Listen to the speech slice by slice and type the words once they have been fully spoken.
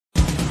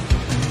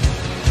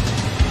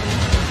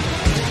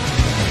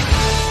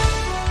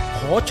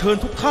อเชิญ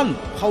ทุกท่าน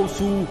เข้า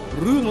สู่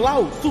เรื่องเล่า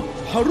สุด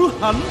หฤ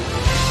หัน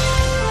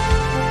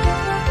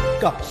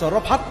กับสาร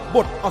พัดบ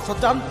ทอัศ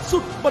จรรย์สุ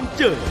ดบันเ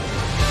จิด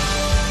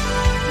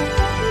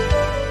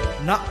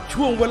ณ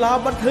ช่วงเวลา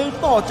บันเทิง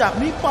ต่อจาก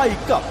นี้ไป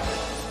กับ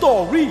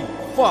Story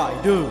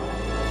Finder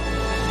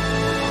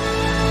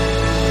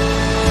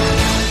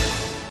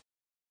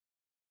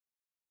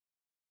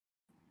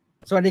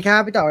สวัสดีครั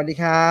บพี่ต่อสวัสดี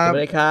ครับส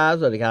วัสดีครับ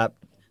สวัสดีครับ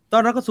ต้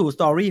อนรับเข้าสู่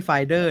Story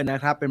Finder นะ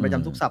ครับเป็นประจ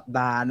ำทุกสัปด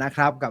าห์นะค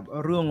รับกับ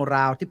เรื่องร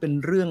าวที่เป็น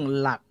เรื่อง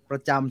หลักปร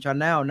ะจำ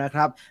Channel นะค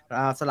รับ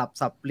สลับ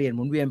สับเปลี่ยนห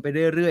มุนเวียนไป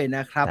เรื่อยๆน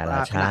ะครับ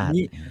ขณะ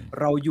นี้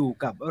เราอยู่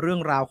กับเรื่อ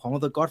งราวของ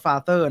The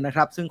Godfather นะค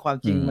รับซึ่งความ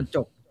จริงมันจ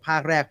บภา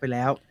คแรกไปแ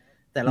ล้ว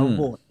แต่เราโห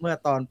วตเมื่อ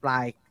ตอนปล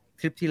าย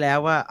คลิปที่แล้ว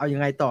ว่าเอายั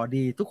งไงต่อ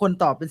ดีทุกคน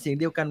ตอบเป็นเสียง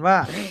เดียวกันว่า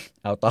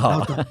เอาต่อ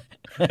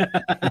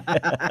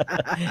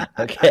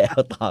โอเคเอ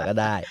าต่อก็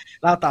ได้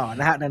เล่าต่อ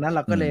นะฮะดังนั้นเร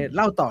าก็เลยเ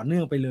ล่าต่อเนื่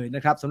องไปเลยน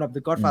ะครับสำหรับ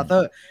The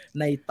Godfather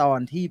ในตอน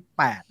ที่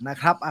8นะ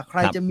ครับใคร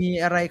จะมี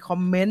อะไรคอ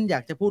มเมนต์อย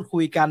ากจะพูดคุ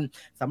ยกัน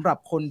สำหรับ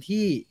คน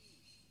ที่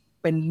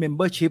เป็น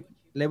Membership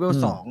Level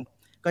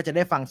 2 ก็จะไ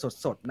ด้ฟัง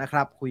สดๆนะค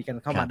รับคุยกัน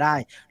เข้ามาได้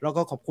แล้ว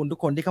ก็ขอบคุณทุก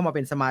คนที่เข้ามาเ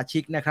ป็นสมาชิ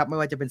กนะครับไม่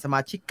ว่าจะเป็นสม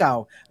าชิกเก่า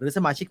หรือส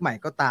มาชิกใหม่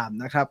ก็ตาม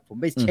นะครับผม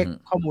ไปเช็ค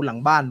ข้อมูลหลัง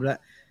บ้านแล้ว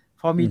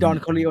พอมีดอน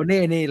คอริโอเ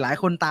น่นี่หลาย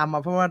คนตามมา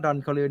เพราะว่าดอน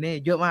คอริโอเน่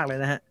เยอะมากเลย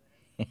นะฮะ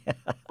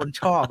คน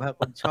ชอบครับ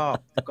คนชอบ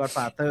The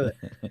Godfather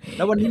แ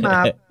ล้ววันนี้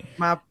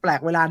มาแปล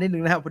กเวลานิดนึ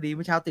งนะครับพอดีเ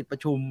มื่อเช้าติดปร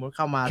ะชุมเ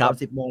ข้ามาตอน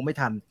 10 โมงไม่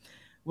ทัน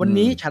วัน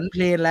นี้ฉันเพ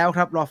ลนแล้วค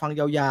รับรอฟัง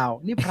ยาว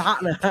ๆนี่พระ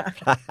เลยฮะ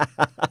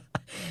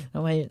ท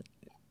ำไม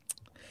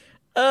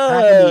พระ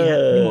ก็ดีฮะ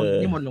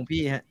นิมนต์หลวง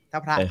พี่ฮะถ้า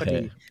พระก็ดี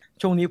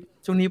ช่วง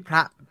นี้พร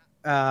ะ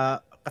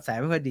กระแส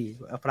ไม่ค่อยดี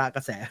พระก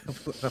ระแส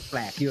แปล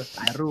กที่ห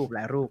ลาย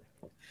รูป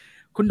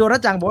คุณโดร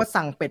จังบอกว่า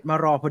สั่งเป็ดมา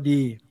รอพอ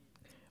ดี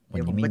เ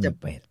ดี๋ยวผมก็จะ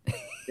เป็ด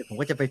เดี๋ยวผม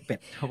ก็จะไปเป็ด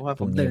เพราะว่า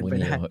ผมเดินไป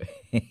ได้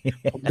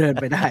ผมเดิน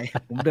ไ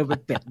ป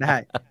เป็ดได้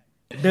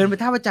เดินไป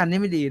ท่าพระจันทร์นี่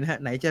ไม่ดีนะฮะ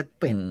ไหนจะ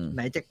เป็ดไห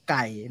นจะไ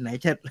ก่ไหน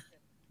จะ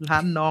ร้า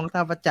นน้องท่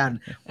าพระจันทร์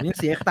ผมยัง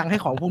เสียตังค์ให้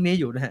ของพวกนี้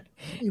อยู่นะฮะ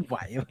ไม่ไหว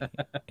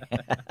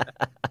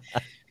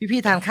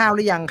พี่ทานข้าวห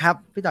รือยังครับ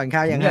พี่ต่อกินข้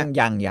าวยังไม่ไ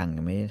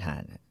ด้ทา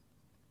น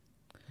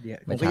เดี๋ยว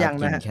ผมก็ยัง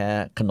นะฮะแค่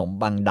ขนม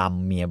ปังด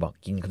ำเมียบอก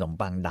กินขนม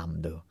ปังด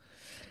ำดู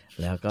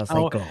แล้วก็ไส้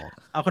กรอก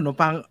เอาขนม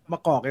ปังมา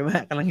กรอกเลยไหม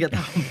กำลังจะท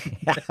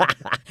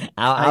ำเ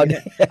อา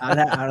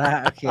ละ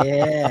โอเค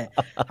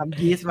ทำ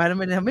ยีสต์ไว้แล้ว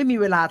ไม่มี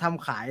เวลาท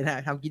ำขายน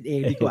ะทำกินเอ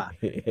งดีกว่า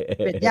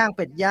เป็ดย่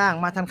าง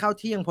มาทานข้าว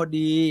เที่ยงพอ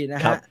ดีน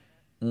ะฮะ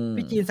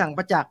พี่จีนสั่งป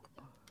ระจักษ์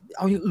เ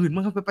อาอย่างอื่น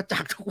มั้งครับไปประจั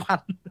กษ์ทุกวั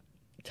น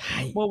ใช่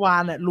เมื่อวา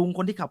นเนี่ยลุงค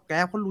นที่ขับแก๊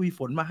ปเขาลุยฝ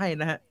นมาให้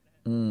นะฮะ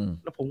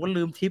แล้วผมก็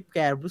ลืมทิปแก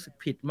รู้สึก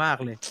ผิดมาก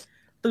เลย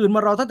ตื่นมา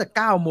รอตั้งแต่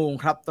 9 โมง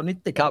ครับตอนนี้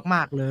ติดม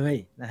ากเลย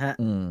นะฮะ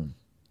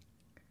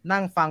นั่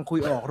งฟังคุย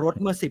ออกรถ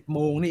เมื่อ 10 โม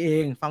งนี่เอ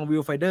งฟังวิ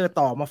วไฟเดอร์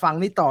ต่อมาฟัง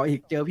นี่ต่ออี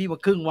กเจอพี่มา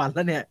ครึ่งวันแ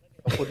ล้วเนี่ย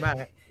ขอบคุณมาก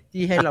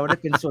ที่ให้เราได้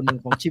เป็นส่วนหนึ่ง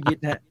ของชีวิต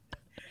นะฮะ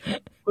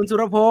คุณสุ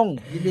รพงศ์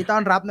ยินดีต้อ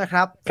นรับนะค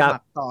รับสมั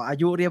ครต่ออา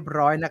ยุเรียบ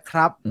ร้อยนะค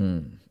รับ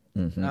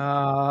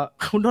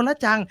คุณโดนละ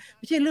จังไ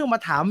ม่ใช่เรื่องมา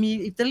ถามมี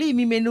อิตาลี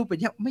มีเมนูเป็ด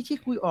ไม่ใช่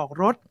คุยออก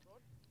รถ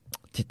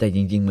แต่จ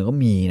ริงๆมันก็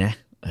มีนะ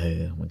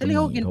มันก็มีเ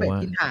ขากินเป็ด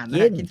กินห่านน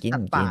ะกินสั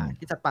ตว์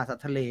ป่าสัต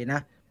ว์ทะเลน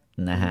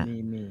ะฮะ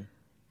มี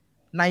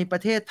ในปร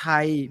ะเทศไท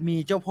ยมี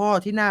เจ้าพ่อ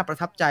ที่น่าประ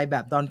ทับใจแบ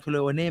บดอนคอริ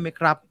โอเน่ไหม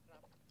ครับ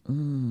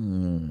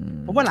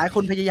ผมว่าหลายค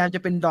นพยายามจะ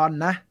เป็นดอน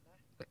นะ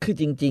คือ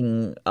จริง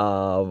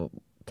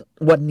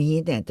ๆวันนี้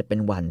เนี่ยจะเป็น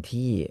วัน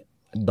ที่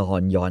ดอ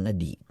นย้อนอ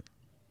ดีต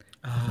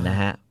นะ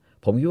ฮะ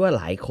ผมคิดว่า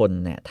หลายคน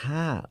เนี่ย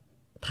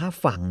ถ้า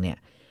ฟังเนี่ย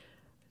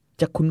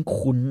จะ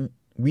คุ้น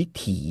วิ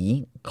ถี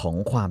ของ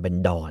ความเป็น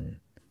ดอน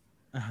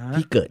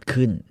ที่เกิด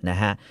ขึ้นนะ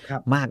ฮะ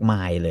มากม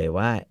ายเลย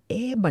ว่า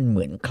มันเห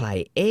มือนใคร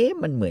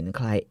มันเหมือนใ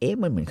คร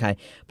มันเหมือนใคร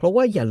เพราะ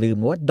ว่าอย่าลืม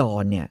ว่าดอ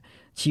นเนี่ย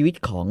ชีวิต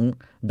ของ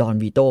ดอน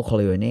วิโตคอ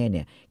ริโอเน่เ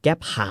นี่ยแก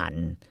ผ่าน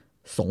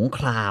สงค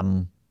ราม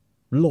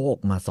โลก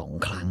มา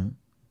2 ครั้ง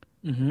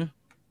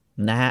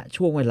นะฮะ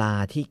ช่วงเวลา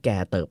ที่แก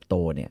เติบโต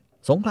เนี่ย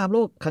สงครามโล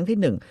กครั้งที่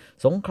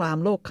1สงคราม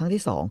โลกครั้ง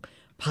ที่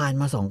2ผ่าน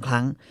มา2 ค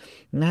รั้ง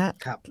นะฮะ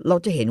เรา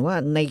จะเห็นว่า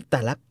ในแ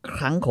ต่ละค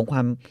รั้งของคว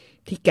าม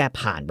ที่แก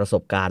ผ่านประส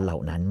บการณ์เหล่า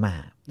นั้นมา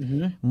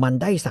มัน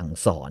ได้สั่ง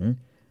สอน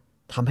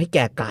ทำให้แก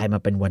กลายมา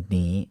เป็นวัน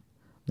นี้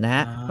น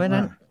ะเพราะฉะ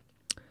นั้น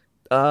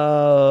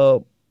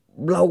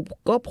เรา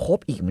ก็พบ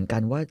อีกเหมือนกั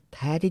นว่าแ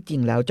ท้ที่จริ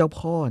งแล้วเจ้า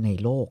พ่อใน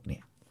โลกเนี่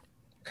ย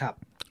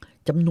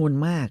จำนวน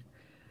มาก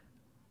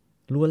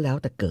ล้วนแล้ว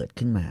แต่เกิด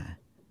ขึ้นมา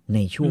ใน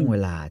ช่วงเว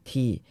ลา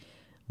ที่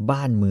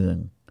บ้านเมือง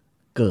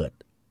เกิด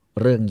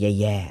เรื่องแ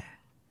ย่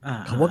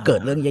ๆคำว่าเกิด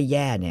เรื่องแ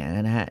ย่ๆเนี่ย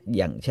นะฮะ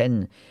อย่างเช่น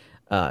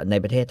ใน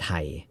ประเทศไท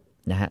ย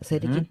นะฮะเศร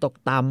ษฐกิจตก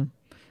ต่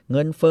ำเ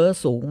งินเฟ้อ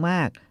สูงม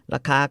ากร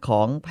าคาข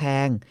องแพ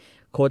ง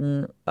คน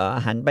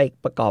หันไป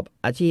ประกอบ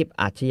อาชีพ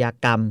อาชญา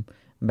กรรม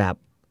แบบ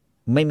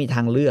ไม่มีท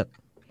างเลือก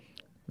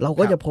เรา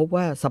ก็จะพบ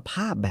ว่าสภ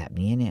าพแบบ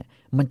นี้เนี่ย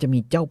มันจะมี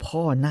เจ้าพ่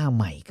อหน้าใ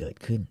หม่เกิด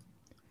ขึ้น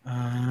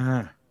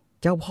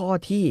เจ้าพ่อ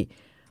ที่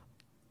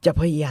จะ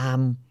พยายาม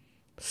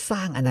สร้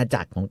างอาณา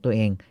จักรของตัวเอ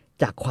ง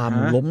จากความ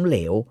ล้มเหล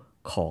ว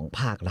ของ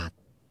ภาครัฐ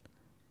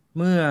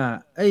เมื่อ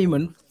เหมื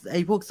อน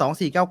พวก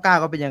2499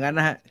ก็เป็นอย่างนั้น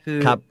นะฮะคือ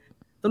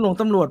ตำ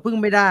รวจพึ่ง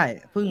ไม่ได้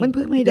มัน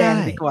พึ่งไม่ได้แ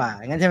ดงดีกว่า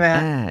งั้นใช่ไหมฮ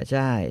ะใ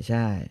ช่ใ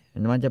ช่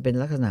มันจะเป็น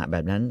ลักษณะแบ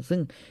บนั้น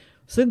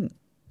ซึ่ง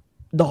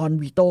ดอน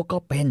วิโต้ก็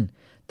เป็น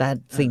แต่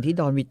สิ่งที่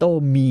ดอนวิโต้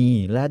มี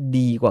และ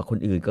ดีกว่าคน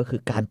อื่นก็คื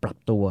อการปรับ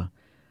ตัว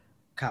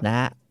นะ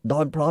ฮะดอ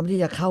นพร้อมที่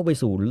จะเข้าไป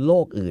สู่โล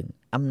กอื่น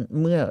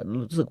เมื่อ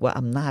รู้สึกว่า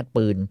อำนาจ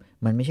ปืน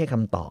มันไม่ใช่ค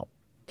ำตอบ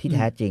ที่แ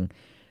ท้จริง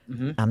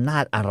อำนา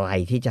จอะไร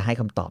ที่จะให้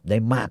คำตอบได้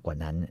มากกว่า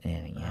นั้น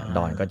อย่างเงี้ยด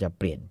อนก็จะ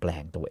เปลี่ยนแปล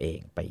งตัวเอง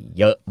ไป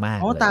เยอะมากเ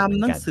ลยตาม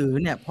หนังสือ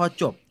เนี่ยพอ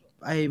จบ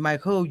ไอ้ไม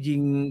เคิลยิ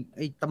งไ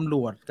อ้ตำร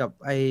วจกับ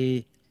ไอ้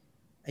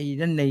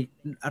นั่นใน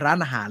ร้าน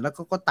อาหารแล้ว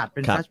ก็ตัดเป็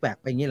นแฟลชแบ็ก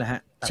ไปอย่างนี้เหรอฮ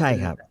ะใช่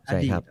ครับใช่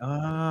ครับ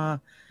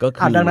ก็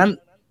คือดังนั้น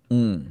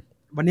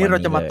วันนี้เรา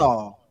จะมาต่อ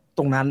ต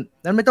รงนั้น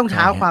ไม่ต้องเ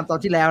ท้าความตอน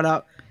ที่แล้ว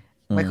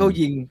ไมเคิล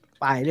ยิง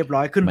ไปเรียบร้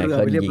อยขึ้นเรือ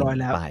ไปเรียบร้อย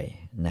แล้วไป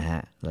นะฮ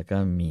ะแล้วก็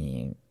มี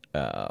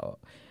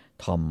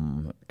ทอม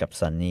กับ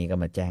ซันนี่ก็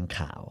มาแจ้ง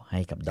ข่าวให้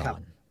กับดอ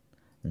น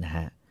นะฮ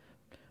ะ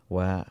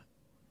ว่า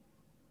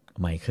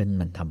ไมเคิล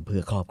มันทำเพื่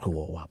อครอบครัว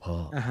ว่ะพ่อ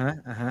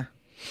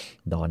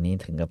ดอนนี้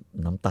ถึงกับ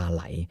น้ำตาไ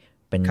หล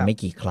เป็นไม่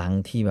กี่ครั้ง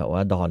ที่แบบว่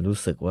าดอนรู้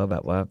สึกว่าแบ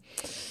บว่า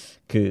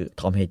คือ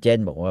ทอมเฮเจน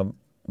บอกว่า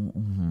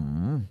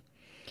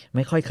ไ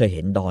ม่ค่อยเคยเ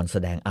ห็นดอนแส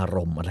ดงอาร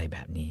มณ์อะไรแบ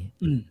บนี้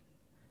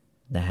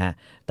นะฮะ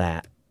แต่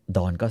ด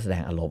อนก็แสด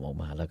งอารมณ์ออก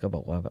มาแล้วก็บ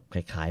อกว่าแบบค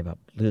ล้ายๆแบบ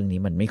เรื่องนี้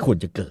มันไม่ควร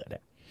จะเกิดอ่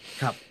ะ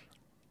ครับ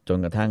จน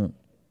กระทั่ง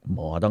หม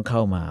อต้องเข้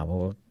ามาเพราะ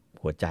ว่า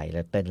หัวใจแล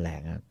ะเต้นแร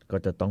งก็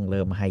จะต้องเ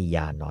ริ่มให้ย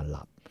านอนห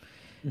ลับ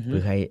เพื่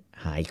อให้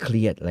หายเค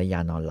รียดและยา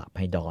นอนหลับใ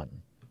ห้ดอน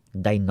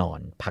ได้นอน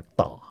พัก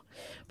ต่อ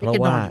เพราะ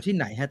ว่าที่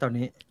ไหนฮะตอน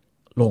นี้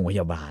โรงพ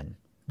ยาบาล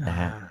นะ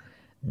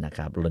ค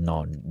รับแล้วนอ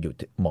นอยู่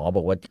หมอบ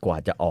อกว่ากว่า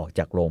จะออกจ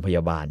ากโรงพย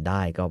าบาลไ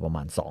ด้ก็ประม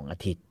าณ2 อา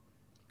ทิตย์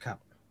ครับ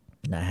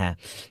นะฮะ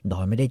ดอ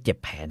นไม่ได้เจ็บ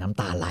แผลน้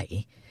ำตาไหล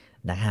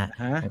นะฮะ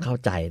เข้า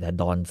ใจแต่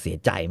ดอนเสีย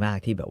ใจมาก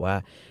ที่แบบว่า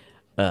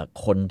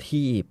คน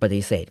ที่ป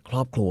ฏิเสธคร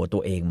อบครัวตั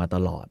วเองมาต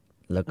ลอด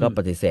แล้วก็ป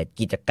ฏิเสธ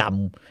กิจกรรม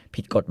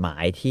ผิดกฎหมา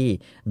ยที่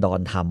ดอน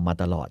ทำมา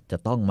ตลอดจะ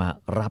ต้องมา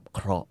รับเ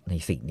คราะห์ใน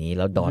สิ่งนี้แ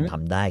ล้วดอนท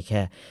ำได้แ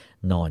ค่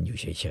นอนอยู่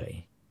เฉย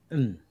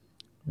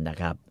ๆนะ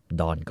ครับ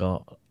ดอนก็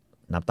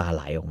น้ำตาไ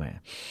หลออกมา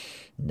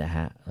นะฮ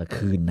ะ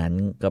คืนนั้น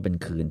ก็เป็น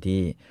คืน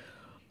ที่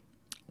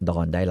ดอ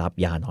นได้รับ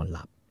ยานอนห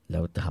ลับแล้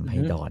วทำให้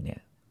ดอนเนี่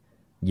ย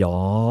ย้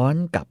อน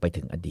กลับไป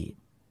ถึงอดีต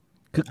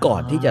คือก่อ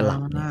นที่จะหลั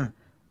บเนี่ย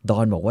ดอ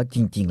นบอกว่าจ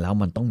ริงๆแล้ว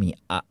มันต้องมี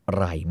อะ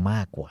ไรม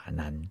ากกว่า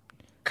นั้น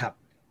ครับ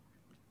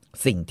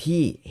สิ่ง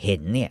ที่เห็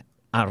นเนี่ย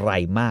อะไร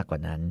มากกว่า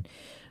นั้น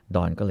ด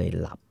อนก็เลย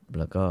หลับ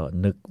แล้วก็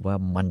นึกว่า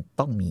มัน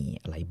ต้องมี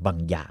อะไรบาง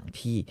อย่าง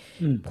ที่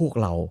พวก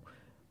เรา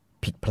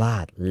ผิดพลา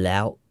ดแล้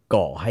ว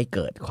ก่อให้เ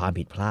กิดความ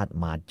ผิดพลาด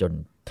มาจน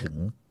ถึง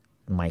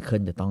ไมเคิ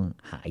ลจะต้อง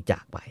หายจา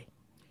กไป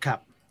ครับ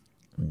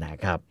นะ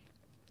ครับ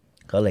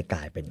ก็เลยกล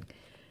ายเป็น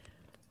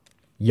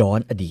ย้อน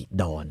อดีต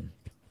ดอน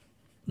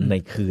ใน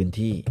คืน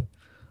ที่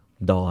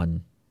ดอน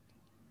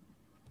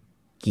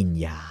กิน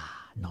ยา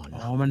นอนหลับ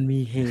มันมี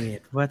เห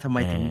ตุว่าทำไม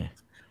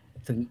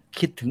ถึง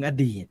คิดถึงอ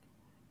ดีต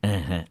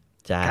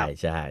ใช่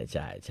ใช่ใ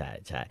ช่ใช่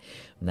ใช่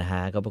นะฮ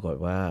ะก็ปรากฏ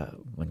ว่า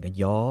มันก็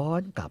ย้อ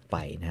นกลับไป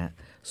นะฮะ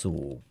สู่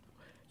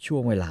ช่ว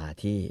งเวลา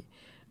ที่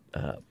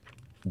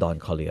ดอน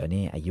คอร์เลโอเ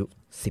น่อายุ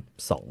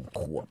12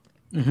 ขวบ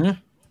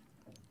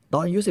ตอ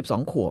นอายุ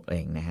12 ขวบเอ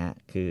งนะฮะ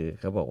คือ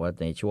เขาบอกว่า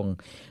ในช่วง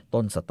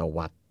ต้นศตว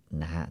รรษ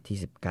นะฮะที่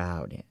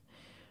19เนี่ย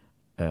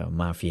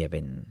มาเฟียเ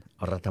ป็น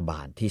รัฐบ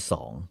าลที่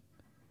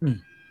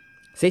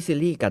2ซิซิ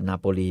ลีกับนา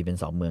โปลีเป็น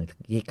2 เมือง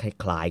ที่ค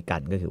ล้ายๆกั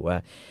นก็คือว่า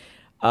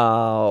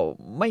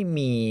ไม่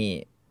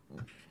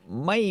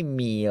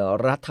มี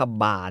รัฐ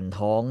บาล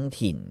ท้อง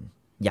ถิ่น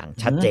อย่าง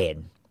ชัดเจน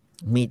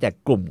มีแต่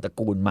กลุ่มตระ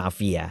กูลมาเ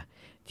ฟีย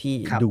ที่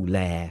ดูแล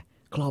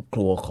ครอบค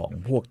รัวของ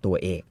พวกตัว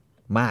เอง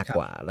มากก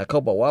ว่าแล้วเขา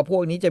บอกว่าพว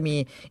กนี้จะมี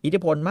อิทธิ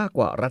พลมากก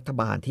ว่ารัฐ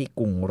บาลที่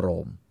กรุงโร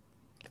ม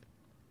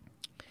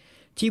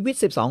ชีวิต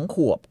12 ข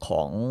วบข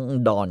อง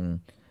ดอน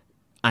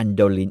อันโ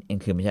ดลิน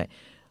คือไม่ใช่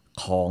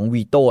ของ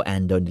วีโตอั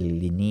นโด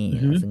ลินี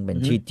ซึ่งเป็น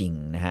ชื่อจริง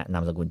นะฮะน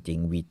ามสกุลจริง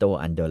วีโต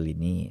อันโดลิ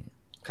นี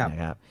นะ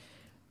ครับ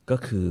ก็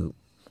คือ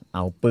เอ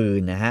าปืน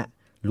นะฮะ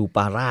ลูป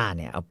าร่าเ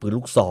นี่ยเอาปืน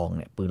ลูกซองเ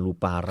นี่ยปืนลู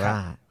ปาร่า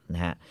น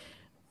ะฮะ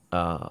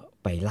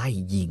ไปไล่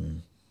ยิง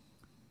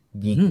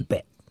เ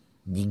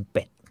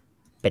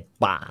ป็ด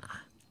ป่า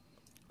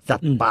สั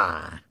ตว์ป่า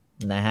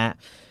นะฮะ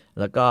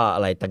แล้วก็อ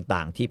ะไรต่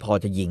างๆที่พอ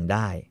จะยิงไ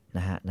ด้น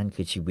ะฮะนั่น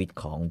คือชีวิต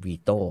ของวี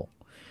โต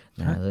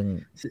นะซึ่ง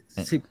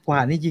10 กว่า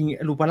นี่ยิง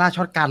ลูปาร่า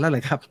ช็อตกันแล้วเหร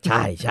อครับใ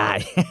ช่ใช่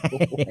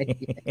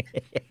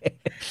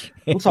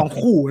ลูกซอง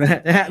คู่นะ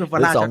ฮะลูปา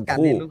ร่าช็อตกัน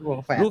นี่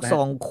ลูกซ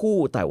องคู่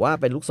แต่ว่า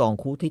เป็นลูกซอง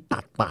คู่ที่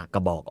ตัดปากกร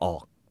ะบอกออ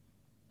ก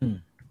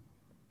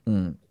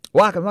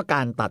ว่ากันว่าก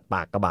ารตัดป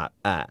ากกระบอก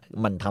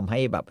มันทำให้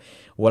แบบ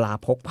เวลา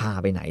พกพา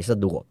ไปไหนสะ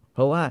ดวกเพ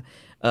ราะว่า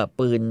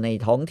ปืนใน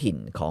ท้องถิ่น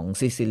ของ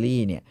ซิซิลี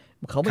เนี่ย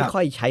เขาไม่ค่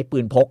อยใช้ปื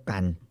นพกกั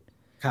น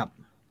ครับ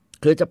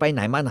คือจะไปไห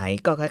นมาไหน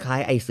ก็คล้าย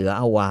ๆไอเสือ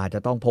อาวาจะ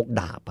ต้องพก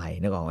ดาบไป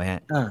นึกออกไหมฮ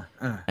ะ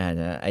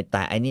แ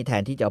ต่อันนี้แท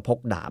นที่จะพก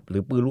ดาบหรื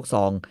อปืนลูกซ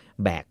อง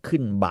แบกขึ้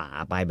นบ่า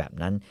ไปแบบ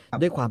นั้น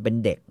ด้วยความเป็น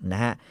เด็กน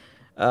ะฮะ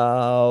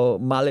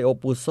มาเลโอ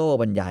ปูโซ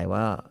บรรยาย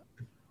ว่า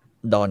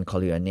ดอนคอ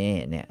ร์เลโอเน่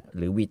เนี่ยห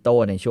รือวีโต้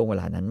ในช่วงเว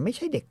ลานั้นไม่ใ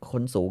ช่เด็กค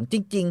นสูงจ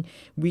ริง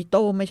ๆวีโ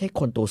ต้ไม่ใช่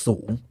คนตัวสู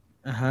ง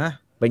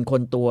เป็นค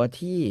นตัว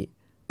ที่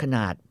ขน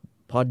าด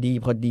พอ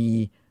ดี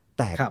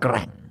แต่แก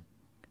ร่ง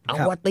เอา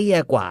ว่าเตี้ย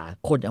กว่า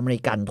คนอเมริ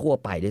กันทั่ว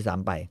ไปด้วยซ้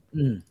ำไป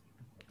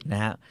นะ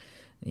ฮะ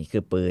นี่คื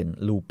อปืน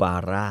ลูปา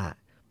ร่า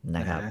น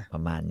ะครับปร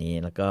ะมาณนี้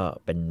แล้วก็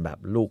เป็นแบบ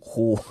ลูก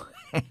คู่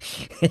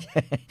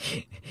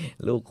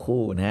ลูก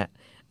คู่นะฮะ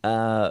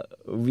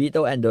วิโต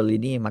แอนโดลิ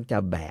นีมักจะ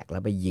แบกแล้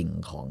วไปยิง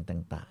ของ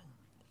ต่าง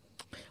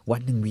ๆวั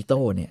นหนึ่งวิโต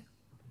เนี่ย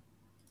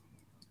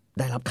ไ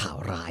ด้รับข่าว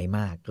ร้ายม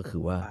ากก็คื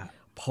อว่า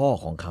พ่อ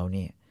ของเขาเ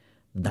นี่ย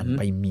ดันไ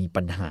ปมี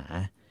ปัญหา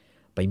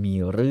ไปมี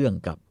เรื่อง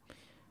กับ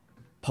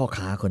พ่อ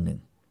ค้าคนหนึ่ง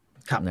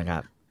นะครั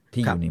บ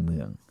ที่อยู่ในเมื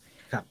อง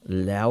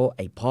แล้วไ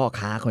อ้พ่อ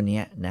ค้าคน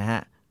นี้นะฮ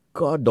ะ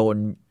ก็โดน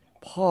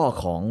พ่อ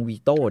ของวี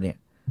โต้เนี่ย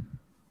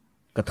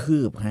กระทื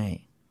บให้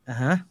น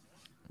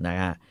ะ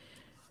ฮะ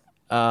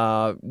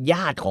ญ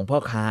าติของพ่อ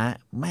ค้า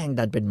แม่ง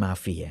ดันเป็นมา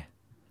เฟีย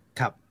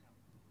ครับ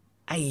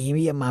ไอ้เ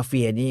มียมาเ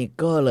ฟียนี่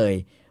ก็เลย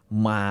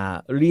มา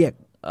เรียก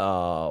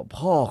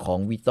พ่อของ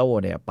วีโต้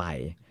เนี่ยไป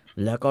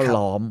แล้วก็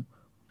ล้อม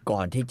ก่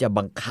อนที่จะ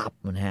บังคับ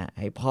นะฮะ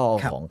ให้พ่อ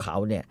ของเขา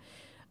เนี่ย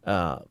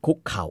คุก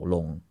เข่าล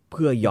งเ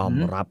พื่อยอม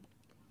รับ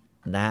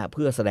นะเ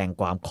พื่อแสดง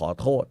ความขอ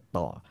โทษ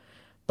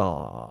ต่อ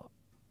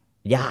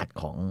ญาติ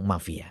ของมา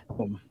เฟีย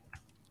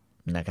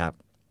นะครับ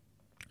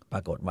ปร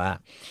ากฏว่า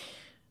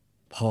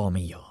พ่อไ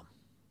ม่ยอม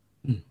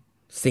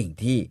สิ่ง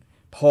ที่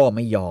พ่อไ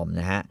ม่ยอม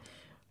นะฮะ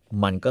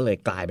มันก็เลย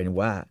กลายเป็น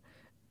ว่า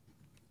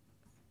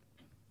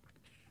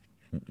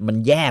มัน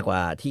แย่กว่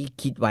าที่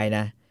คิดไว้น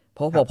ะเพ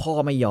ราะพอพ่อ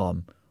ไม่ยอม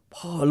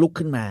พ่อลุก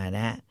ขึ้นมาน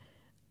ะ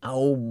เอา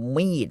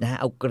มีดนะ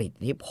เอากริด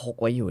ที่พก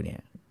ไว้อยู่เนี่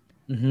ย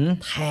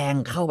แทง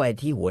เข้าไป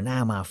ที่หัวหน้า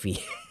มาเฟี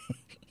ย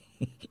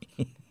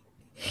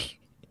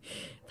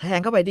แทง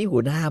เข้าไปที่หั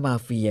วหน้ามา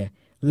เฟีย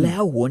แล้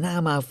วหัวหน้า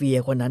มาเฟีย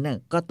คนนั้นน่ะ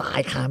ก็ตาย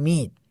คามี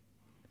ด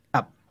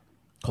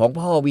ของ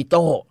พ่อวิโ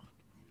ต้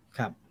ค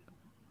รับ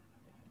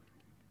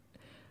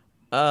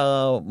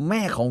แ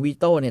ม่ของวิ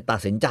โต้เนี่ยตัด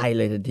สินใจเ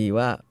ลยทันที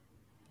ว่า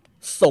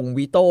ส่ง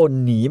วิโต้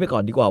หนีไปก่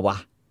อนดีกว่าวะ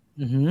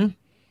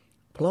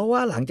เพราะว่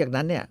าหลังจาก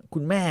นั้นเนี่ยคุ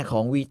ณแม่ขอ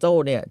งวีโต้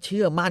เนี่ยเ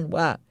ชื่อมั่น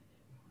ว่า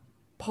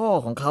พ่อ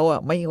ของเขาอ่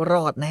ะไม่ร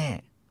อดแน่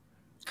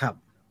ครับ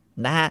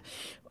นะฮะ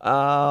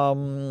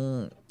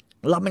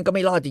แล้วมันก็ไ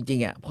ม่รอดจริง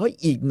ๆอ่ะเพราะ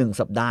อีก1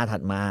 สัปดาห์ถั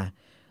ดมา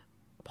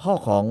พ่อ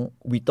ของ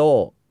วีโต้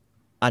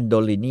อันโด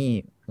ลินี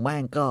แม่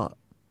งก็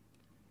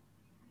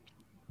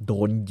โด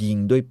นยิง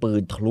ด้วยปื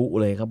นทะลุ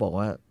เลยเขาบอก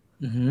ว่า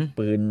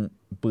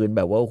ปืนแ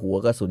บบว่าหัว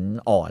กระสุน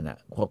อ่อนอ่ะ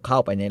เข้า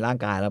ไปในร่าง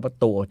กายแล้ว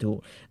ตัว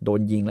โดน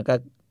ยิงแล้วก็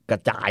กระ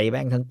จายแ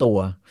ม่งทั้งตัว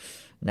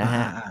นะฮ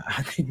ะ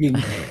ยิง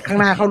ข้าง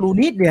หน้าเขารู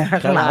นิดเดียว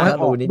ข้างหลัง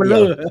เขารูนิดเดี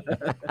ยว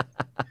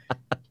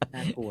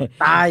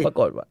ตายปรา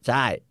กฏว่าใ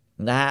ช่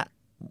นะฮะ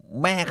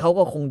แม่เขา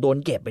ก็คงโดน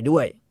เก็บไปด้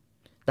วย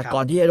แต่ก่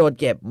อนที่จะโดน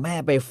เก็บแม่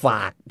ไปฝ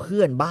ากเ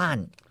พื่อนบ้าน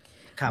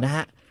นะฮ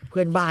ะเ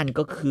พื่อนบ้าน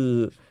ก็คือ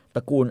ตร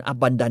ะกูลอับ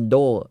บันดันโด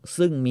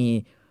ซึ่งมี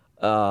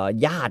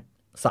ญาติ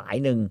สาย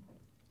หนึ่ง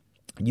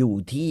อยู่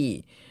ที่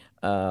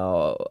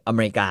อเม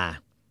ริกา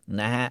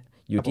นะฮะ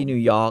อยู่ที่นิ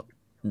วยอร์ก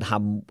ท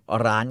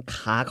ำร้าน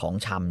ค้าของ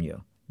ชำอยู่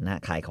นะ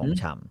ขายของ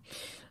ช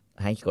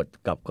ำให้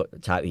กับ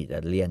ชาวอิต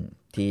าเลียน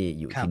ที่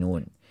อยู่ที่นู่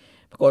น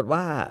ปรากฏ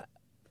ว่า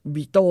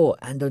วิโต้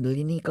อันโด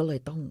ลินีก็เลย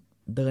ต้อง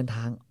เดินท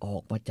างออ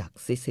กมาจาก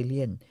ซิซิเลี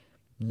ยน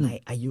ใน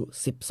อายุ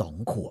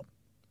12 ขวบ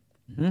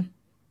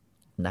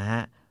นะฮ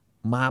ะ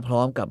มาพร้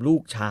อมกับลู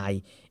กชาย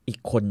อีก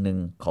คนหนึ่ง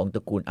ของตร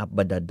ะกูลอับ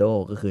บันดาโด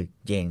ก็คือ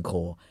เจนโค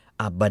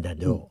อับบันดา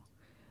โด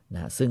น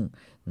ะซึ่ง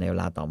ในเว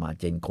ลาต่อมา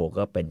เจนโค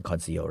ก็เป็นคอน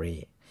ซิโอเร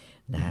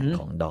นะฮะข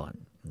องดอน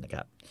นะค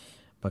รับ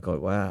ปรากฏ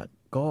ว่า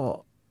ก็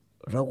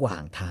ระหว่า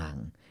งทาง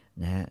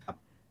นะฮะ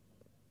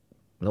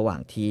ระหว่าง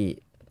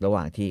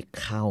ที่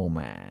เข้า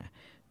มา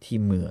ที่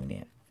เมืองเ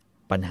นี่ย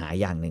ปัญหา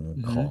อย่างหนึ่ง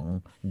ของ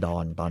ดอ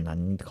นตอนนั้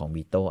นของ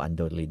วิโต้อันโ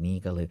ดลินี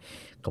ก็เลย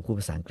เขาพูด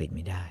ภาษาอังกฤษไ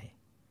ม่ได้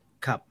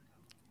ครับ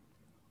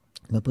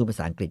เมื่อพูดภา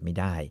ษาอังกฤษไม่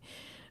ได้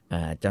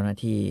เจ้าหน้า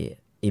ที่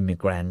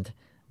immigrant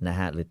นะ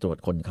ฮะหรือตรวจ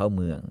คนเข้าเ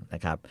มืองน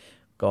ะครับ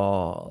ก็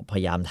พ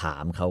ยายามถา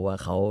มเขาว่า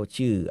เขา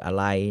ชื่ออะ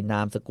ไรนา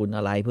มสกุลอ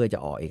ะไรเพื่อจะ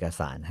ออกเอก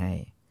สารให้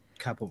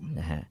ครับผม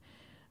นะฮะ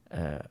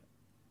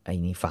ไอ้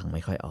นี่ฟังไ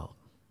ม่ค่อยออก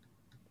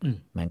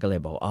มันก็เลย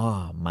บอก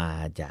มา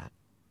จาก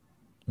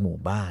หมู่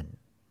บ้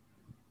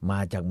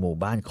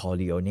านคอ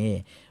ริโอเน่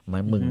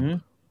มึง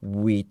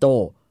วีโต้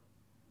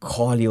ค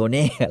อริโอเ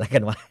น่อะไรกั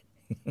นวะ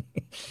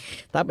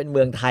ถ้าเป็นเ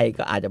มืองไทย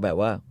ก็อาจจะแบบ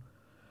ว่า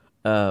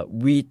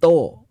วีโต้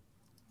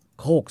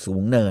โคกสู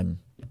งเนิน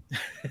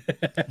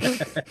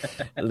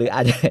หรืออ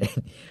าจจะ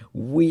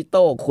วีโ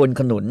ต้ควน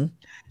ขนุน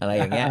อะไรอ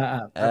ย่างเงี้ย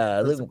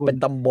ซึ่งเป็น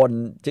ตำบล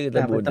ชื่อต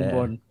ำบ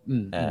ล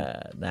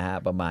นะฮะ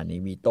ประมาณนี้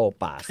วีโต้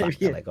ป่าสัก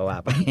อะไรก็ว่า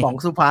ไปของ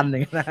สุพรรณอย่า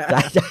งเงี้ยนะ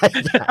ใช่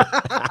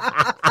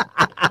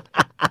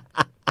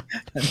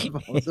ข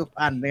องสุพ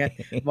รรณเนี่ย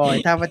บอย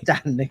ท่าพระจั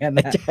นทร์เนี่ยน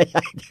ะ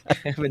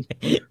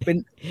เป็น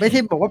ไม่ใช่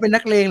บอกว่าเป็น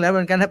นักเลงแล้วเห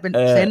มือนกันถ้าเป็น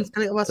เซนส์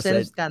เรียกว่าเซน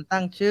ส์การ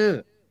ตั้งชื่อ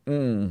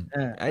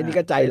ไอ้นี่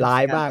ก็ใจร้า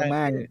ยมาก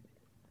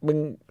มึง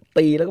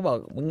ตีแล้วก็บอก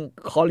มึง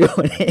คอเรียว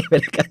นี่ไป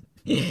กัน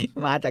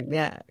มาจากเ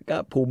นี้ยก็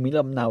ภูมิล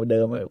ำเนาเดิ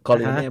มคอ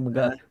ริโอเน่มึง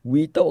ก็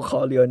วิโตคอ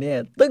ริโอเน่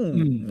ตึ้ง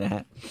นะฮ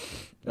ะ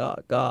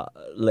ก็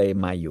เลย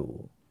มาอยู่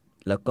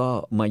แล้วก็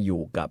มาอ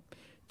ยู่กับ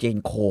เจน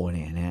โคเ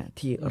นี่ยนะฮะ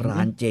ที่ร้า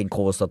นเจนโค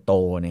สโต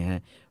ร์เนี่ยฮ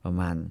ะประ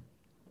มาณ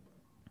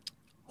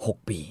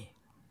6 ปี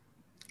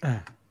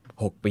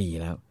6 ปี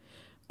แล้ว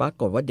ปรา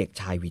กฏว่าเด็ก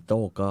ชายวิโ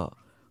ต้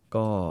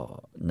ก็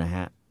นะฮ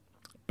ะ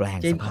แปลง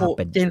สภาพเ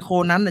ป็นเจนโค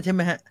นั้นนะใช่ไห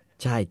มฮะ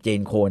ใช่เจ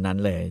นโคนั้น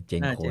เลยเจ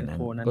นโคนั้น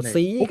ก็ เลย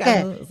สีกั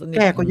น แ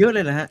ก่กว่าเยอะเล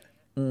ยนะฮะ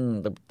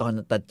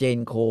แต่เจน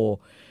โ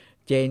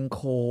ค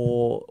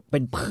เป็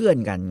นเพื่อน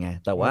กันไง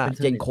แต่ว่า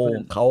เจนโค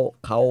เ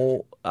ขา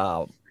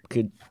คื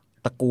อ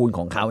ตระกูลข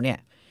องเขาเนี่ย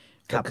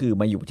ก็คือ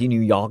มาอยู่ที่นิ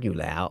วยอร์กอยู่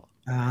แล้ว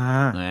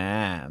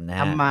นะ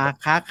ทำมา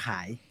ค้าข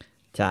าย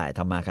ใช่ท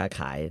ำมาค้า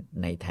ขาย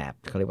ในแถบ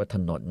เขาเรียกว่าถ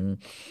นน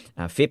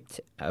Fifth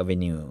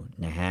Avenue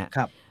นะฮะค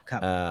รับ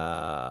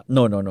โน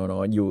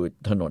อยู่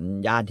ถนน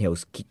ย่าน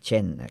Hell's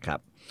Kitchen นะครับ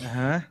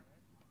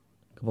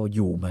ก็บอกอ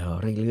ยู่มา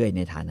เรื่อยๆใ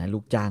นฐานะลู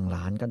กจ้าง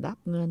ร้านก็รับ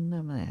เงินน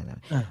ะแม่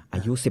อา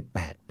ยุ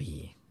18 ปี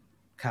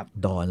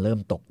ดอนเริ่ม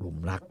ตกหลุม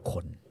รักค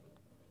น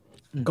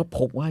ก็พ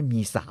บว่ามี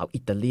สาวอิ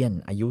ตาเลียน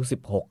อายุ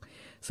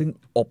16ซึ่ง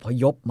อพ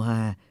ยพมา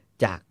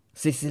จาก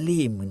ซิซิลี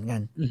เหมือนกั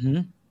น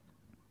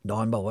ดอ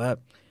นบอกว่า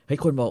ให้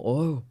คนบอกโอ้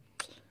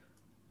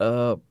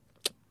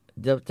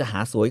จะหา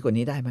สวยกว่า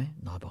นี้ได้ไหม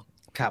ดอนบอก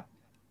ครับ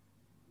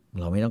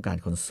เราไม่ต้องการ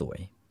คนสวย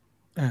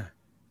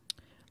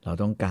เรา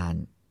ต้องการ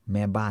แ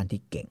ม่บ้าน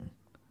ที่เก่ง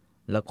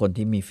แล้วคน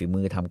ที่มีฝี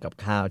มือทำกับ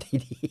ข้าวที่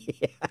ดี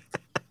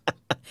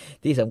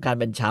ที่สำคัญ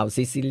เป็นชาว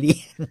ซิซิลี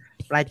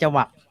ปลายจ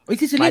วัก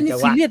ซิซิเลียนนี่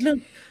ซีเรียสเรื่อง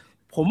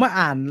ผมมา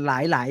อ่าน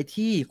หลาย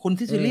ที่คน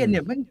ซิซิเลียนเ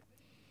นี่ยมัน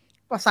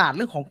ประสาทเ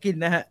รื่องของกิน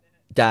นะฮะ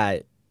ใช่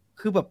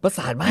คือแบบประส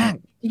าทมาก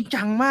จริง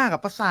จังมากอ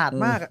ะประสาท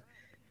มาก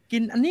กิ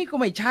นอันนี้ก็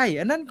ไม่ใช่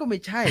อันนั้นก็ไม่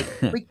ใช่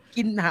ไป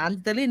กินอาหาร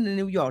อิตาเลียนใน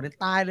นิวยอร์กเนี่ย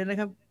ตายเลยนะ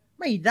ครับ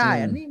ไม่ได้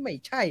อันนี้ไม่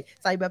ใช่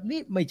ใส่แบบนี้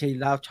ไม่ใช่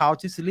เราชาว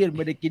ซิซิเลียนไ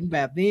ม่ได้กินแบ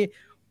บนี้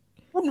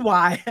วุ่นว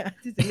าย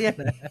ซิซิเลียน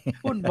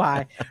วุ่นวาย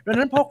ดัง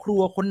นั้นพ่อครั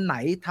วคนไหน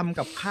ทำ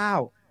กับข้าว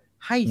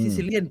ให้ซิ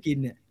ซิเลียนกิน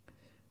เนี่ย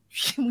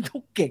มันต้อ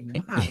งเก่ง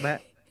มากนะ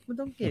มัน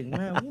ต้องเก่ง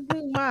มากมันเ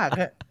รื่องมาก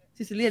ฮะ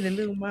ซิซิเลียนในเ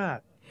รื่องมาก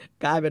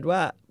กลายเป็นว่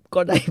า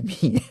ก็ได้เ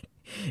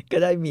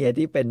มีย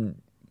ที่เ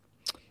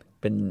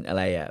ป็นอะ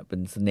ไรอ่ะเป็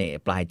นเสน่ห์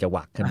ปลายจ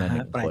วักขึ้นมา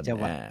1 คนจ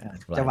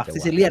วักซิ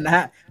ซิเลียนนะฮ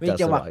ะไม่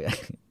จวัก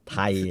ไท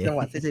ยจังห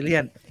วัดซิซิเลีย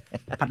น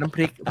ผัดน้ำพ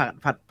ริก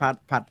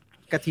ผัด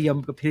กระเทียม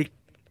กับพริก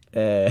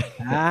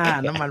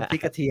น้ำมันพริ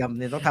กกระเทียม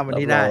เนี่ยต้องทำอัน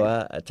นี้ได้ว่า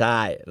ใช่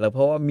แล้วเพ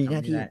ราะว่ามีหน้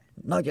าที่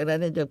นอกจากนั้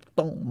นจะ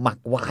ต้องหมัก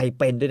ไวน์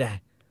เป็นด้วยนะ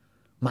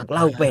หมักเห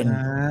ล้าเป็น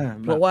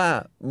เพราะว่า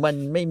มัน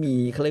ไม่มี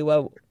เขาเรียกว่า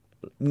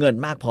เงิน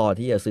มากพอ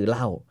ที่จะซื้อเห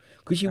ล้า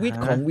คือชีวิต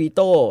ของวีโ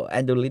ต้แอ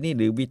นโดลินี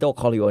หรือวีโต้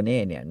คอริโอเ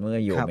น่เนี่ยเมื่อ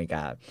อยู่อเมริก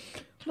า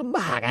ลำบ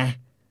ากไง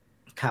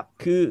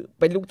คือ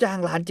เป็นลูกจ้าง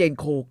ร้านเจน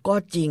โคก็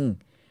จริง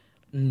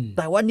แ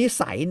ต่ว่านิ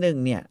สัยหนึ่ง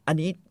เนี่ยอัน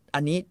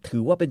นี้ถื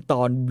อว่าเป็นต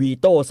อนวี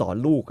โต้สอน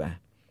ลูก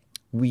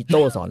วีโ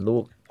ต้สอนลู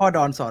กพ่อด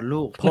อนสอน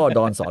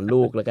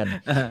ลูกแล้วกัน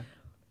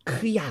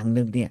คืออย่างห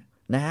นึ่งเนี่ย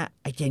นะฮะ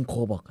ไอเจนโค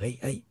บอกเ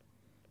ฮ้ย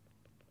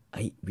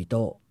วีโ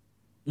ต้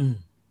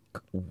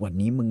วัน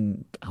นี้มึง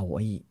เอาไ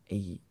อ้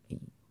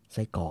ไ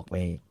ส้กรอกไป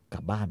กลั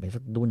บบ้านไปสั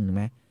กดุ้นไ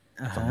หม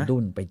2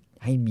 ดุ้นไป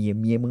ให้เ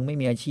มียมึงไม่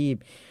มีอาชีพ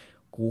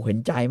กูเห็น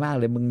ใจมาก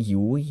เลยมึงหิ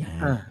ว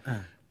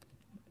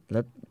แล้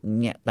ว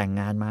เนี่ยแต่ง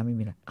งานมาไม่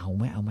มีอะไรเอาไ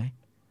หมเอา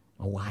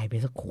ไวน์ไป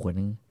สักขวด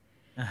นึง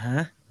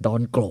ดอ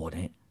นโกรธ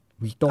เนี่ย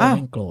วีโต้แ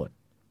ม่งโกรธ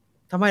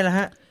ทำไมล่ะฮ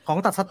ะของ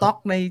ตัดสต็อก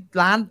ใน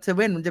ร้านเซเ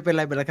ว่นมันจะเป็นอะ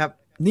ไรไปล่ะครับ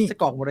นี่จะ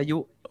กรอกหมดอายุ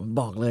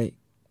บอกเลย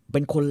เป็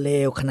นคนเล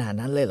วขนาด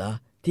นั้นเลยเหรอ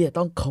ที่จะ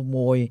ต้องขโม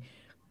ย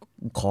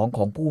ข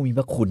องผู้มีพ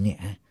ระคุณเนี่ย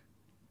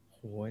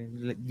โอ้ย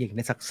ยิงใน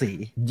ศักดิ์ศรี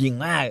ยิง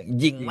มาก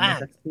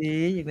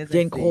เจ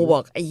นโคบอ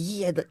กไอ้เ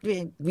หี้ย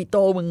วิโ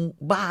ต้มึง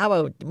บ้าเปล่า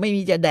ไม่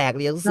มีจะแดกเ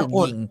ลยรู้สึก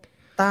ยิง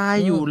ตาย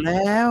อยู่แ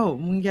ล้ว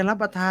มึงจะรับ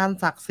ประทาน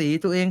ศักดิ์ศรี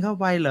ตัวเองเข้า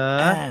ไปเหรอ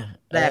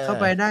แดกเข้า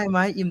ไปได้ไหม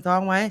อิ่มท้อ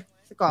งไหม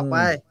จะกรอกไป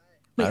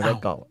ไม่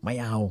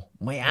เอ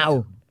า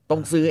ต้อ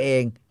งซื้อเอ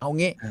งเอา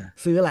งี้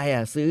ซื้ออะไร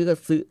ซื้อก็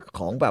ซื้อข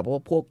องแบบ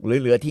พวก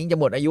เหลือทิ้งจะ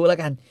หมดอายุแล้ว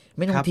กันไ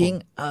ม่ต้องทิ้ง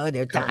เ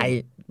ดี๋ยวจ่าย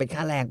เป็นค่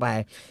าแรงไป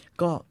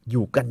ก็อ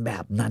ยู่กันแบ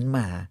บนั้นม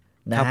า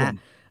นะฮะ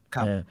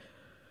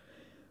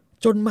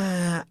จนมา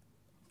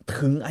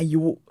ถึงอา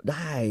ยุไ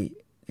ด้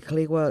เขาเ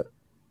รียกว่า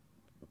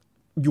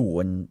อยู่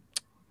กัน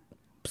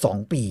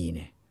2 ปีเ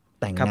นี่ย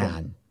แต่งงา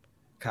น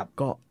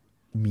ก็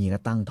มีก็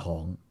ตั้งท้อ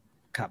ง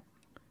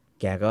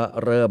แกก็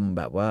เริ่ม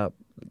แบบว่า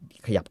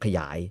ขยับขย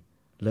าย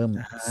เริ่ม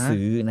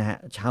ซื้อนะฮะ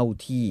เช่า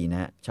ที่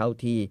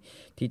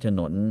ที่ถ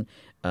นน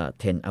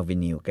10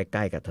 Avenue ใก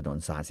ล้ๆกับถนน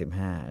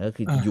35ก็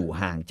คืออยู่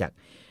ห่างจาก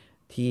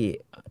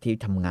ที่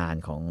ทำงาน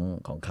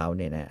ของเขาเ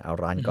นี่ยนะเอา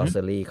ร้านกอสเซ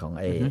อรี่ของ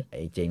ไอ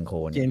เจนโค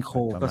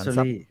กอสเซอ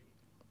รี่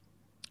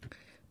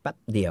แป๊บ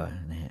เดียว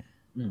นะฮะ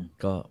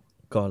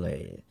ก็เล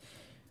ย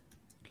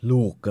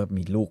ลูกก็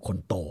มีลูกคน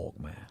โตออก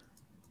มา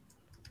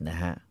นะ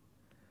ฮะ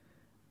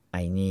ไ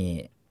อ้นี่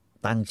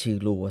ตั้งชื่อ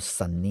ลูกว่า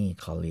ซันนี่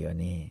คอริโอ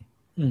เน่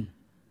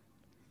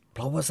เพ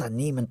ราะว่าซัน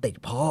นี่มันติด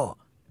พ่อ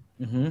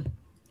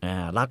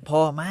รักพ่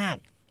อมาก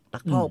รั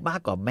กพ่อมา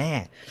กกว่าแม่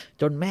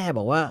จนแม่บ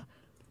อกว่า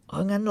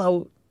งั้นเรา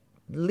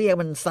เรียก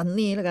มันซัน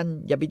นี่แล้วกัน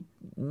อย่าไป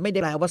ไม่ได้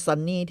แปลว่าซัน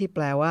นี่ที่แป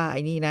ลว่าไ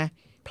อ้นี่นะ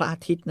พระอา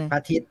ทิตย์นะ พระ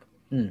อาทิตย์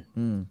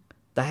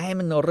แต่ให้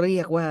มันเรี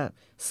ยกว่า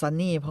ซัน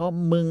นี่เพราะ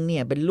มึงเนี่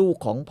ยเป็นลูก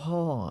ของพ่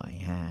อ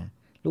ฮะ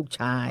ลูก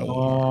ชาย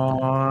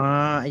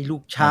ไอ้ลู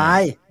กชา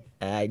ย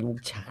ไอ้ลูก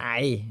ชา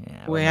ย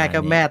พูดง่ายๆก็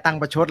แม่ตั้ง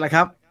ประชดแหละค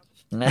รับ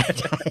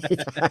ใช่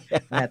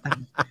แม่ตั้ง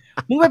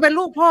มึงไปเป็น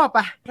ลูกพ่อป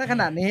ะถ้าข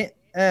นาดนี้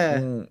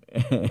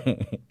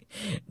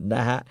น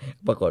ะฮะ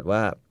ปรากฏว่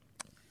า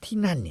ที่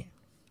นั่นเนี่ย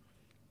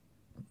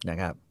นะ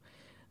ครับ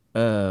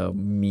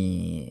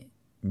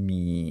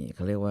มีเข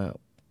าเรียกว่า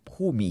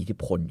ผู้มีอิทธิ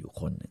พลอยู่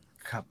คนหนึ่ง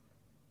ครับ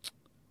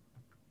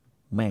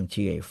แม่ง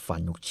ชื่อไอ้ฟา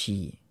นุชชี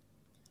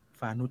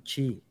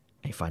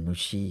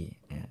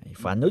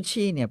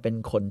เนี่ยเป็น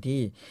คน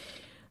ที่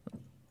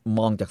ม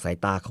องจากสาย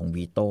ตาของ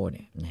วีโต้เ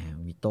นี่ยนะ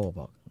วีโต้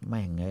บอกแ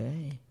ม่งเอ้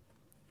ย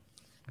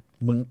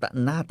มึง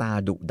หน้าตา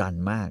ดุดัน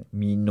มาก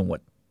มีหนวด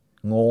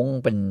งง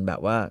เป็นแบ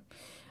บว่า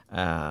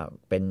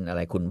เป็นอะไ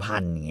รขุนพั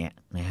นธ์อย่างเงี้ย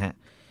นะฮะ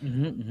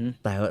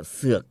แต่เ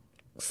สือก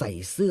ใส่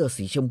เสื้อ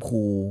สีชม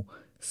พู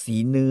สี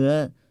เนื้อ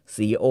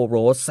สีโอโร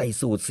สใส่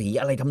สูทสี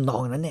อะไรทำนอ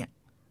งนั้นเนี่ย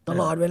ต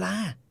ลอดเวลา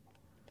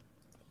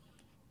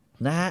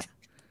นะฮะ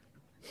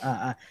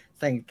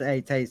ใ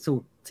ส่สู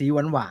ทสีห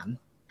วาน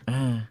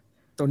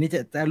ตัวนี้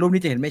แต่รูป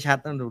นี้จะเห็นไม่ชัด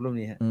ต้องดูรูป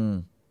นี้ฮะ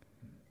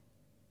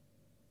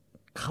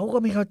เขาก็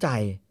ไม่เข้าใจ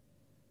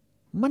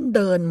มันเ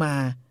ดินมา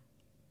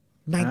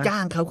นายจ้า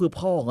งเขาคือ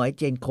พ่อของไอ้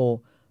เจนโค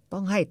ต้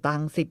องให้ตัง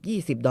ค์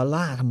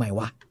$10-20ทำไม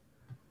วะ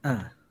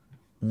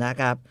นะ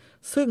ครับ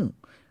ซึ่ง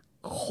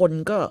คน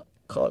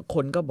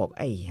ก็บอก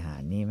ไอ้ห่า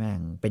นี่แม่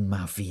งเป็นม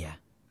าเฟีย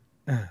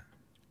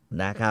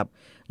นะครับ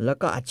แล้ว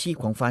ก็อาชีพ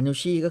ของฟานุ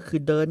ชีก็คือ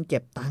เดินเก็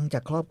บตังค์จา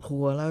กครอบครั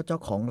วแล้วเจ้า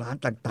ของร้าน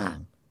ต่าง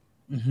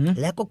ๆ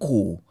แล้วก็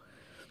ขู่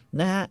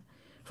นะฮะ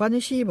ฟานุ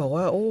ชีบอก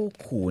ว่าโอ้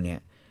ขู่เนี่ย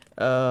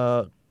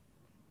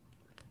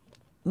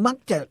มัก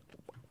จะ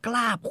ก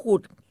ล้าพูด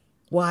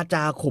วาจ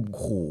าข่ม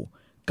ขู่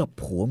กับ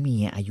ผัวเมี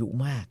ยอายุ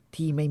มาก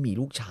ที่ไม่มี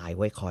ลูกชาย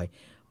ไว้คอย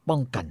ป้อ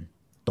งกัน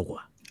ตัว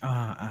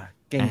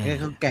เก่ง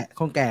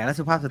คงแก่และ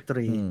สุภาพสต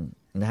รี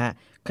นะฮะ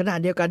ขณะ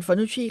เดียวกันฟา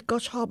นุชีก็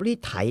ชอบรีด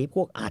ไถพ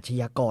วกอาช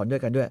ญากรด้ว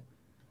ย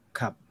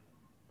ครับ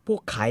พว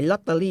กขายลอ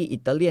ตเตอรี่อิ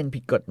ตาเลียนผิ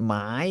ดกฎหม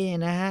าย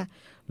นะฮะ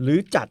หรือ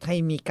จัดให้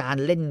มีการ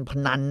เล่นพ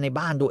นันใน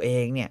บ้านตัวเอ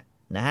งเนี่ย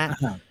นะฮะ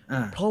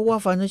เพราะว่า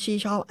ฟานุชี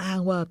ชอบอ้าง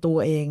ว่าตัว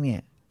เองเนี่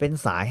ยเป็น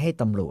สายให้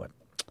ตำรวจ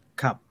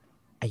ครับ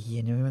ไอ้เหี้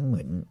ยนี่มันเห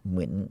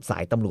มือนสา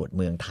ยตำรวจเ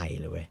มืองไทย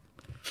เลยเว้ย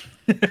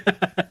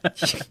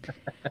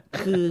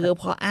คือ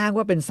พออ้าง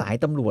ว่าเป็นสาย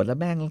ตำรวจแล้ว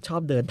แม่งชอ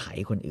บเดินไถ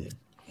คนอื่น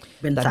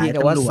เป็นสายต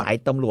ำรวจสาย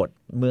ตำรวจ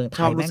เมืองไท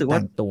ยแม่งแ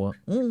ต่งตัว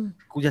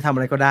กูจะทำอะ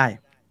ไรก็ได้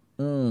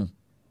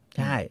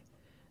ใช่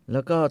แ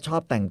ล้วก็ชอ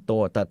บแต่งตั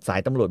วแต่สา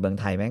ยตำรวจเมือง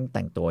ไทยแม่งแ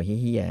ต่งตัวเ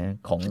ฮี้ย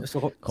ๆ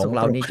ของเ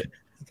รานี่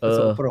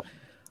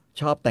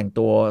ชอบแต่ง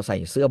ตัวใส่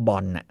เสื้อบอ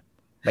ลน่ะ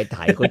ไป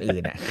ถ่ายคนอื่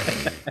นน่ะ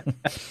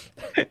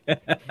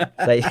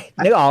ใส่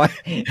นึกออกไหม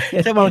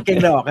เสื้อบอลเกง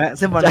ดอกฮะเ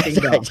สื้อบอลเกง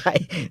ดอกใช่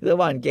เสื้อ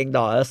บอลเกงด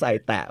อกแล้วใส่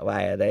แตะไว้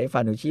แต่ฟา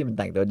นุชีมัน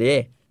แต่งตัวดี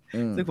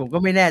ซึ่งผมก็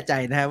ไม่แน่ใจ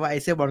นะฮะว่าไอ้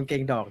เสื้อบอลเก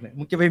งดอกเนี่ย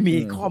มึงจะไปมี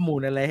ข้อมูล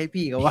อะไรให้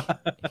พี่เขาว่า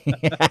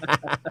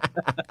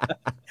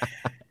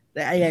แ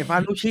ต่ไอ้ฟา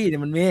นุชีเนี่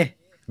ยมันมี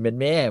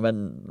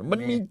มัน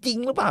มีจริง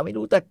หรือเปล่าไม่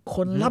รู้แต่ค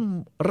น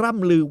ร่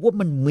ำลือว่า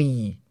มันมี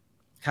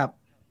ครับ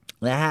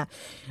นะฮะ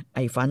ไ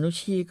อ้ฟานุ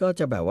ชีก็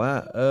จะแบบว่า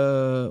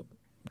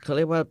เขาเ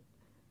รียกว่า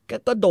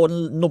ก็โดน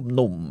ห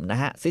นุ่มๆนะ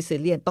ฮะซิซิ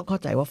เลียนต้องเข้า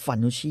ใจว่าฟา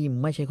นุชี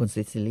ไม่ใช่คน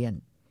ซิซิเลียน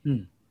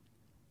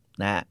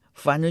นะฮะ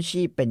ฟานุ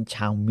ชีเป็นช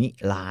าวมิ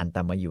ลานแ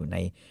ต่มาอยู่ใน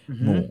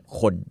หมู่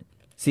คน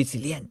ซิซิ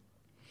เลียน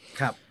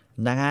ครับ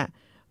นะฮะ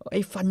ไ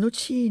อ้ฟานุ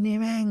ชีนี่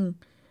แม่ง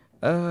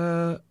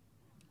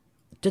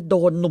จะโด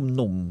นห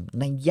นุ่มๆ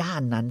ในย่า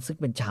นนั้นซึ่ง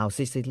เป็นชาว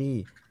ซิซิลี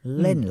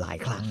เล่นหลาย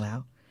ครั้งแล้ว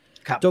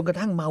จนกระ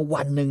ทั่งมา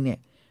วันหนึ่งเนี่ย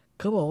เ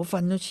ขาบอกว่าฟา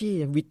นุชี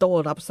วิโต้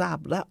รับทราบ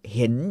และเ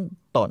ห็น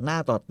ต่อหน้า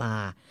ต่อตา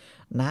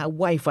นะ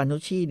ว่าฟานุ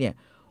ชีเนี่ย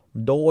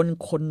โดน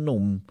คนห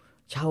นุ่ม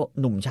ช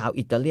าว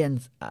อิตาเลียน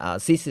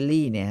ซิซิ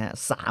ลีเนี่ยฮะ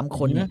3 ค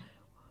นเนี่ย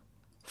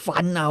ฟั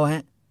นเอาฮ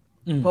ะ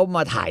เพราะม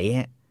าไถ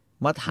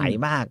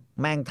มาก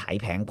แม่งไถ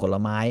แผงผล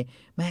ไม้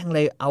แม่งเล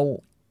ยเอา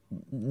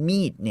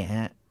มีดเนี่ยฮ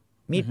ะ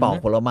มีดปอก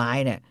ผลไม้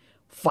เนี่ย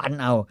ฟัน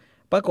เอา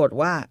ปรากฏ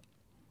ว่า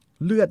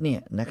เลือดเนี่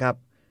ยนะครับ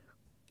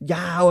ย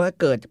าว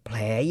เกิดแผล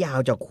ยาว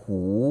จาก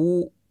หู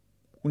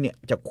เนี่ย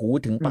จากหู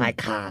ถึงปลาย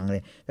คางเล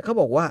ยแต่เขา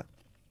บอกว่า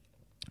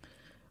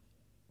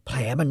แผล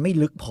มันไม่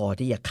ลึกพอ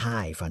ที่จะฆ่า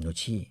ฟานุ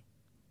ชี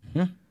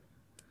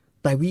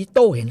แต่วิโ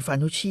ต้เห็นฟา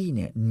นุชีเ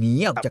นี่ยหนี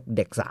ออกจากเ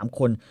ด็ก3 ค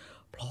น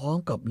พร้อม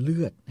กับเลื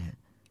อดนะ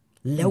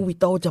แล้ววิ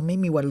โต้จะไม่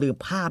มีวันลืม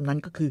ภาพนั้น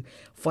ก็คือ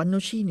ฟานุ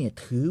ชีเนี่ย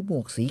ถือหม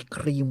วกสีค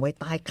รีมไว้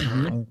ใต้ค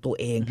างตัว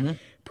เอง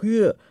เพื่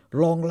อ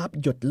รองรับ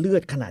หยดเลือ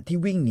ดขณะที่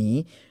วิ่งหนี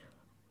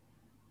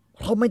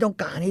เพราะไม่ต้อง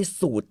การให้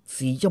สูตร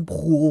สีชม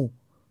พู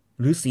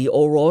หรือสีโอ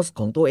โรส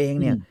ของตัวเอง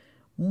เนี่ย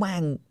แม่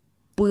ง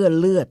เปื้อน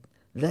เลือด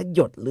และหย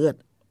ดเลือด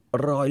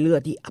รอยเลือ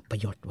ดที่อัป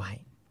ยศไว้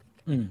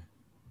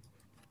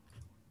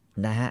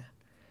นะฮะ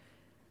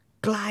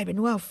กลายเป็น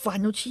ว่าฟา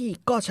นุชี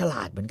ก็ฉล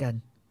าดเหมือนกัน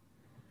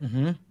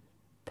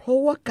เพราะ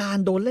ว่าการ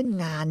โดนเล่น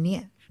งานเนี่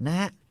ยนะ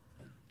ฮะ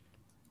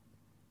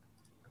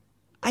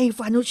ไอ้ฟ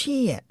านุชิ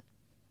อ่ะ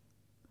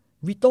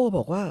วิโต้บ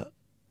อกว่า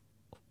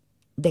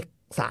เด็ก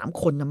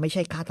3 คนนั้นไม่ใ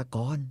ช่ฆาตก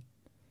ร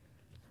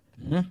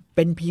เ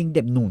ป็นเพียงเ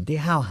ด็กหนุ่มที่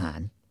ห้าวหา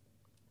ญ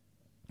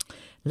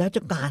แล้วจ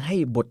ะการให้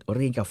บทเ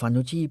รียนกับฟา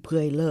นุชิเพื่อ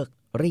ให้เลิก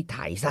รีดไถ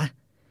ซะ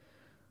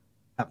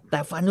แต่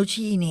ฟานุ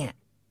ชิเนี่ย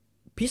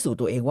พิสูจน์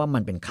ตัวเองว่ามั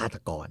นเป็นฆาต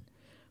กร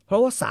เพรา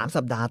ะว่า3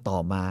 สัปดาห์ต่อ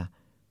มา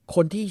ค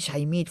นที่ใช้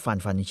มีดฟัน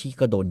ฟานุชิ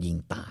ก็โดนยิง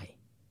ตาย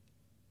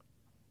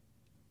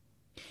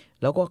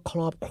แล้วก็คร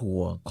อบครัว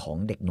ของ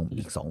เด็กหนุ่ม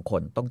อีก2 ค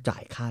นต้องจ่า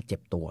ยค่าเจ็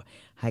บตัว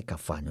ให้กับ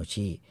ฟานุ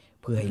ชิ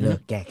เพื่อให้เลิ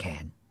กแก้แค้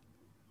น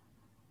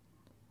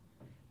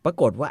ปรา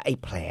กฏว่าไอ้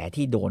แผล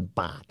ที่โดน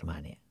ปาดมา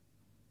เนี่ย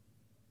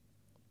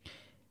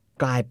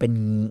กลายเป็น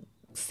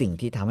สิ่ง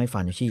ที่ทำให้ฟ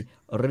านุชิ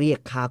เรียก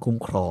ค่าคุ้ม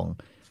ครอง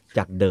จ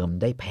ากเดิม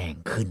ได้แพง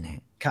ขึ้นน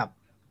ะครับ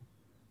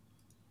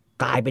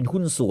กลายเป็น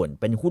หุ้นส่วน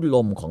เป็นหุ้นล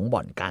มของบ่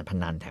อนการพ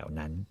นันแถว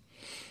นั้น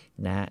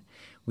นะ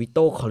วิโ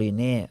ต้คอริ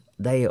เน่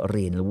ได้เ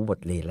รียนรู้บท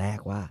เรียนแรก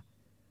ว่า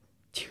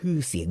ชื่อ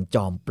เสียงจ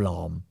อมปล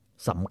อม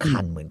สำคั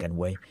ญเหมือนกัน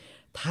เว้ย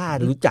ถ้า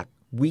รู้จัก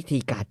วิธี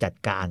การจัด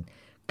การ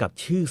กับ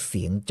ชื่อเ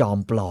สียงจอม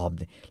ปลอม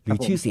หรือ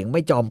ชื่อเสียงไ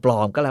ม่จอมปลอ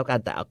มก็แล้วกัน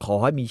แต่ขอ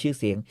ให้มีชื่อ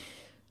เสียง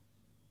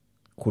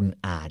คุณ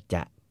อาจจ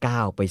ะก้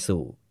าวไป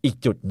สู่อีก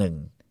จุดหนึ่ง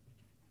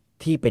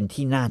ที่เป็น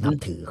ที่น่านับ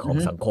ถือของ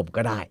สังคม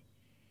ก็ได้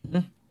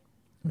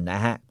นะ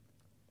ฮะ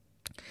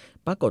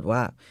ปรากฏว่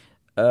า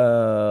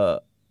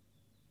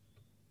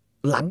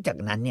หลังจาก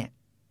นั้นเนี่ย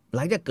ห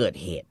ลังจากเกิด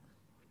เหตุ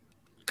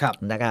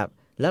นะครับ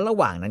แล้วระ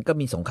หว่างนั้นก็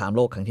มีสงครามโ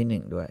ลกครั้ง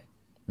ที่1ด้วย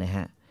นะฮ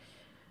ะ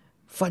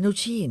ฟานุ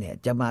ชิเนี่ย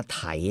จะมาไ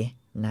ถ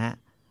นะ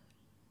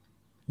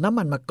น้ำ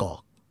มันมะกอ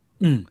ก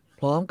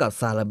พร้อมกับ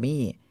ซาลา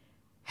มี่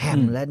แฮ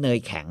มและเนย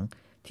แข็ง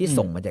ที่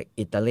ส่งมาจาก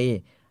อิตาลี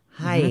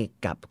ให้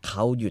กับเข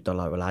าอยู่ตล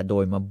อดเวลาโด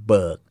ยมาเ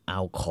บิกเอ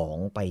าของ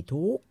ไป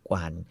ทุก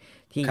วัน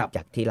ที่จ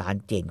ากที่ร้าน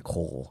เจนโค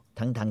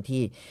ทั้ง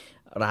ที่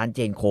ร้านเจ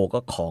นโคก็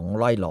ของ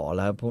ร่อยหลอแ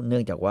ล้วเนื่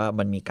องจากว่า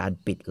มันมีการ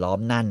ปิดล้อม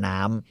น่านน้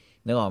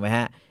ำนึกออกไหมฮ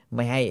ะไ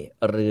ม่ให้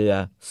เรือ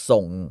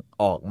ส่ง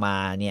ออกมา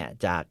เนี่ย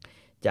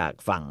จาก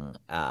ฝั่ง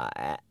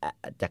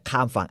จะข้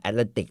ามฝั่งแอตแ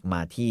ลนติกมา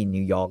ที่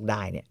นิวยอร์กไ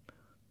ด้เนี่ย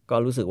ก็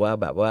รู้สึกว่า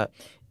แบบว่า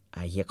ไ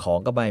อ้เหี้ยของ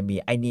ก็ไม่มี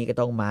ไอ้นี่ก็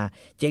ต้องมา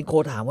เจนโค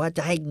ถามว่าจ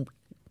ะให้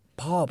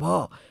พ่อ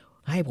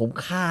ให้ผม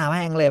ฆ่าแ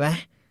ม่งเลยไหม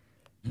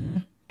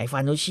ไอ้ฟา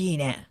นุชิ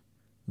เนี่ย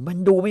มัน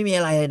ดูไม่มี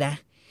อะไรเลยนะ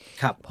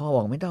ครับพ่อบ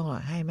อกไม่ต้องหรอ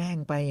กให้แม่ง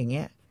ไปอย่างเ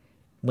งี้ย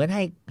เหมือน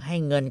ให้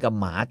เงินกับ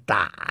หมา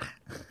ป่า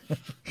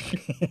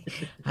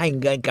ให้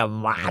เงินกับ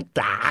หมา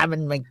ป่ามั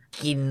นมา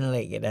กินอะไร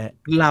อย่างเงี้ยนะ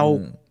เรา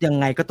ยัง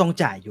ไงก็ต้อง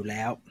จ่ายอยู่แ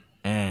ล้ว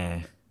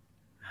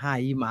ให้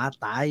หมา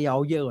ตายเอา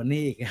เยอะกว่า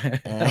นี้อีก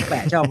แป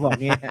ะชอบบอก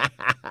งี้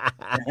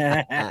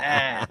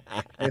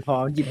ไปพอ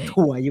หยิบ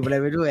ถั่วหยิบอะไร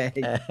ไปด้วย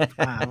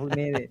พวก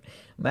นี้เลย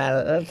มาแ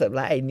ล้วสำห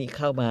รับไอ้นี่เ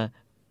ข้ามา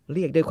เ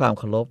รียกด้วยความ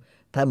เคารพ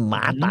ถ้าหม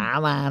าตา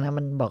มานะ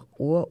มันบอก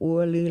อ้ว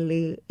ลื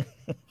อ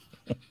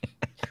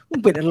มั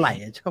นเป็นอะไร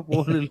ชอบอ้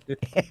วลือ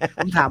ผ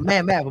มถามแ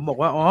ม่ผมบอก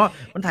ว่าอ๋อ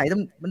มันไถ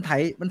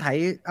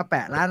อาแป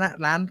ะ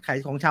ร้านขาย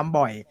ของชำ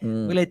บ่อย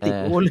ก็เลยติด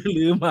อ้วลื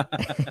อมา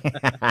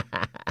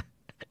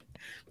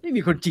ไม่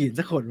มีคนจีน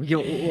สักคนไม่เกี่ย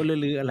วอ้ว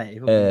ลืออะไร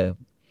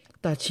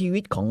แต่ชีวิ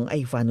ตของไอ้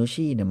ฟานุ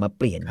ชิเนี่ยมาเ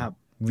ปลี่ยน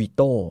วิโ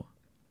ต้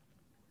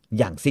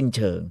อย่างสิ้นเ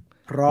ชิง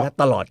และ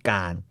ตลอดก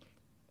าล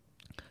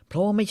เพรา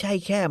ะว่าไม่ใช่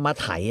แค่มา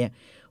ไถ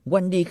วั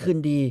นดีคืน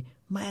ดี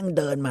แม่งเ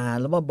ดินมา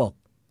แล้วมาบอก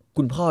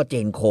คุณพ่อเจ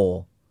นโค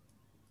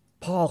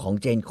พ่อของ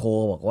เจนโค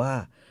บอกว่า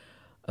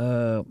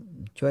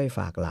ช่วยฝ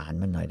ากหลาน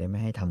มันหน่อยได้ไหม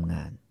ให้ทำง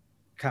าน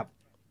ครับ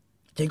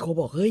เจนโค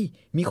บอกเฮ้ย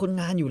มีคน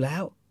งานอยู่แล้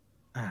ว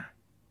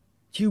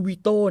ชื่อวิ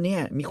โต้เนี่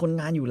ยมีคน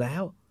งานอยู่แล้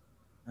ว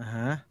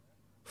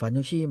ฟา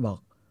นุชิบอก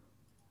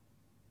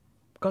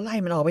ก็ไล่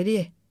มันออกไปดิ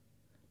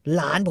ห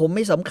ลานผมไ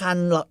ม่สำคัญ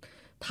หรอก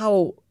เท่า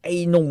ไอ้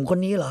หนุ่มคน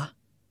นี้เหรอ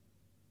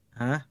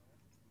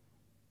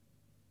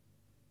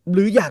ห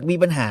รืออยากมี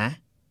ปัญหา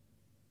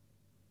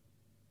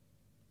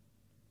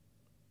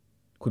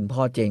คุณพ่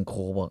อเจนโค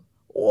บอก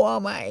ว่า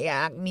ไม่อย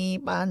ากมี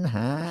ปัญห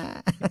า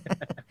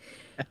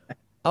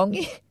เอา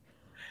งี้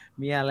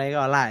มีอะไรก็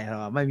ไล่หร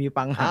อไม่มี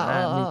ปัญหา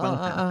มีปัญ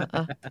หา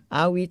เอ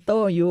าวิโต้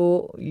อ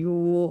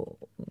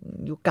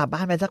ยู่กลับบ้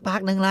านไปสักพั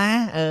กหนึ่งนะ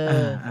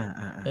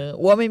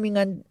ว่าไม่มีเ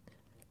งิน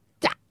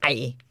จ่าย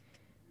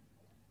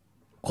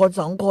คน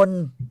2 คน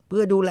เพื่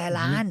อดูแล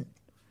ร้าน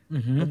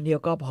คนเดียว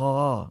ก็พอ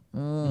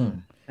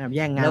แ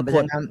ย่งงานไป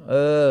นั้น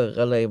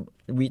ก็เลย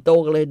วิโต้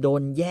ก็เลยโด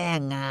นแย่ง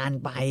งาน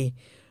ไป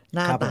ห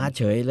น้าตาเ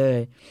ฉยเลย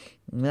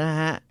นะ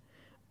ฮะ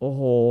โอ้โ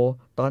ห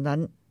ตอนนั้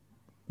น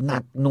หนั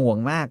กหน่วง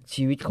มาก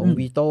ชีวิตของ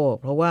วิโต้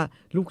เพราะว่า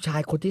ลูกชา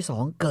ยคนที่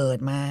2เกิด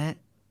มา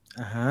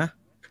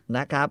น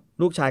ะครับ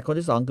ลูกชายคน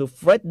ที่2คือเ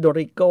ฟรเด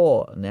ริโก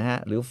นะฮะ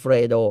หรือเฟร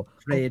โด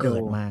เกิ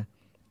ดมา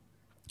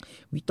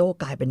วิโต้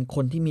กลายเป็นค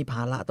นที่มีภ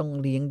าระต้อง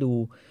เลี้ยงดู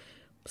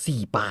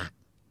4 ปาก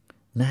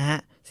นะฮะ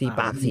4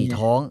 ปาก 4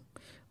 ท้อง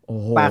โอ้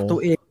โหปากตัว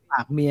เองป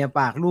ากเมีย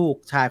ปากลูก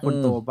ชายคน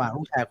โตปาก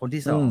ลูกชายคน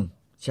ที่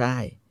2ใช่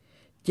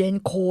เจน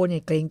โคเนี่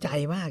ยเกรงใจ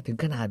มากถึง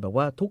ขนาดแบบ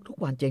ว่าทุก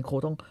วันเจนโค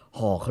ต้อง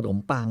ห่อขนม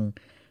ปัง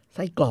ไ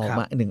ส้กรอก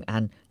มา1 อั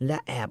นและ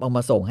แอบเอาม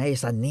าส่งให้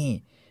ซันนี่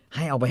ใ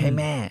ห้เอาไปให้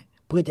แม่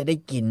เพื่อจะได้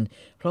กิน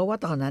เพราะว่า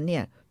ตอนนั้นเนี่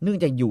ยเนื่อง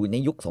จากอยู่ใน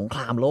ยุคสงคร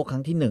ามโลกค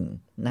รั้งที่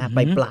1นะ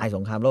ปลายส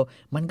งครามโลก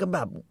มันก็แบ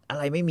บอะ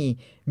ไรไม่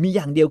มีอ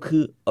ย่างเดียวคื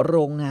อโร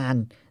งงาน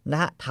น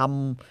ะท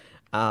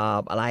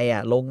ำอะไรอ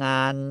ะโรงง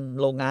า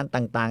น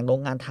ต่างๆโร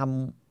งงาน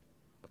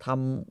ท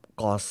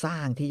ำก่อสร้า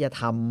งที่จะ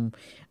ท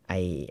ำไอ้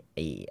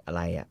อะไ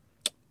รอะ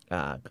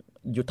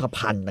ยุทธ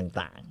ภัณฑ์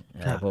ต่างๆอ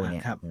ะไรพวกเ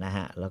นี้ยนะฮ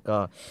ะแล้วก็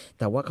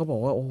แต่ว่าเขาบอ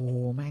กว่าโอ้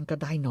แม่งก็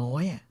ได้น้อ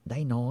ยได้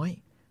น้อย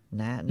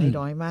นะได้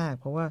น้อยมาก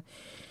เพราะว่า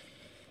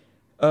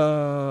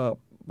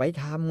ไป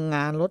ทำง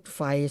านรถไ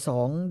ฟ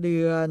2 เดื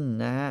อน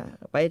นะ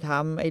ไปท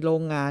ำไอ้โร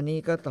งงานนี้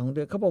ก็2 เดื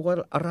อนเขาบอกว่า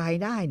ราย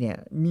ได้เนี่ย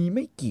มีไ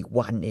ม่กี่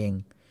วันเอง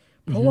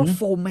เพราะว่าโฟ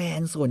ร์แม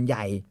นส่วนให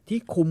ญ่ที่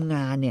คุมง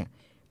านเนี่ย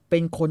เป็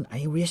นคนไอ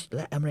ริชแ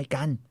ละอเมริ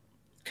กัน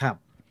ครับ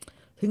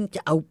ซึ่งจ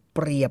ะเอาเป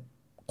รียบ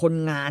คน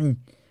งาน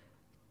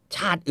ช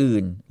าติอื่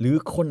นหรือ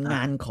คนง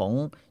านของ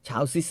ชา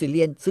วซิซิเลี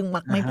ยนซึ่ง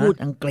มักไม่พูด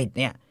อังกฤษ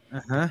เนี่ย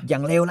อย่า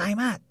งเลวร้าย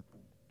มาก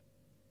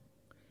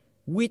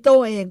วิโต้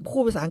เองพู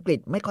ดภาษาอังกฤษ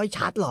ไม่ค่อย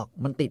ชัดหรอก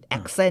มันติดแอ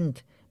คเซน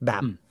ต์แบ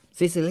บ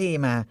ซิซิลี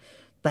มา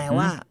แต่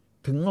ว่า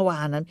ถึงเมื่อวา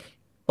นนั้น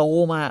โต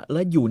มาแ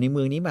ล้วอยู่ในเ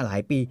มืองนี้มาหลา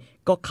ยปี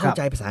ก็เข้าใ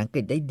จภาษาอังก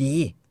ฤษได้ดี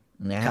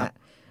นะฮะ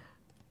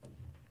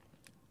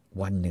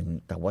วันหนึ่ง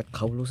แต่ว่าเข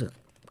ารู้สึก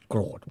โก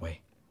รธเว้ย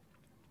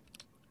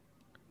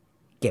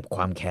เก็บค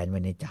วามแค้นไว้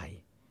ในใจ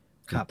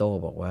วิโต้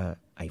บอกว่า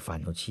ไอ้ฟาน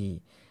โนชี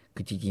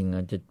คือจริง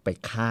ๆจะไป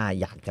ฆ่า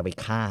อยากจะไป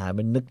ฆ่า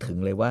มันนึกถึง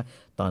เลยว่า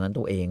ตอนนั้น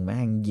ตัวเองแม่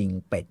งยิง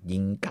เป็ดยิ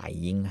งไก่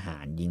ยิงห่า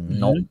นยิง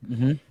นก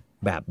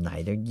แบบไหน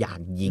แล้วอยา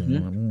กยิง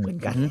เหมือน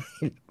กัน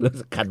รู้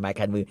สึกคันไม้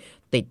คันมือ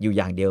ติดอยู่อ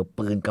ย่างเดียว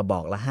ปืนกระบอ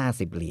กละ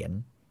50 เหรียญ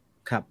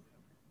ครับ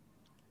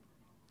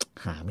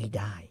หาไม่ไ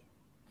ด้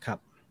ครับ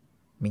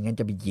ไม่งั้น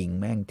จะไปยิง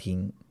แม่งทิ้ง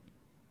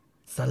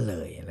ซะเล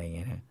ยอะไรเ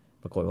งี้ยนะ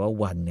ปรากฏว่า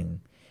วันหนึ่ง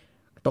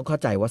ต้องเข้า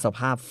ใจว่าสภ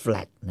าพแฟล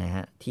ตนะฮ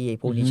ะที่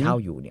พวกนี้เช่า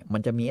อยู่เนี่ยมั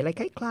นจะมีอะไร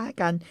คล้าย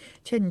ๆกัน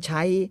เช่นใ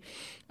ช้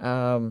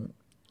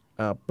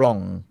ปล่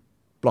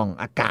อง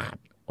อากาศ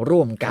ร่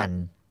วมกัน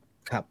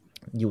ครับ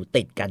อยู่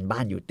ติดกันบ้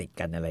านอยู่ติด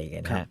กันอะไรอย่างเ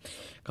งี้ยนะฮะ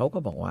เขาก็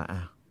บอกว่า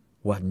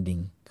วันหนึ่ง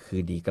คื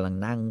อดีกำลัง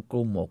นั่งก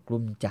ลุ้มอกก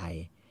ลุ้มใจ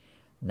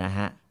นะฮ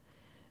ะ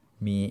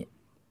มี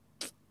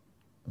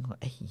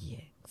ไอ้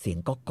เสียง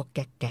ก๊อกแ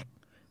ก๊ก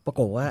ปรา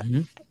กฏว่า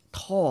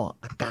ท่อ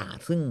อากาศ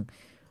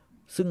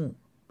ซึ่ง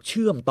เ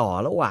ชื่อมต่อ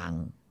ระหว่าง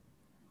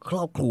คร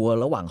อบครัว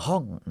ระหว่างห้อ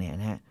งเนี่ย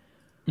นะฮะ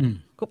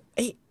ก็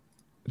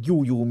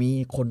อยู่มี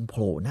คนโผ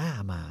ล่หน้า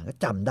มาก็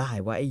จำได้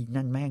ว่าไอ้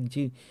นั่นแม่ง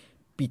ชื่อ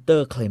ปีเตอ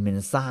ร์เคลเมน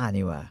ซ่า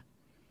นี่ว่ะ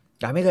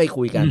แต่ไม่เคย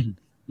คุยกัน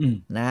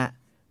นะฮะ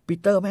ปี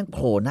เตอร์แม่งโผ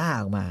ล่หน้า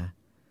ออกมา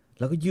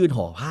แล้วก็ยื่น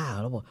ห่อผ้า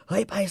แล้วบอกเฮ้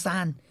ยไพซา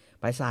น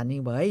นี่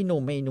บอกเฮ้ยห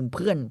นุ่มเ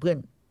พื่อ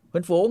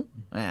นฝูง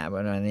ปร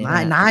ะมาณนี้นา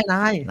ยน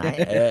าย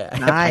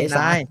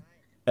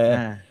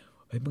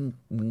เฮ้ย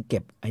มึงเก็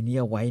บไอ้นี่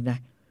เอาไว้นะ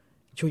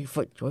ช่ว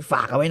ยฝ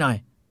ากเอาไว้หน่อย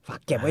ฝาก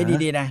เก็บไว้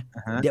ดีๆนะ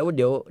เดี๋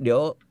ย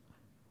ว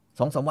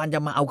2-3 วันจ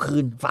ะมาเอาคื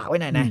นฝากไว้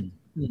หน่อยนะ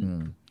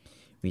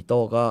วิโต้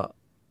ก็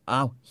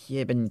เฮี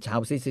ยเป็นชาว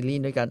ซิซิลี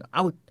ด้วยกัน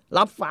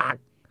รับฝาก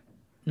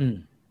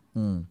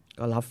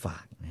ก็รับฝา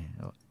กนะ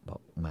บอ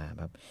กมาแ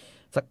บบ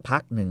สักพั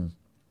กหนึ่ง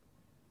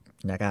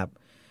นะครับ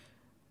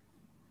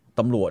ต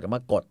ำรวจม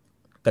ากด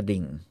กระ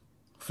ดิ่ง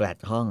แฟลต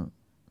ห้อง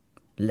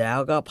แล้ว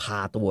ก็พา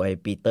ตัวไอ้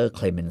ปีเตอร์เค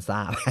ลเมนซ่า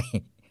ไป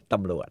ต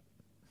ำรวจ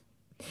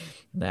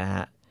นะฮ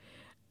ะ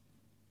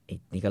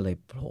นี่ก็เลย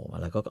โผล่มา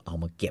แล้วก็เอา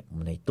มาเก็บ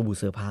ในตู้เ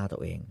สื้อผ้าตั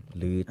วเอง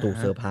หรือตู้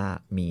เสื้อผ้า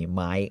มีไ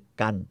ม้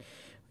กั้น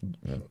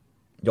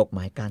ยกไ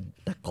ม้กั้น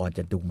แต่ก่อนจ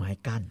ะดูไม้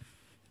กั้น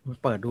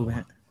เปิดดูไหม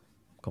ฮะ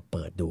ก็เ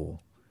ปิดดู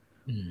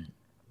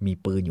มี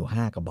ปืนอยู่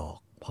5 กระบอก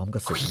พร้อมกร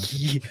ะสุน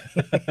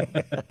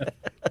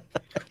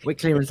เว้ย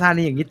เคลเมนซ่า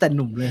นี่อย่างนี้แต่ห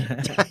นุ่มเลย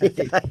ใช่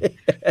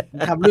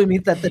ทำเรื่องนี้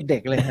แต่เด็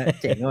กเลยฮะ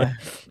เจ๋งว่ะ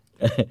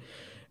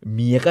เ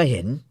มียก็เ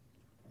ห็น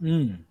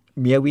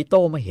เมียวิโ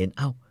ต้มาเห็น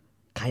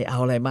ใครเอา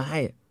อะไรมาให้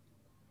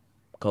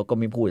เขาก็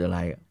ไม่พูดอะไร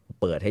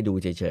เปิดให้ดู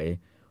เฉย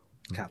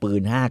ๆปื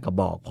น5 กระ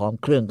บอกพร้อม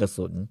เครื่องกระ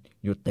สุน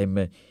อยู่เต็มเ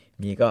ลย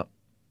มีก็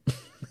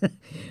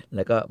แ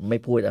ล้วก็ไม่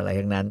พูดอะไร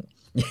ทั้งนั้น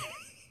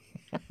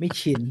ไม่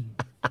ชิน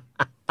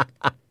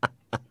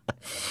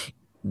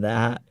นะ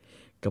ฮะ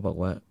ก็บอก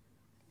ว่า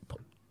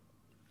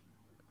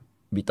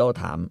วิโต้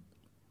ถาม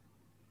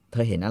เธ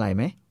อเห็นอะไรไ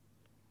หม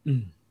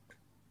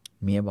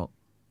เมียบอก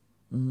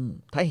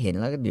ถ้าเห็น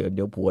แล้วก็เ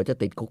ดี๋ยวผัวจะ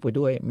ติดคุกไป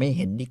ด้วยไม่เ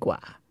ห็นดีกว่า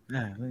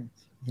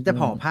เห็นแต่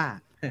ห่อผ้า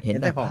เห็น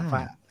แต่ห่อผ้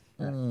า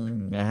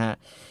นะฮะ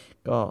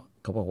ก็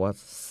เขาบอกว่า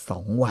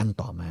2 วัน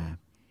ต่อมา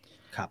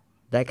ครับ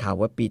ได้ข่าว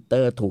ว่าปีเตอ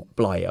ร์ถูก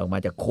ปล่อยออกมา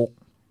จากคุก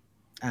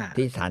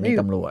ที่สถานี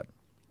ตำรวจ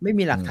ไม่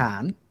มีหลักฐ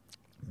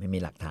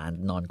าน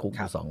นอนคุกอ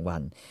ยู่2 วั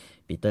น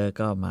ปีเตอร์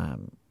ก็มา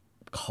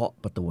เคาะ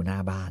ประตูหน้า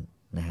บ้าน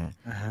นะฮะ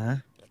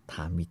ถ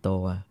ามวิโต้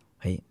ว่า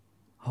เฮ้ย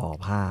ห่อ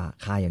ผ้า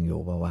ข้ายังอยู่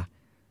ป่าววะ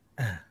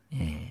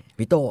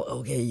วิโต้โอ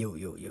เคอยู่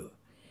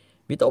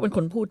วิโต้เป็นค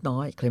นพูดน้อ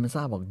ยเคลเมนซ่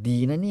าบอกดี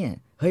นะเนี่ย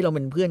เฮ้ยเราเ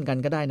ป็นเพื่อนกัน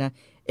ก็ได้นะ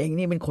เอง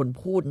นี่เป็นคน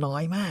พูดน้อ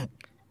ยมาก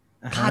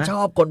ข้าช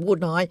อบคนพูด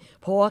น้อย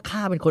เพราะว่าข้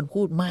าเป็นคน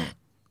พูดมาก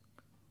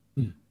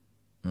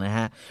นะฮ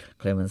ะ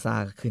เคลเมนซ่า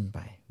ก็ขึ้นไป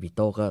วิโ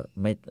ต้ก็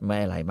ไม่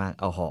อะไรมาก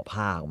เอาห่อ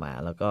ผ้าออกมา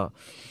แล้ว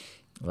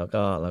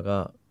ก็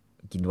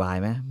กินไว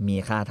น์ไหมมี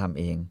ค่าทำ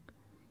เอง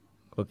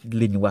ก็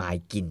ลินไว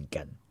น์กิน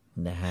กัน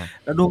นะฮะ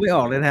เราดูไม่อ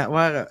อกเลยนะฮะ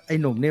ว่าไอ้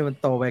หนุ่มนี่มัน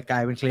โตไปกลา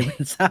ยเป็นเคลเม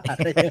นซ่าไ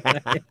ด้ยังไง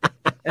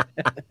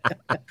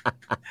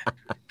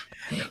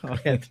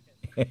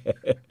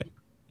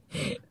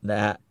นะ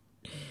ฮะ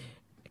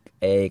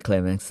เคล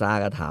เมนซ่า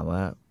ก็ถามว่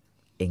า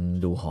เอ็ง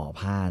ดูห่อ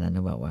ผ้านั้นน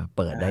ะแบบว่าเ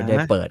ปิดได้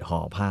เปิดห่อ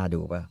ผ้าดู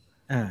ป่ะ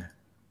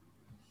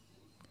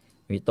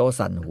วิโต้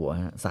สั่นหัว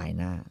สาย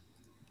หน้า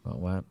บอก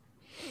ว่า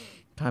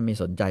ถ้าไม่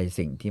สนใจ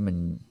สิ่งที่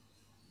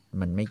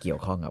มันไม่เกี่ย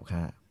วข้องกับข้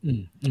า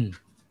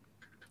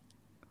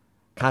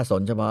ข้าส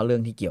นเฉพาะเรื่อ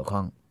งที่เกี่ยวข้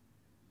อง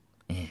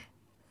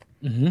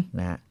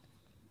นะฮะ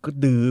ก็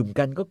ดื่ม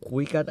กันก็คุ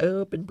ยกัน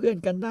เป็นเพื่อน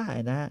กันได้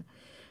นะ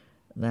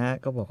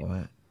ก็บอกว่า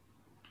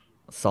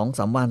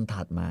2-3 วัน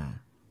ถัดมา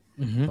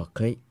บอกเ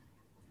ฮ้ย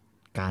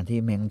การที่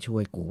แม่งช่ว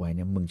ยกูไว้เ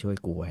นี่ยมึงช่วย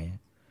กูไว้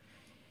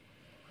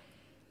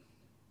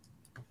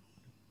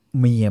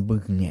เมียบึ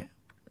งเนี่ย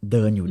เ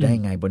ดินอยู่ได้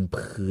ไงบน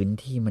พื้น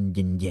ที่มันเ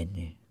ย็นๆ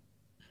เนี่ย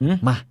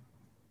มา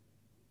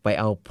ไป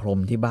เอาพรม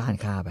ที่บ้าน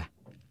ข้าไป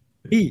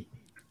นี่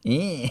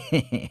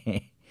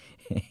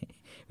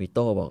วิโ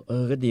ต้บอก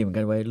ก็ดีเหมือน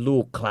กันไว้ลู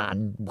กคลาน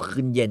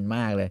ขึ้นเย็นม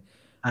ากเลย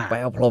ไป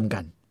เอาพรมกั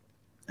น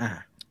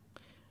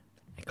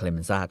เคลเม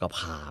นซ่าก็พ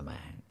ามา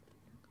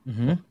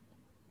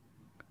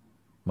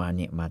เ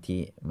นี่ยมา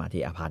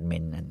ที่อพาร์ตเม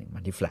นต์นั่นมา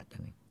ที่แฟลตนั่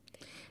น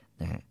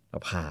นะฮะก็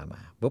พาม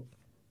าปุ๊บ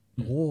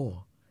โอ้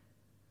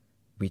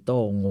วิโต้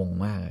งง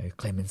มากเลยเ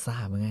คลเมนซ่า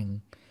มันไง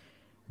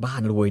บ้า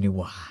นรวยนี่ห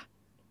ว่า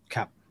ค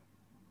รับ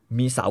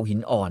มีเสาหิน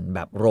อ่อนแบ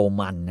บโร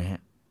มันนะฮ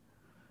ะ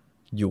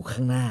อยู่ข้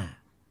างหน้า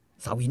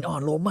เสาหินอ่อ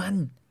นโรมัน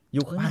อ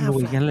ยู่ข้างหน้าแ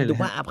ฟลตดู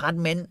ว่าอพาร์ต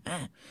เมนต์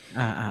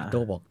วิโ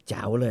ต้บอกเ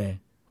จ๋วเลย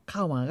เข้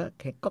ามาก็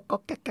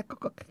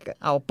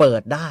เอาเปิ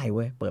ดได้เ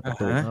ว้ยเปิดประ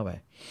ตูเข้าไป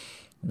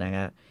นะค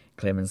รับเ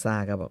คลเมนซ่า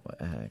ก็บอก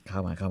เข้า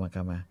มา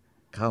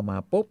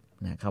ปุ๊บ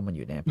นะเข้ามาอ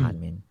ยู่ในอพาร์ต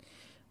เมนต์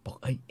บอก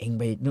เอ็ง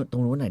ไปนู่นตร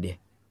งนู้นหน่อยดิ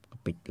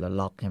ปิดแล้ว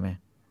ล็อกใช่ไหม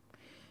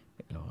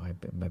ร้อย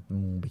แบบมึ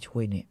งไปช่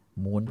วยเนี่ย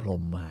ม้วนพร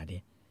มมาดิ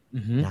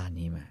ด้าน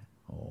นี้มา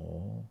โอ้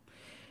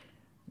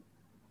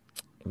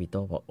วิโ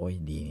ต้บอกโอ้ย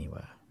ดีนี่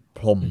ว่าพ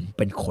รมเ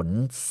ป็นขน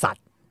สัต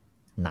ว์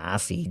หนา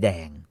สีแด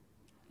ง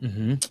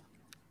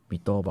วิ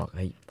โต้บอก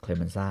เคลเ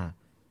มนซ่า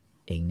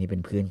เอ็งนี่เป็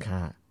นเพื่อนข้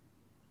า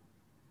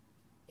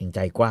เอ็งใจ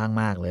กว้าง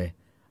มากเลย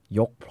ย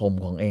กพรม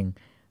ของเอง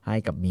ให้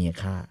กับเมีย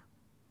ข้า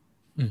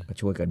ก็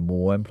ช่วยกัน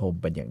ม้วนพรม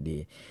เป็นอย่างดี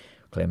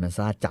เคลเมน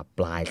ซ่าจับป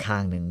ลายข้า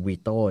งหนึ่งวิ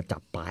โต้จั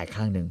บปลาย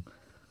ข้างหนึ่ง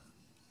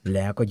แ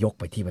ล้วก็ยก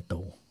ไปที่ประ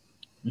ตู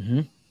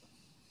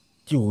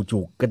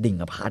จู่ๆกระดิ่ง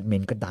อพาร์ตเมน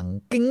ต์ก็ดัง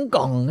กิ้ง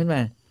ก่องขึ้นม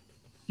า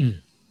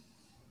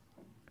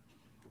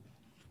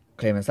เ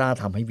คลเมนซ่า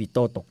ทำให้วิโ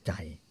ต้ตกใจ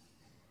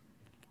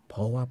เพร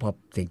าะว่าพอ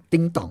เสียง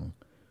ติ้งต่อง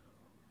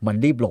มัน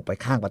รีบหลบไป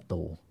ข้างประ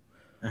ตู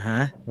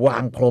วา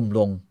งพรมล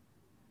ง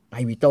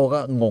วิโต้ก็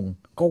งง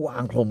ก็วา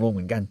งพรมลงเห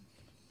มือนกัน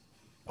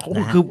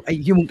คือไอ้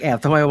ที่มึงแอบ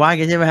ทำไมวะ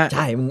ใช่ไหมฮะใ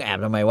ช่มึงแอบ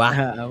ทำไมวะ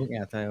มึงแอ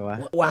บทำไมวะ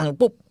วาง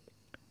ปุ๊บ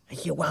ไอ้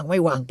เหี้ยวางไม่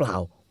วางเปล่า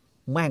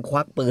แม่งค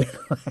วักปืน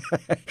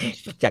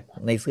จาก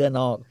ในเสื้อน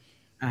อก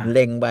เ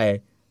ล็งไป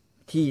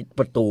ที่ป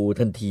ระตู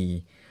ทันที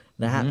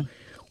นะฮะ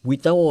วิ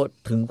โต้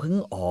ถึงเพิ่ง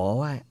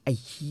ว่าไอ้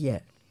เหี้ย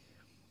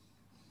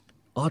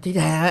ที่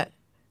แท้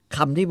ค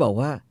ำที่บอก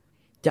ว่า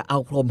จะเอา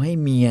พรมให้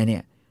เมียเนี่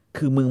ย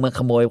คือมึงมาข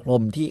โมยพร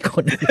มที่ค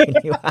นอื่น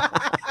นี่วะ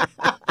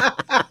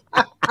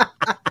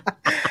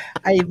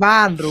ไอ้บ้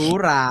านหรู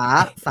หรา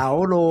เสา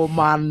โร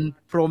มัน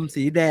พรม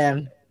สีแดง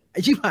ไอ้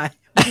ชิบหาย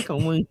ไม่ใช่ขอ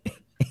งมึง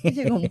ไม่ใ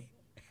ช่ของ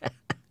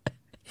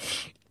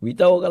วิ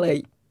โต้ก็เลย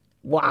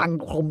วาง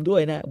พรมด้ว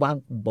ยนะวาง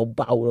เ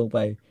บาๆลงไป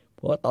เพ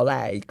ราะตอนแร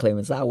กเคลเม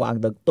นซ่าวาง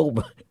ตรงตุ้ม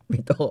วิ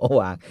โต้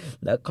วาง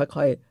แล้ว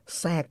ค่อยๆ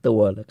แทรกตั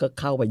วแล้วก็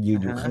เข้าไปยืน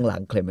อยู่ข้างหลั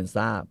งเคลเมน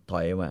ซ่าถ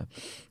อยมา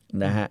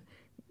นะฮะ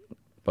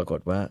ปรากฏ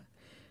ว่า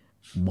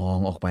มอง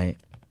ออกไป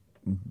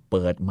เ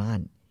ปิดม่าน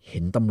เห็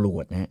นตำรว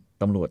จนะฮะ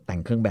ตำรวจแต่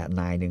งเครื่องแบบ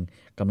นายหนึ่ง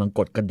กำลังก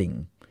ดกระดิ่ง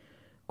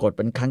กดเ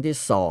ป็นครั้งที่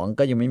2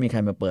ก็ยังไม่มีใคร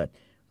มาเปิด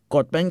ก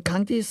ดเป็นครั้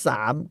งที่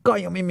3ก็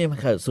ยังไม่มี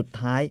ใครสุด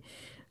ท้าย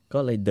ก็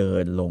เลยเดิ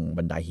นลง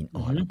บันไดหิน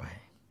อ่อนไป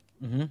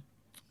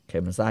เคล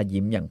เมนซ่า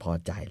ยิ้มอย่างพอ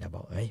ใจแล้วบ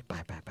อกไ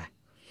ป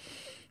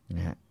น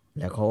ะฮะ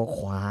แล้วเขาก็ค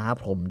ว้า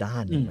พรมด้า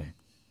นหนึ่งไป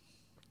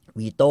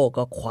วีโต้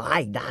ก็คว้า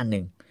อีกด้านห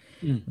นึ่ง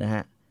นะฮ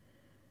ะ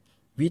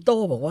วีโต้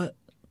บอกว่า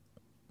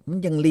มัน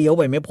ยังเลี้ยวไ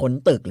ปไม่พ้น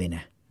ตึกเลยน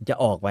ะจะ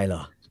ออกไปเหร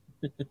อ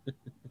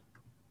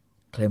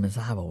เคลเมน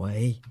ซ่าบอกว่าเ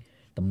ฮ้ย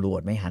ตำรวจ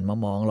ไม่หันมา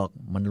มองหรอก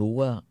มันรู้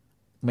ว่า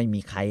ไม่มี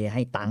ใครใ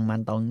ห้ตังค์มัน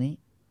ตรงนี้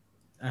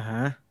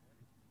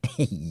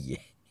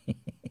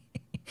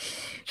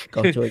ก็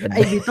ช่วยกันไ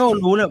อ้วิโต้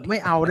รู้แล้วไม่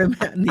เอาได้ไหม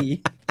หนี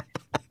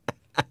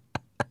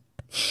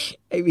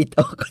ไอ้วิโ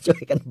ต้ก็ช่ว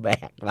ยกันแบ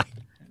กไป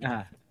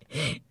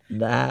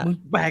นะมึง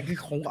แบก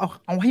ของ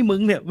เอาให้มึ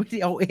งเนี่ยไม่ใช่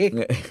เอาเองเ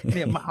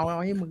นี่ยมาเอา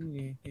ให้มึง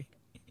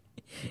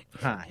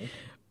หาย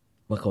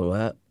ปรากฏว่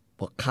าพ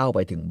อเข้าไป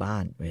ถึงบ้า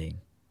นเอง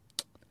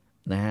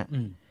นะฮะ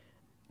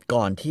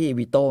ก่อนที่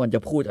วิโต้มันจะ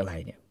พูดอะไร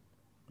เนี่ย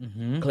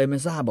เคลเม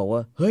นซ่าบอกว่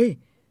าเฮ้ย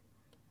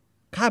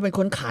ข้าเป็นค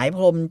นขายพ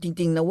รมจ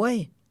ริงๆนะเว้ย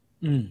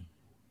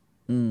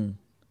อืม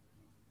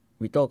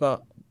วิโต้ก็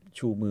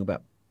ชูมือแบ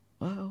บ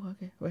โอเ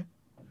คเว้ย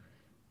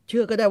เชื่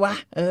อก็ได้วะ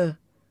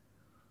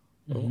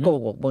ก็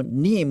บอก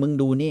นี่มึง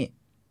ดูนี่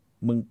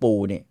มึงปู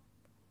นี่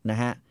นะ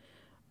ฮะ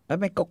แล้ว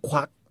แม่งก็ค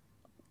วัก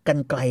กรร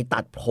ไกรตั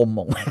ดพรม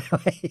ออกมา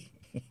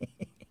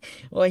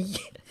โอ้ย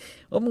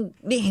มึง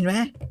นี่เห็นไหม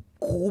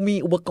กูมี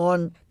อุปกร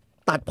ณ์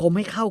ตัดพรมใ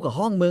ห้เข้ากับ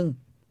ห้องมึง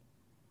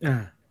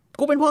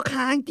กูเป็นพ่อ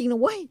ค้าจริงนะ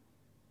เว้ย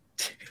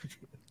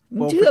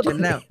มึงเชื่อกู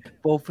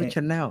โปรเฟช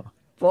ชั่นแนล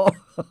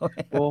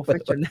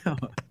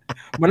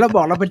เหมือนเราบ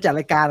อกเราเป็นจัด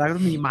รายการเราก็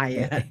มีไมค์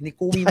นี่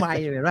กูมีไม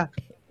ค์เลยป่ะ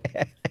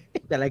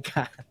จัดรายก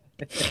าร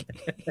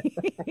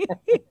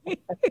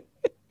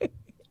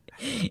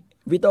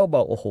วิโต้บ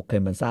อกโอ้โหเคล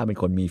เมนซ่าเป็น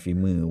คนมีฝี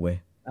มือเว้ย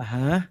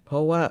เพรา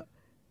ะว่า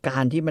กา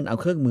รที่มันเอา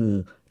เครื่องมือ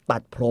ตั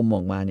ดพรมอ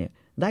อกมาเนี่ย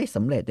ได้ส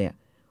ำเร็จเนี่ย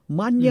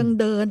มันยัง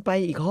เดินไป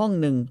อีกห้อง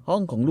หนึ่งห้อ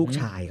งของลูก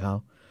ชายเขา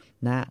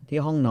นะที่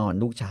ห้องนอน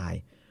ลูกชาย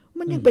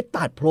มันยังไป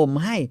ตัดพรม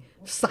ให้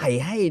ใส่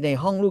ให้ใน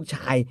ห้องลูกช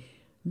าย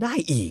ได้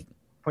อีก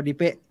พอดี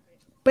เ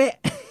ป๊ะ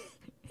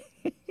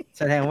แ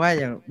สดงว่า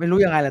อย่างไม่รู้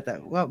ยังไงแหละแต่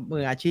ว่ามื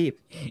ออาชีพ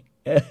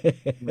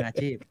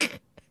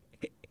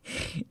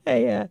ไอ้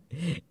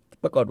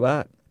ปรากฏว่า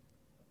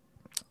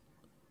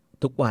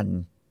ทุกวัน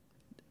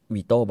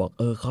วีโต้บอก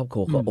ครอบค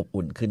รัวก็อบ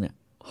อุ่นขึ้นอ่ะ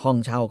ห้อง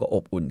เช่าก็อ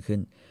บอุ่นขึ้น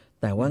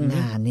แต่ว่าง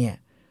านเนี่ย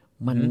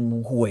มัน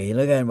ห่วยเห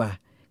ลือเกินว่ะ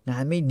งา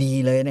นไม่ดี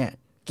เลยเนี่ย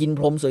กิน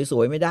พรมส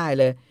วยๆไม่ได้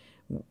เลย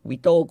วิ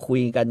โต้คุ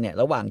ยกันเนี่ย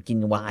ระหว่างกิน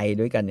ไวน์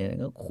ด้วยกันเนี่ย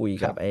ก็คุย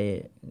กับไอ้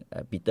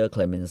ปีเตอร์เค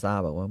ลเมนซ่า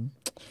บอกว่า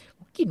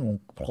กิน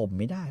พรม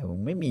ไม่ได้มั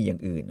นไม่มีอย่า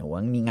งอื่นหรอวะ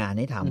มีงาน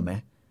ให้ทำไหม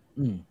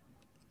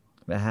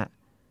นะฮะ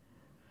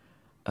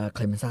เค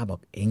ลเมนซ่าบอก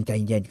เองใจ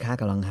เย็นข้า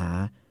กำลังหา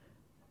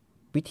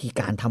วิธี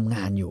การทำง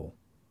านอยู่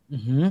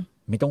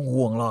ไม่ต้อง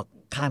ห่วงหรอก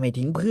ข้าไม่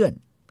ทิ้งเพื่อน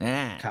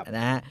น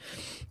ะฮะ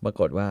ปรา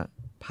กฏว่า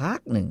พัก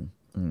หนึ่ง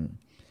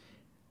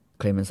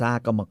เคลเมนซ่า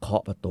ก็มาเคา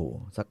ะประตู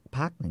สัก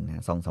พักหนึ่งน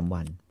ะ2-3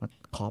 วันมา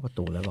เคาะประ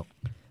ตูแล้วบอก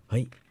เ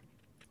ฮ้ย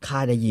ข้า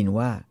ได้ยิน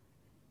ว่า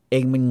เอ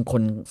งเป็นค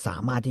นสา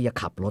มารถที่จะ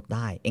ขับรถไ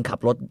ด้เองขับ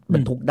รถบร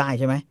รทุกได้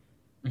ใช่ไหม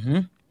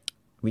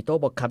วิโต้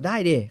บอกขับได้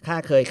ดิข้า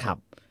เคยขับ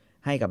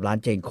ให้กับร้าน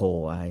เจนโค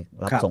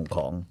รับส่งข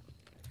อง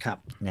ครับ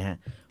นะฮะ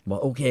บอก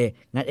โอเค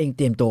งั้นเองเ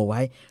ตรียมตัวไว้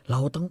เรา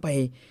ต้องไป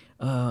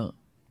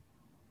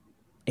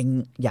เอง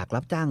อยาก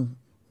รับจ้าง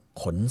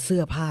ขนเสื้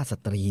อผ้าส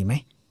ตรีไหม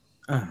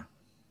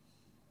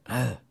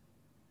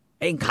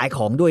เองขายข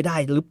องด้วยได้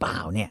หรือเปล่า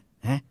เนี่ย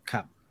ฮะค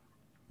รับ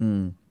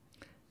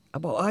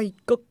บอก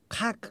ก็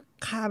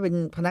ข้าเป็น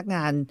พนักง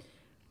าน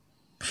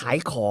ขาย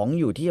ของ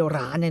อยู่ที่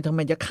ร้านเนี่ยทำไม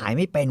จะขายไ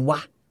ม่เป็นวะ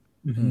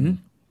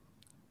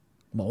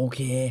บอกโอเ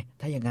ค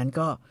ถ้าอย่างนั้น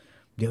ก็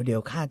เดี๋ย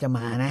วข้าจะม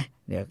านะ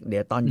เดี๋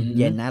ยวตอนเ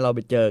ย็นนะเราไป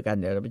เจอกัน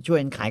เดี๋ยวเราไปช่วย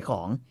ขายข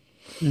อง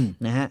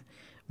นะฮะ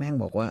แม่ง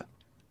บอกว่า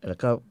แล้ว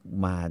ก็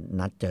มา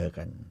นัดเจอ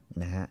กัน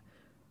นะฮะ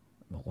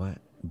บอกว่า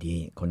ดี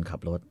คนขับ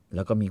รถแ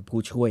ล้วก็มีผู้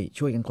ช่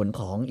วยกันขน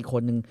ของอีกค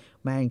นนึง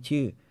แม่ง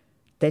ชื่อ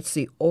เต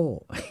ซิโอ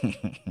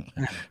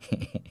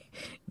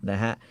นะ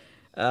ฮะ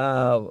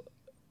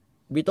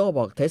วิโต้บ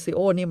อกเทซิโอ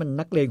นี่มัน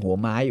นักเลงหัว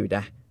ไม้อยู่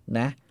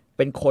นะเ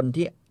ป็นค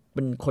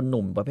นห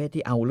นุ่มประเภท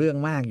ที่เอาเรื่อง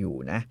มากอยู่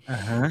นะ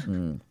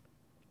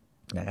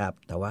นะครับ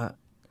แต่ว่า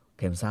เ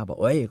คมซ่าบอก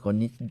คน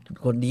นี้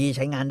คนดีใ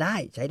ช้งานได้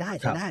ใช้ได้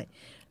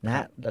น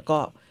ะแล้วก็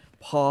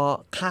พอ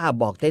ข้า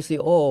บอกเทซิ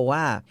โอ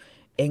ว่า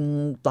เอง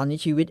ตอนนี้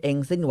ชีวิตเอง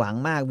สิ้นหวัง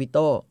มากวิโ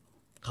ต้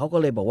เขาก็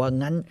เลยบอกว่า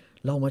งั้น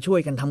เรามาช่วย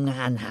กันทำง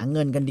านหาเ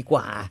งินกันดีก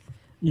ว่า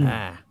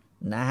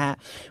นะฮะ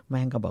แ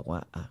ม่งก็บอกว่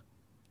า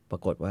ปร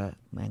ากฏว่า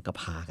แม่งก็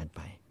พากันไ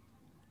ป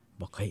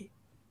บอกเฮ้ย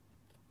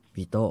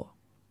วิโต้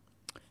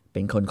เป็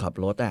นคนขับ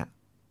รถ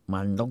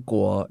มันต้องก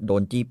ลัวโด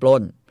นจี้ปล้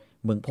น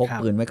มึงพก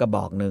ปืนไว้กระบ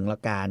อกหนึ่งละ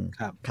กัน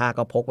ข้า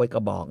ก็พกไว้กร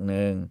ะบอกห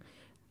นึ่ง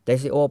เต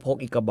ซิโอพก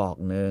อีกกระบอก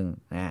หนึ่ง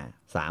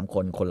3 ค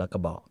นคนละกร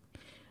ะบอก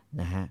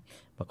นะฮะ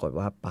ปรากฏ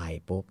ว่าไป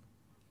ปุ๊บ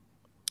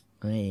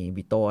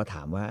วิโต้ถ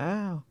ามว่า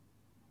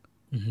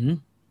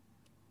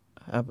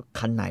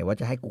คันไหนว่า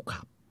จะให้กู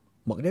ขับ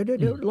บอกเดี๋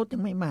ยวรถยั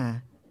งไม่มา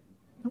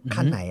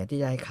คันไหนที่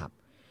จะให้ขับ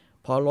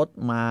พอรถ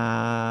มา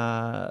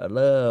เ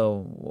ริ่ม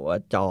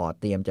จอด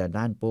เตรียมจะ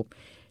นั่นปุ๊บ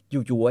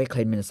อยู่ๆไอ้เคล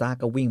เมนซ่า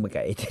ก็วิ่งไป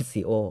กับไอ้เท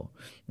ซิโอ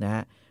นะฮ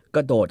ะ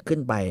ก็โดดขึ้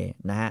นไป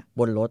นะฮะ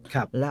บนรถ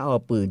แล้วเอ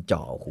าปืนจ่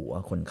อหัว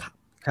คนขับ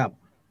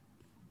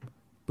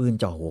ปืน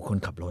จ่อหัวคน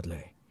ขับรถเล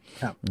ย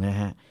นะ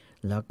ฮะ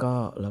แล้ว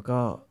ก็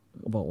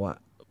บอกว่า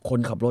คน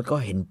ขับรถก็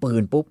เห็นปื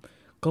นปุ๊บ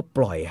ก็ป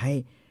ล่อยใ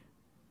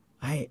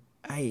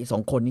ห้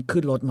2 คนนี้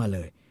ขึ้นรถมาเล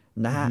ย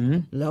นะฮะ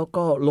แล้ว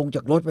ก็ลงจ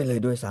ากรถไปเลย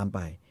ด้วยซ้ำไป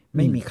ไ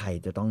ม่มีใคร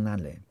จะต้องนั่น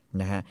เลย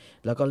นะฮะ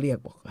แล้วก็เรียก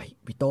บอก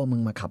พี่โต้มึ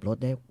งมาขับรถ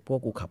ได้พวก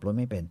กูขับรถ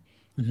ไม่เป็น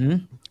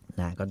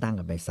นะก็ตั้ง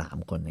กันไป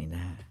3 คนในห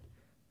น้า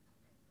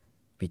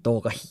พี่โต้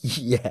ก็เ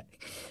หี้ย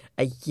ไ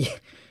อ้เหี้ย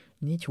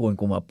นี่ชวน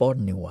กูมาปล้น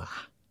นี่หว่า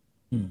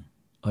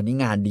อันนี้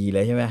งานดีเล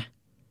ยใช่ไหม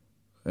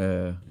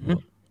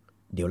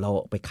เดี๋ยวเรา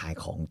ไปขาย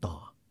ของต่อ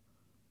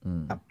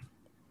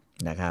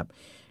นะครับ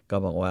ก็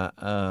บอกว่า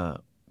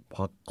พ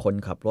อคน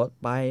ขับรถ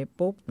ไป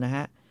ปุ๊บนะฮ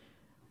ะ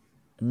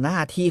หน้า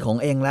ที่ของ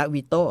เองแล้ว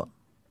วิโต้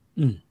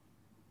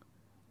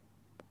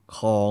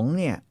ของ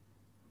เนี่ย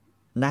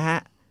นะฮะ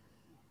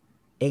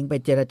เองไป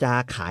เจรจา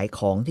ขายข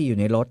องที่อยู่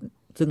ในรถ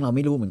ซึ่งเราไ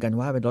ม่รู้เหมือนกัน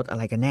ว่าเป็นรถอะ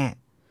ไรกันแน่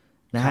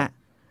นะฮะ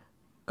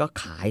ก็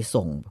ขาย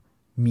ส่ง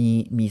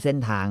มีเส้น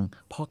ทาง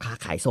พ่อค้า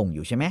ขายส่งอ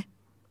ยู่ใช่ไหม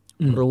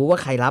รู้ว่า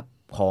ใครรับ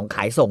ของข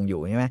ายส่งอยู่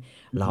ใช่ไหม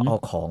เราเอา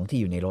ของที่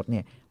อยู่ในรถเ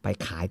นี่ยไป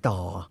ขายต่อ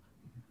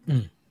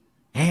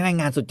ให้แม่ง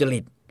งานสุจริ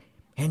ต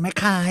เห็นไหม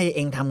ค่าให้เอ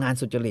งทำงาน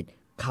สุจริต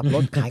ขับร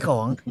ถขายข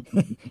อง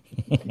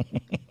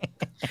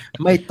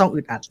ไม่ต้องอึ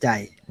ดอัดใจ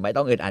ไม่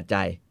ต้องอึดอัดใจ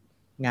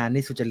งาน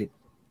นี่สุจริต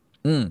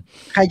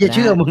ใครจะเ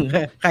ชื่อมึง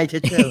ใครจะ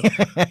เชื่อ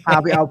พา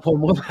ไปเอาผม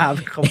ก็พาไป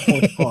ขโม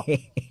ยของ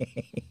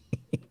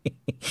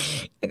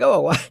ก็บ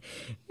อกว่า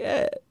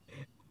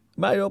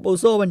มาริโอปู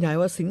โซบรรยาย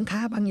ว่าสินค้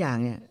าบางอย่าง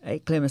เนี่ยไอ้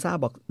เคลเมนซ่า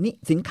บอกนี่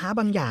สินค้า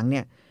บางอย่างเ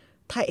นี่ย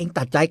ถ้าเอง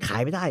ตัดใจขา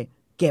ยไม่ได้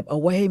เก็บเอา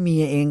ไว้ให้เมี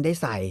ยเองได้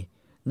ใส่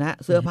นะ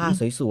เสื้อผ้า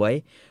สวย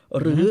ๆ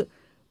หรื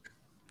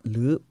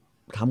อ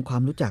ทำควา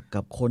มรู้จัก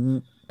กับคน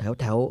แ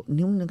ถว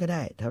นิ้วนึงก็ไ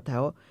ด้แถ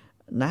ว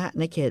นะ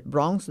ในเขตบร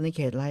อนซ์ในเ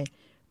ขตอะไร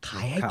ข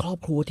ายให้ครอบ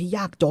ครัวที่ย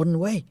ากจน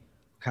เว้ย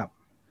ครับ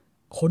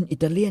คนอิ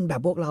ตาเลียนแบ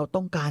บพวกเรา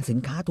ต้องการสิน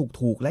ค้า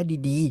ถูกๆและ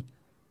ดี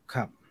ๆค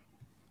รับ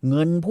เ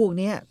งินพวก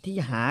นี้ที่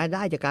หาไ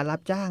ด้จากการรั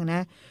บจ้างน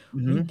ะ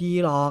ไม่ดี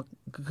หรอก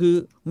คือ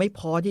ไม่พ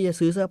อที่จะ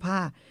ซื้อเสื้อผ้า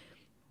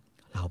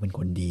เราเป็นค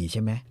นดีใ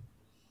ช่ไหม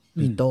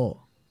วิโต้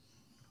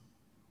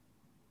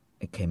ไ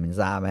อ้เคเมน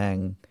ซ่าแม่ง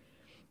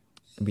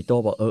วิโต้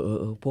บอก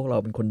พวกเรา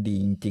เป็นคนดี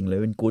จริงๆเลย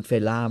เป็นกู๊ดเฟ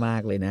ลล่ามา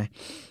กเลยนะ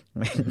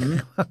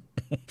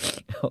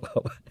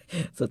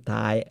สุด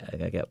ท้าย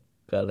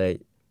ก็เลย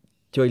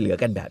ช่วยเหลือ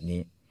กันแบบนี้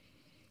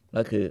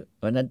ก็คือเ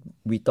พราะนั้น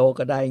วิโต้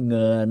ก็ได้เ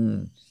งิน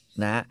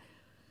นะ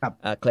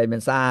เคลเม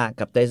นซ่า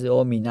กับเตซิโอ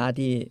มีหน้า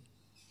ที่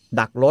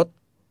ดักรถ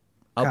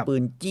เอาปื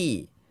นจี้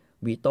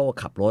วิโต้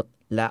ขับรถ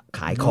และข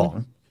ายของ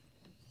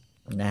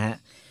นะฮะ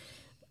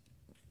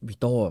วิ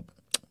โต้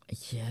ไอ้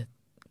เชี่ย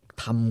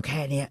ทำแค่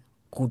เนี้ย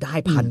กูได้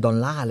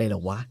$1,000เลยเหร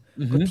อวะ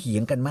ก็เถีย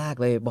งกันมาก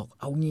เลยบอก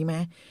เอางี้ไหม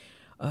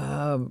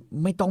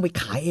ไม่ต้องไป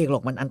ขายเองหร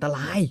อกมันอันตร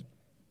าย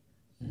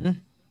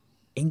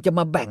เองจะม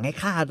าแบ่งให้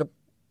ค่า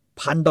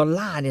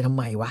$1,000เนี่ยทำ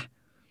ไมวะ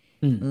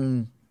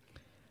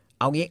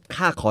เอางี้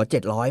ค่าขอ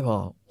700พอ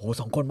โห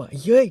2คนบอก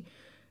เฮ้ย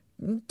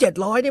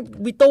700เนี่ย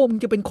วิโต้มึง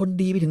จะเป็นคน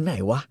ดีไปถึงไหน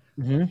วะ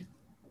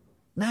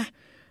นะ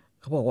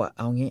เขาบอกว่าเ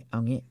อา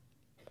งี้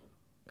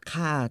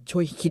ค่าช่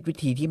วยคิดวิ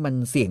ธีที่มัน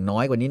เสี่ยงน้อ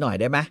ยกว่านี้หน่อย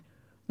ได้ไหม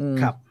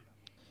ครับ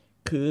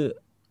คือ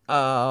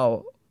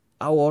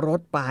เอาร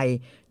ถไป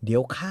เดี๋ย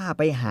วข้า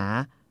ไปหา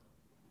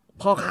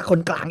พ่อค้าคน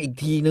กลางอีก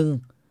ทีนึง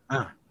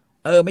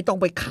ไม่ต้อง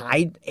ไปขาย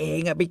เอ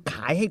งอะไปข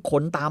ายให้ค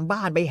นตามบ้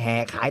านไปแห่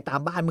ขายตา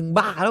มบ้านมึง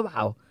บ้าหรือเปล่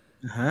า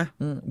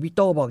วิโ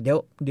ต้บอกเดี๋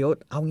ยว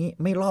เอางี้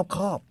ไม่รอบค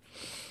อบ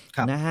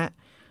นะฮะ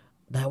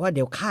แต่ว่าเ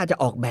ดี๋ยวข้าจะ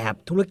ออกแบบ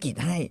ธุรกิจ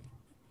ให้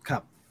ครั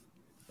บ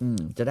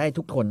จะได้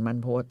ทุกคนมัน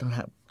เพราะว่า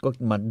ก็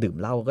มาดื่ม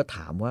เหล้าก็ถ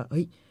ามว่าเ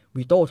ฮ้ย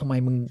วิโต้ทำไม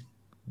มึง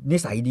นิ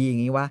สัยดีอย่า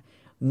งนี้วะ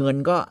เงิน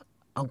ก็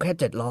เอาแค่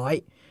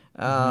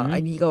700ไอ้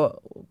นี่ก็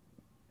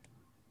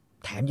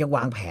แถมยังว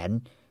างแผน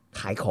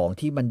ขายของ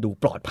ที่มันดู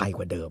ปลอดภัยก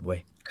ว่าเดิมเว้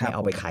ยไม่เอ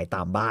าไปขายต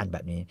ามบ้านแบ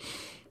บนี้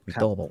วิ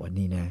โต้บอกว่า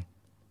นี่นะ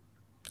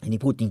อันนี้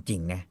พูดจริ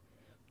งๆนะ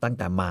ตั้ง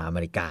แต่มาอเม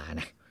ริกา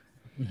นะ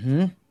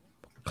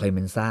เคลเม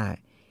นซ่า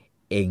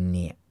เองเ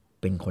นี่ย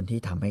เป็นคนที่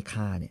ทำให้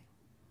ข้าเนี่ย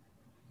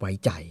ไว้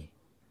ใจ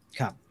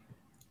ครับ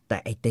แต่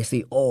ไอเต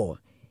ซิโอ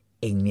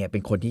เองเนี่ยเป็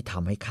นคนที่ท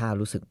ำให้ข้า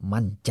รู้สึก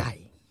มั่นใจ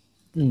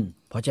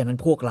เพราะฉะนั้น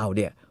พวกเราเ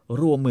นี่ย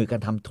ร่วมมือกัน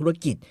ทำธุร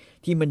กิจ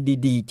ที่มัน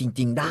ดีๆจ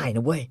ริงๆได้น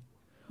ะเว้ย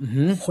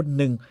คน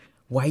หนึ่ง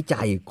ไว้ใจ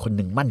คนห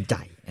นึ่งมั่นใจ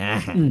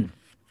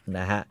น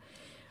ะฮะ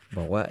บ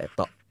อกว่า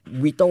ต่อ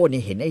วิโต้เนี่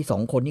ยเห็นไอ้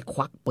2คนนี้ค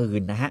วักปื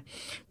นนะฮะ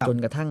จน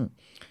กระทั่ง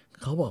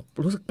เขาบอก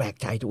รู้สึกแปลก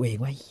ใจตัวเอง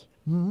ว่า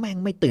แม่ง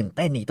ไม่ตื่นเ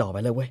ต้นอีกต่อไป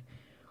เลยเว้ย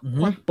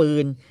ควักปื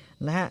น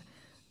นะฮะ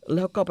แ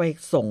ล้วก็ไป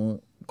ส่ง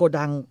โก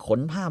ดังขน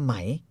ผ้าไหม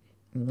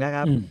นะค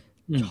รับ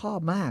ชอบ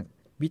มาก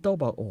วิโต้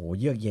บอกโอ้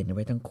เยือกเย็นไ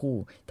ว้ทั้งคู่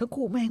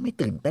แม่งไม่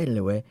ตื่นเต้นเล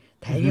ยเว้ย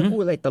แถมยังพู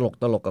ดอะไรตล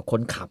กกับค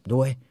นขับ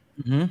ด้วย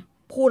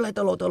พูดอะไรต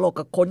ลก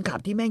กับคนขับ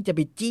ที่แม่งจะไ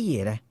ปจี้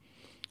นะ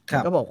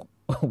ก็บอก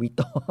วิโ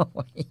ต้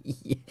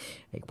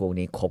ไอ้พวก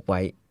นี้คบไ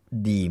ว้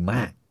ดีม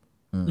าก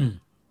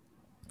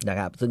นะ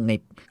ครับซึ่งใน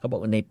เขาบอ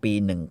กในปี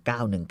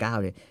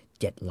1919เลย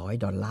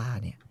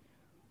$700เนี่ย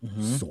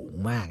สูง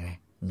มากนะ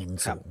เงิน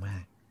สูงมา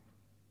ก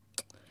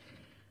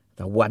แ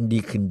ต่วันดี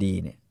คืนดี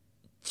เนี่ย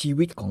ชี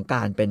วิตของก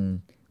ารเป็น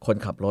คน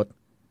ขับรถ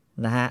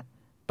นะฮะ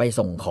ไป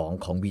ส่ง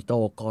ของวิโต้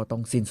ก็ต้อ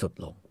งสิ้นสุด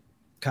ลง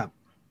ครับ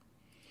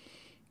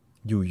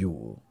อยู่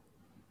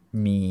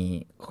มี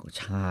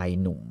ชาย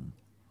หนุ่ม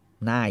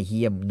หน้าเ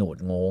หี้ยมหนวด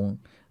งง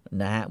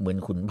นะฮะเหมือน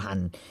ขุนพัน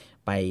ธ์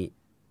ไป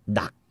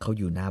ดักเขา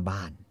อยู่หน้าบ้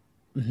าน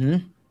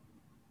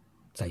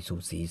ใส่สู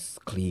ทสี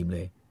ครีมเล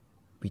ย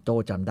วิโต้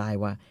จำได้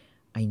ว่า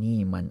ไอ้นี่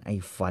มันไอ้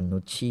ฟานุ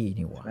ชชี่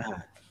นี่หว่า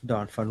ดอ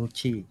นฟานุช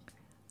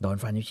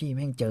ชี่แ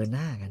ม่งเจอห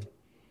น้ากัน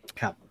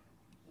ครับ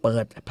เปิ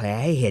ดแผล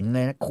ให้เห็นเล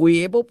ยนะคุย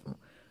ปุ๊บ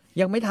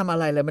ยังไม่ทำอะ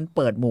ไรเลยมันเ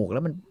ปิดหมูกแล้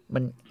วมั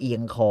นเอีย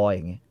งคออ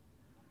ย่างเงี้ย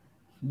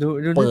ดู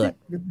เปิด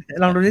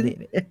ลองดูนิด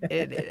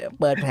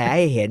เปิดแผลใ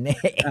ห้เห็น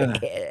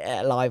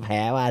รอยแผล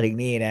มาถึง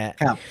นี่นะ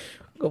ครับ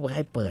ก็ใ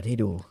ห้เปิดให้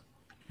ดู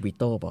วิ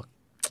โต้บอก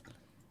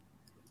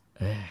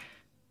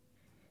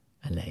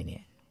อะไรเนี่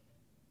ย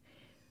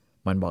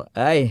มันบอกเ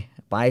อ้ย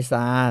ปายซ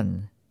าน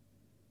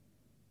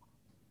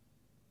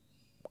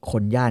ค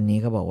นย่านนี้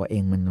เขาบอกว่าเอ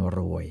งมันร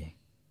วย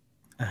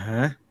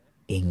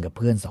เองกับเ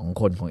พื่อน2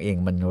 คนของเอง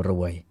มันร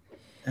วย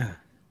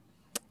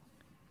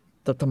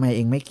แต่ทำไมเอ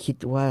งไม่คิด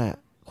ว่า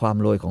ความ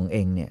รวยของเอ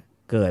งเนี่ย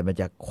เกิดมา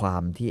จากควา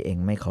มที่เอง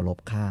ไม่เคารพ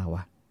ข้าว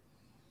ะ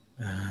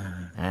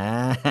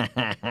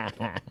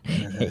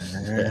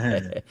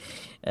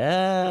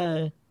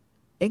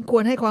เองค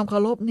วรให้ความเคา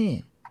รพนี่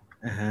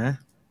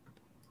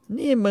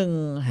นี่มึง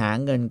หา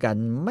เงินกัน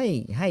ไม่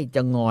ให้จ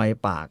ะงอย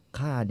ปาก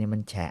ข้าเนี่ยมั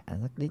นแฉะ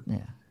สักนิดเ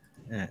นี่ย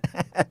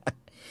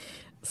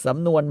ส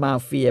ำนวนมา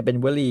เฟียเป็น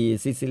วลี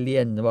ซิซิเลี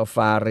ยนว่าฟ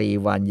ารี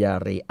วานยา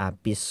รีอา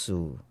ปิ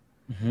สู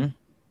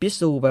ปิ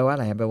สูแปลว่าอะ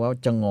ไรแปลว่า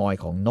จะงอย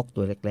ของนก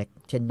ตัวเล็ก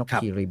ๆเช่นนก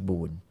คีรี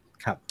บูน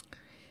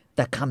แ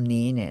ต่คำ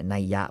นี้เนี่ยนั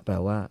ยยะแปล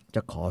ว่าจ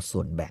ะขอส่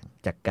วนแบ่ง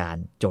จากการ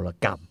โจร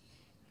กรรม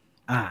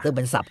ซึ่งเ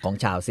ป็นศัพท์ของ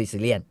ชาวซิซิ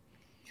เลียน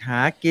หา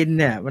กิน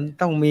เนี่ยมัน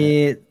ต้องมี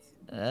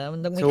มั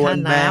นต้องมีค่า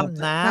น้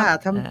ำถ้า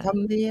ท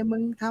ำเนียมมึ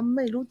งทำไ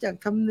ม่รู้จัก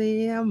ทำเนี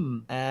ยม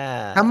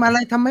ทำอะไร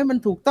ทำให้มัน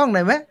ถูกต้องห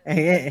น่อยไหม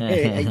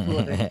ไอ้พว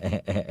ก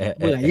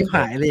เบื่อยิ่งห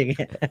ายอะไรอย่างเ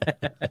งี้ย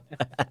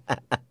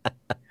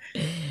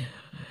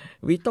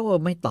วิโต้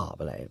ไม่ตอบ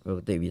อะไรปก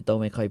ติวิโต้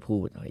ไม่ค่อยพู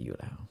ดอะไรอยู่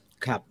แล้ว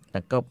ครับแต่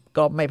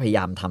ก็ไม่พยาย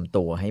ามทำ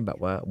ตัวให้แบบ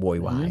ว่าโวย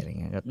วายอะไร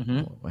เงี้ยก็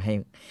ให้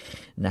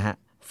นะฮะ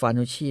ฟา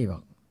นุชิบอ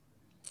ก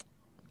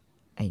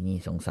ไอ้นี่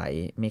สงสัย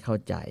ไม่เข้า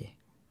ใจ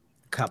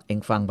ครับเอ็ง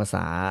ฟังภาษ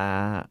า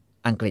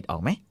อังกฤษออ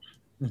กไหม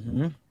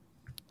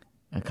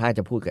ข้าจ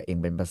ะพูดกับเอ็ง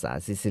เป็นภาษา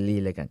ซิซิลี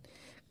เลยกัน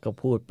ก็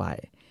พูดไป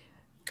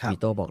วิ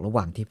โต้บอกระห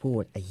ว่างที่พู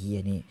ดไอ้เฮีย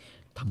นี่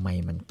ทำไม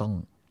มันต้อง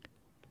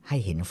ให้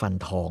เห็นฟัน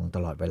ทองต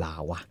ลอดเวลา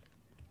วะ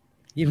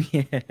ยิ้ม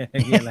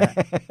เงี้ยแหละ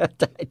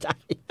ใจ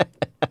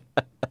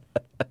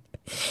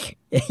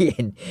เ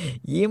ห็น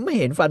ยิ้มไม่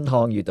เห็นฟันท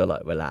องอยู่ตลอ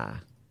ดเวลา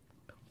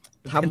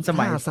ทำส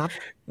มัยซับ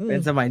เป็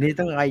นสมัยนี้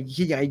ต้อง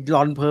คิดอย่างไอ้ล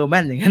อนเพอร์แม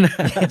นอย่างนั้น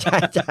ใช่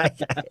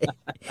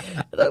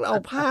ต้องเอา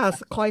ผ้า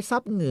คอยซั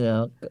บเหงื่อ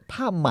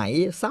ผ้าไหม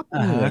ซับเ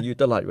หงื่ออยู่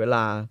ตลอดเวล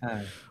า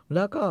แ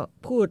ล้วก็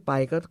พูดไป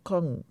ก็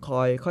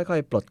ค่อ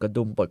ยๆปลดกระ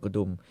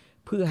ดุม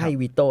เพื่อให้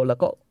วิโต้แล้ว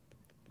ก็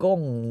ก้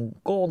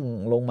ง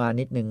ลงมา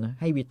นิดนึง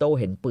ให้วิโต้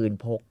เห็นปืน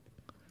พก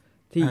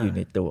ที่อยู่ใ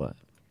นตัว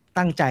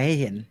ตั้งใจให้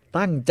เห็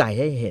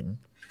น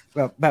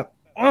แบบ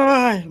โอ้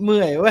ยเ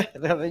มื่อยเว้ย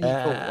แล้วยิง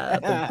โผล่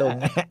ตรง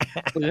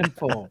ปืนโ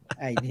ผล่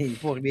ไอ้นี่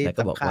พวกนี้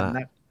สำคัญน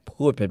ะ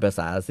พูดเป็นภาษ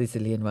าซิซิ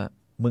เลียนว่า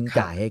มึง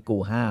จ่ายให้กู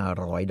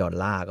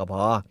$500ก็พ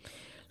อ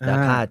แล้ว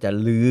ข้าจะ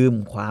ลืม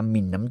ความห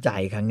มิ่นน้ำใจ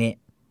ครั้งนี้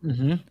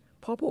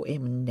เพราะพวกเอง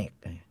มันเด็ก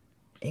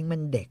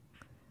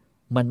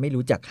มันไม่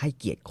รู้จักให้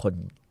เกียรติคน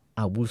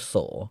อาวุโส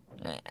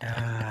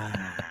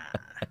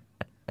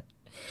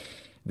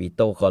วิโ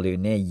ต้คอริ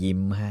เน่ยิ้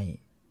มให้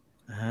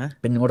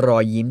เป็นรอ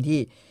ยยิ้มที่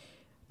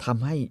ท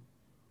ำให้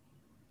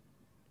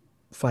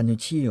ฟานุ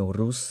ชิ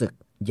รู้สึก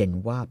เย็น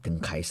วาบถึง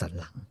ไขสัน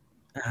หลัง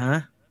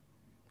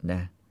น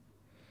ะ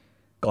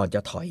ก่อนจะ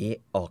ถอย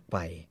ออกไป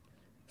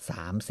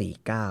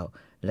3-4 ก้าว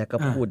แล้วก็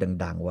พูด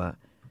ดังๆว่า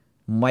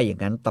ไม่อย่า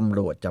งนั้นตำร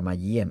วจจะมา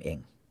เยี่ยมเอง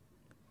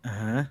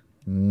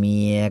เ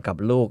มียกับ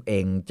ลูกเอ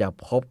งจะ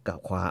พบกับ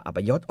ความอัป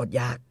ยศอดอ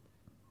ยาก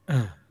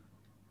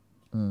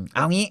เอ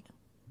างี้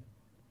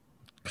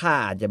ข้า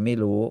อาจจะไม่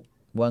รู้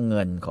ว่าเ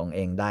งินของเอ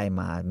งได้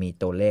มามี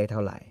ตัวเลขเท่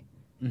าไหร่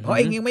เพราะเ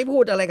องยังไม่พู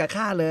ดอะไรกับ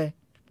ข้าเลย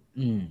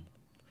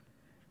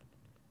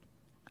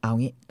เอา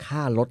งี้ข้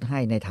าลดให้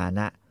ในฐาน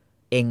ะ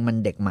เองมัน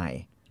เด็กใหม่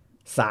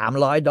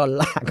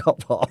$300ก็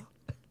พอ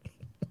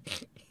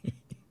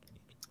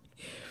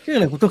ชื่ออะ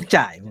ไรกูต้อง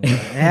จ่ายมึง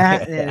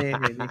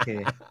นี่คือ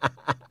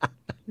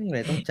นี่อะไร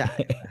ต้องจ่าย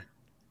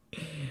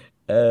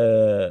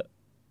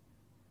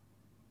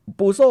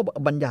ปูโซ่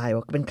บรรยาย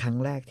ว่าเป็นครั้ง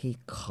แรกที่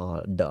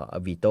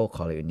วิโต้ค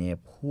อริเน่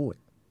พูด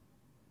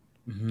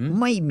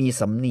ไม่มี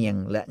สำเนียง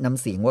และน้ำ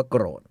เสียงว่าโก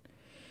รธ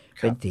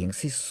เป็นเสียง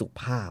ที่สุ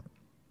ภาพ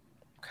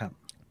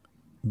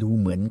ดู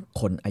เหมือน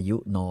คนอายุ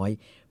น้อย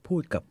พู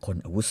ดกับคน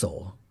อาวุโส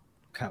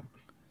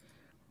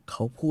เข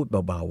าพูด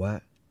เบาๆว่า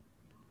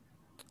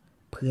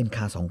เพื่อน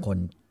ข้า2 คน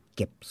เ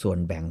ก็บส่วน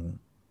แบ่ง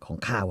ของ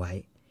ข้าไว้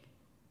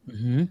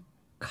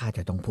ข้าจ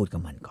ะต้องพูดกั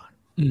บมันก่อน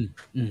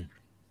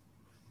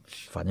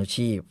ฟานุ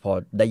ชิพอ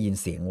ได้ยิน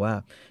เสียงว่า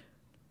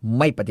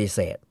ไม่ปฏิเส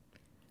ธ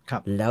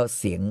แล้ว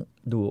เสียง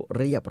ดู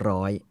เรียบ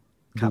ร้อย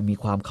ดูมี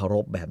ความเคาร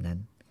พแบบนั้น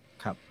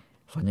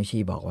ฟานุชิ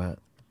บอกว่า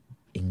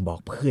เอ็งบอก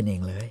เพื่อนเอ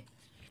งเลย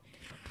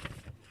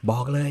บ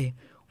อกเลย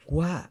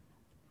ว่า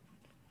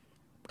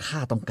ข้า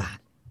ต้องการ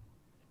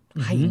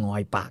ให้งอ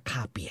ยปากข้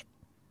าเปียก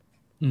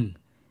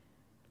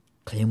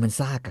เคลมัน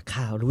ซ่ากับ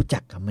ข้ารู้จั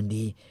กกับมัน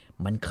ดี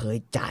มันเคย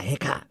จ่ายให้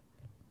ข้า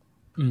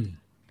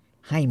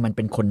ให้มันเ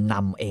ป็นคนน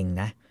ำเอง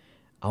นะ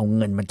เอาเ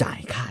งินมาจ่าย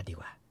ข้าดี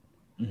กว่า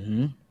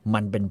มั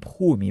นเป็น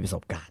ผู้มีประส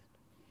บการณ์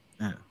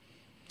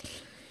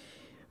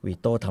วิ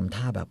โต้ทำ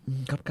ท่าแบบ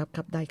ค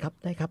รับได้ค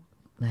รับ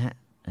นะฮะ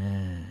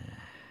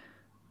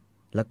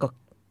แล้วก็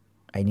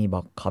ไอ้นี่บ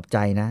อกขอบใจ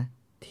นะ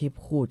ที่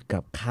พูดกั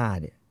บข้า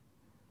เนี่ย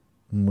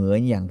เหมือน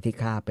อย่างที่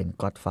ข้าเป็น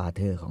ก็อดฟาเ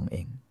ธอร์ของเอ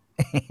ง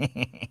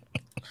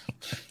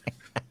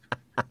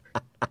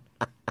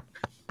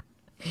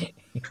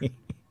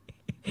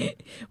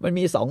มัน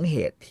มี2เห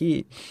ตุที่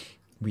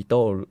วิโ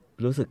ต้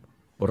รู้สึก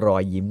รอ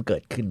ยยิ้มเกิ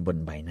ดขึ้นบน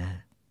ใบหน้า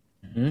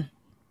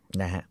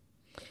นะฮะ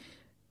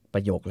ปร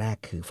ะโยคแรก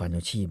คือฟา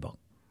นูชีบอก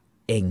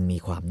เองมี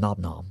ความนอบ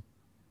น้อม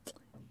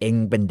เอง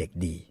เป็นเด็ก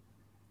ดี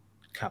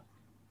ครับ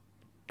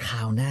คร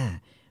าวหน้า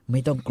ไม่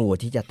ต้องกลัว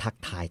ที่จะทัก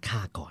ทายข้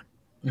าก่อน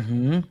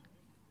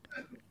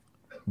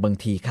บาง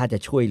ทีข้าจะ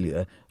ช่วยเหลือ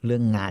เรื่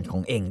องงานขอ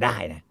งเองได้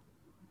นะ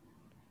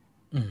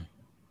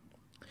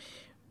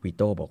วิโ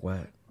ต้บอกว่า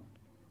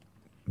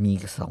มี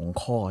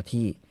2ข้อ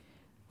ที่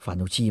ฟา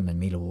นูชีมัน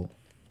ไม่รู้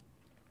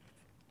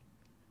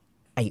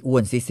ไอ้อ้ว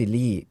นซิซิ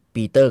ลี่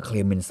ปีเตอร์เคล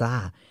เมนซ่า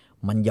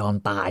มันยอม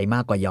ตายม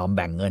ากกว่ายอมแ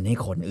บ่งเงินให้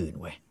คนอื่น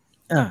เว้ย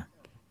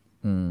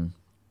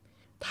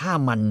ถ้า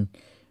มัน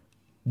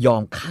ยอ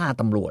มฆ่า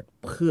ตำรวจ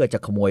เพื่อจะ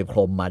ขโมยพร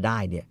มมาได้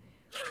เนี่ย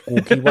กู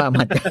คิดว่า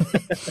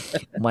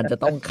มันจะ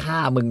ต้องฆ่า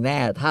มึงแน่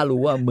ถ้า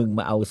รู้ว่ามึง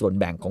มาเอาส่วน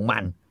แบ่งของมั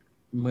น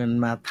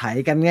มาไถ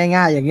กัน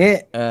ง่ายๆอย่างนี้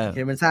เคล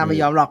เมนซ่าไม่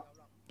ยอมหรอก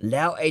แ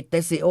ล้วไอ้เต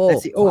ซิโอ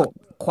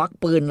ควัก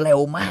ปืนเร็ว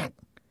มาก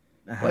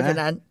เพราะฉะ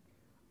นั้น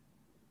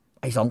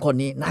ไอ้2คน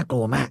นี้น่าก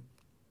ลัวมาก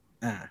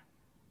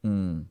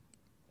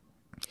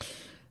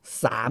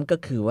3ก็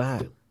คือว่า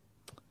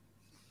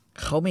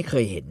เขาไม่เค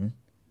ยเห็น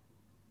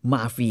ม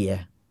าเฟีย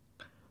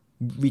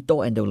วิโต้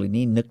แอนโดลิ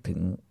นีนึกถึง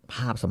ภ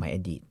าพสมัยอ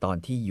ดีตตอน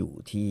ที่อยู่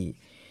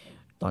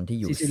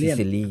ซิ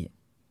ซิลี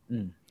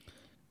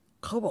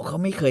เขาบอกเขา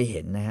ไม่เคยเ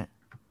ห็นนะฮะ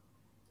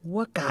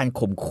ว่าการ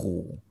ข่ม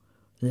ขู่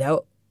แล้ว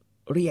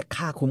เรียก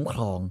ค่าคุ้มคร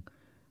อง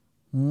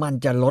มัน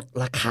จะลด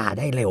ราคาไ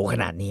ด้เร็วข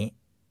นาดนี้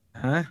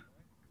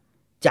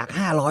จาก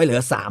500เหลื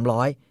อ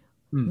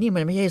300นี่มั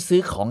นไม่ใช่ซื้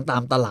อของตา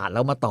มตลาดแล้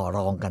วมาต่อร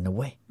องกันนะเ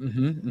ว้ย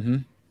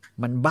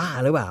มันบ้า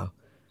หรือเปล่า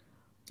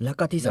แล้ว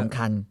ก็ที่สำ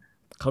คัญ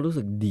เขารู้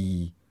สึกดี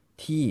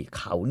ที่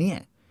เขาเนี่ย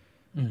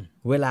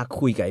เวลา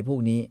คุยกับไอ้พวก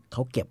นี้เข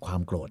าเก็บควา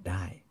มโกรธไ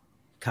ด้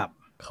ครับ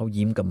เขา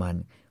ยิ้มกับมัน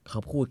เขา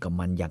พูดกับ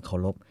มันอย่างเคา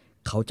รพ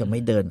เขาจะไม่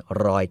เดิน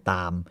รอยต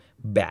าม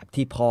แบบ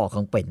ที่พ่อเข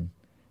าเป็น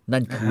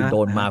นั่นคือโด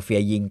นมาเฟี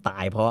ยยิงตา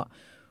ยเพราะ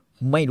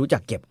ไม่รู้จั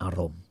กเก็บอา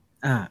รมณ์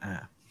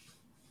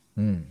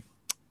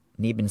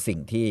นี่เป็นสิ่ง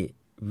ที่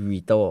วี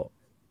โต้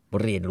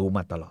เรียนรู้ม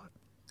าตลอด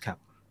ครับ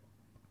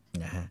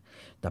นะฮะ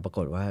แต่ปราก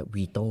ฏว่า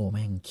วีโต้แ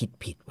ม่งคิด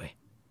ผิดเว้ย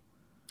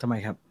ทำไม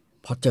ครับ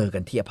พอเจอกั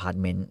นที่อพาร์ต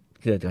เมนต์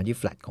เจอกันที่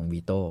แฟลตของวี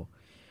โต้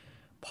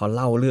พอเ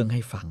ล่าเรื่องใ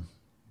ห้ฟัง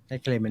ให้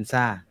เคลเมน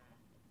ซ่า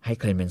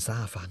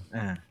ฟัง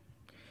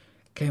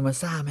เคลเมน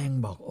ซ่าแม่ง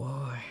บอกโอ้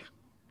ย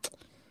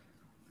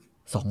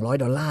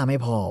$200ไม่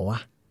พอวะ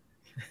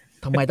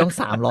ทำไมต้อง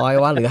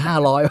300วะหรือ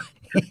500วะ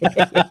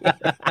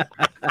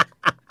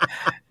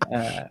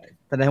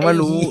แสดงว่า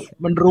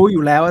มันรู้อ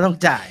ยู่แล้วว่าต้อง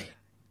จ่าย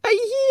ไอ้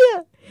เหี้ย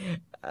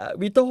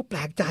วิโต้แปล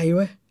กใจเ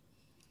ว้ย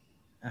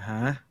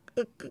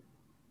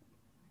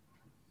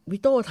วิ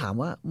โต้ถาม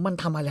ว่ามัน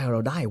ทำอะไรเร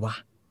าได้วะ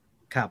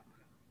ครับ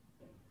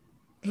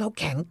เรา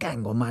แข็งแกร่ง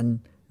กว่ามัน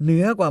เหนื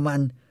อกว่า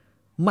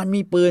มัน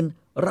มีปืน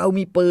เรา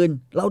มีปืน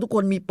เราทุกค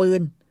นมีปื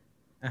น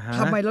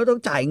ทำไมเราต้อ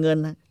งจ่ายเงิน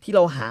ที่เร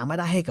าหามา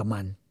ได้ให้กับ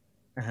มัน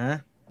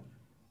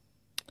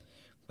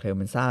เคลเ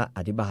มนซ่าอ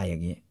ธิบายอย่า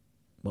งนี้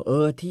บอก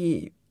ที่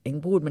เอ็ง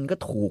พูดมันก็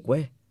ถูกเว้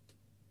ย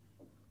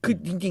คือ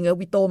จริงๆแล้ว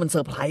วิโต้มันเซ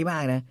อร์ไพรส์มา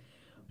กนะ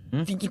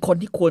จริงๆคน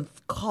ที่ควร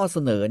ข้อเส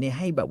นอเนี่ย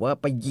ให้แบบว่า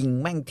ไปยิง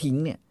แม่งทิ้ง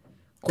เนี่ย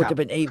ควรจะเ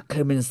ป็นไอ้เค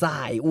ลเมนซ่า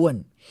ไอ้อ้วน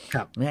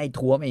นะไอ้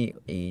ท้วมไ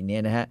อ้เนี่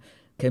ยนะฮะ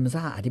เคลเมนซ่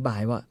าอธิบา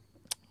ยว่า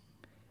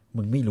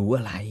มึงไม่รู้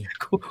อะไร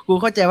กู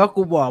เข้าใจว่า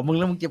กูบอกมึง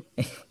แล้วมึงจะ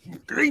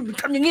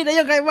ทำอย่างนี้ได้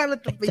ยังไงวะแล้ว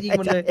ไปยิง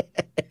มันเลย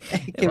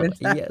เคลเมน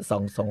ซ่า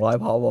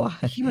200พอวะ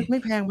ที่มันไม่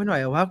แพงไปหน่อย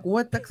เหรอวะกู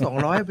ว่าสัก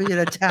200ไปเจ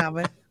รจาไห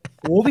ม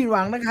โอ้ผิดห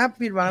วังนะครับ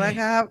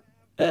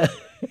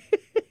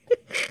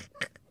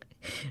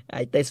ไอ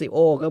เตซิโอ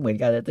ก็เหมือน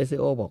กันเตซิ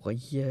โอบอกว่า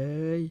เย้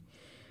ย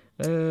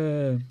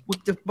กู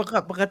จะ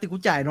ปกติกู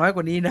จ่ายน้อยก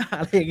ว่านี้นะ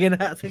อะไรอย่างเงี้ยน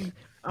ะซึ่ง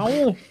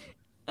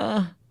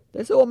เต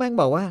ซิโอแม่ง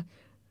บอกว่า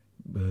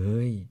เ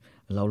ฮ้ย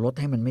เราลด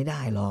ให้มันไม่ไ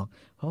ด้หรอก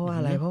เพราะว่า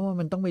อะไรเพราะว่า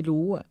มันต้องไป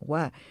รู้ว่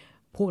า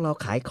พวกเรา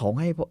ขายของ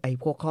ให้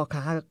พวกพ่อค้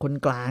าคน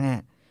กลาง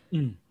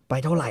ไป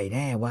เท่าไหร่แ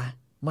น่วะ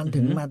มัน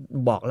ถึงมา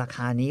บอกราค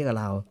านี้กับ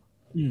เรา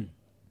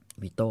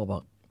วิโต้บอ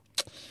ก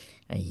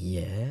ไอ้เหี้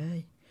ย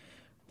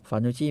ฟา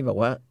นูชีบอก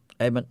ว่า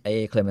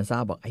เคลเมนซ่า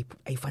บอก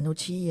ไอ้ฟานู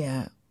ชี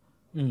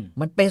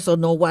มันเปโซ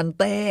โนวัน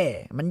เต้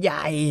มันให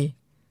ญ่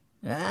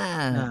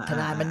ข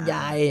นาดมันให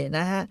ญ่น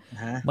ะฮะ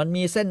มัน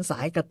มีเส้นสา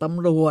ยกับต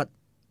ำรวจ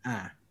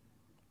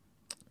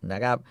นะ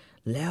ครับ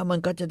แล้วมัน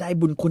ก็จะได้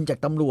บุญคุณจาก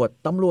ตำรวจ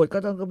ก็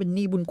ต้องเป็นห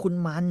นี้บุญคุณ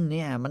มันเ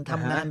นี่ยมันท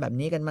ำงานแบบ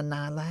นี้กันมาน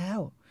านแล้ว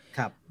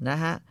นะ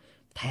ฮะ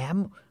แถม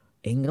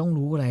เองต้อง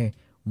รู้อะไร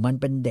มัน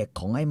เป็นเด็ก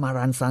ของไอ้มา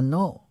รันซานโน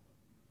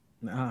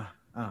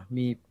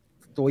มี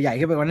ตัวใหญ่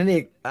ขึ้นไปกว่านั้น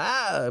อีก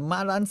มา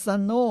รันซา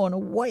นโนน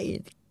ะเว้ย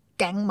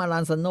แก๊งมารั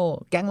นซานโ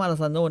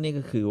นนี่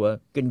ก็คือว่า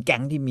เป็นแก๊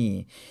งที่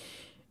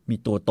มี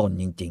ตัวตน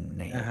จริงๆ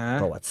ใน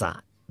ประวัติศาส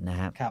ตร์นะ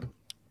ครับ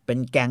เป็น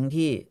แก๊ง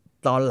ที่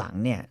ตอนหลัง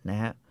เนี่ยนะ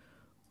ฮะ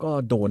ก็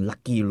โดนลัก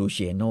กี้ลูเ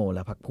ชียโนแล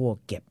ะพรรคพวก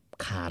เก็บ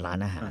คาร้าน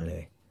อาหารเล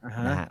ย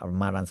นะฮะ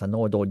มารันซานโน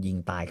โดนยิง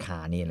ตายคา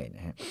นี่เลยน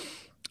ะฮะ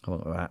เขาบ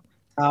อกว่า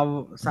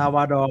ซาว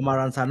าดอร์มา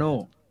รันซานโน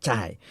ใ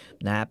ช่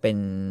นะเป็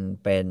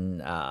น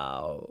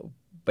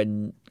เป็น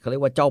เขาเรีย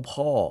กว่าเจ้า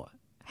พ่อ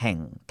แห่ง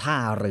ท่า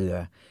เรือ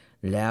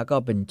แล้วก็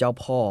เป็นเจ้า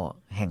พ่อ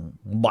แห่ง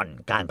บ่อน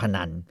การพ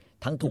นัน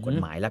ทั้งถูกกฎ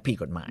หมายและผิด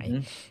กฎหมาย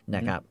น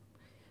ะครับ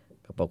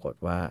ก็ปรากฏ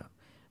ว่า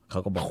เขา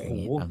ก็บอกอย่า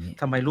งนี้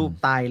ทำไมรูป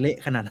ตายเละ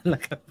ขนาดนั้นล่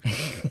ะครับ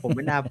ผมไ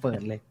ม่น่าเปิด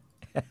เลย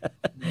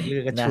เลื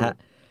อกกัน นะ ชู ฮะ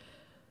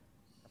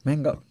แม่ง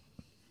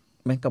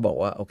ก็บอก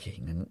ว่าโอเค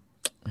งั้น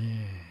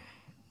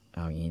เอ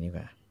าอย่างนี้ดีก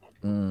ว่า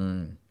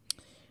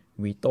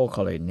วิโต้ค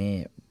อร์เลเน่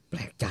แปล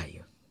กใจ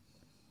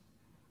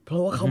เพรา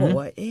ะว่าเขาบอก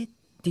ว่าเอ๊ะ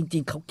จริ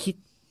งๆเขาคิด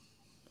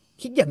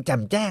อย่างแจ่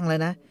มแจ้งแล้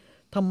วนะ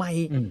ทำไม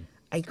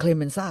ไอ้เคลเ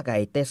มนซ่ากับไ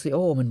อ้เตซิโอ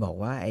มันบอก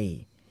ว่าไ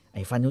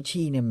อ้ฟานุช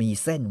ชีเนี่ยมี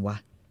เส้นวะ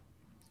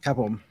ครับ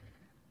ผม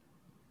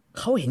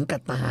เขาเห็นกั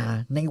บตา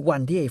ในวั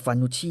นที่ไอ้ฟา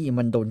นุชชี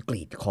มันโดนก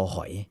รีดคอห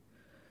อย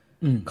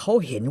เขา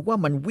เห็นว่า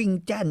มันวิ่ง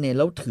แจ้นเนี่ยแ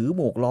ล้วถือห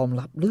มวกล้อม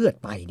รับเลือด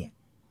ไปเนี่ย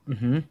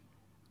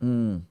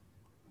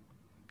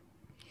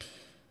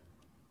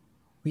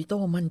วิโต้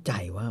มั่นใจ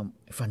ว่า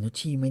ฟานุช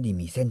ชีไม่ได้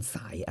มีเส้นส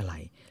ายอะไร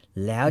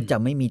แล้วจะ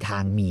ไม่มีทา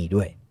งมี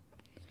ด้วย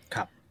ค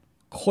รับ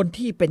คน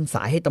ที่เป็นส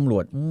ายให้ตำรว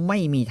จไม่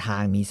มีทา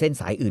งมีเส้น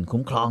สายอื่น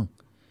คุ้มครอง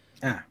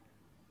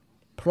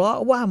เพราะ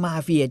ว่ามา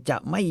เฟียจะ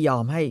ไม่ยอ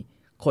มให้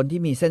คน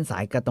ที่มีเส้นสา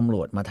ยกับตำร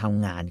วจมาท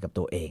ำงานกับ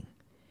ตัวเอง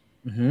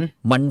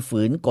มัน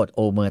ฝืนกฎโ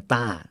อเมอร์ต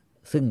า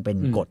ซึ่งเป็น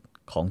กฎ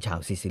ของชาว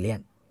ซิซิเลีย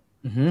น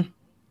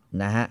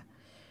นะฮะ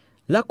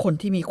และคน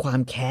ที่มีความ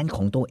แค้นข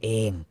องตัวเอ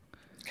ง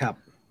ครับ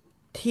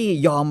ที่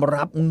ยอม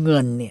รับเงิ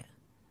นเนี่ย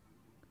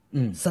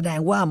แสดง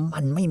ว่ามั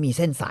นไม่มีเ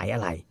ส้นสายอ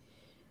ะไร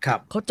ครับ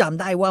เขาจำ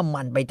ได้ว่า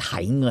มันไปไถ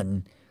เงิน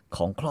ข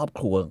องครอบค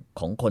รัว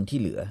ของคนที่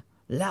เหลือ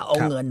แล้วเอา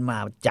เงินมา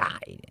จ่า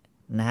ย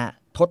นะฮะ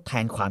ทดแท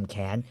นความแ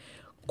ค้น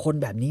คน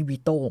แบบนี้วิ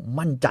โต้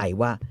มั่นใจ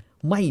ว่า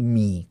ไม่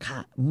มีค่ะ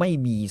ไม่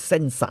มีเส้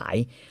นสาย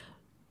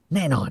แ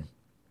น่นอน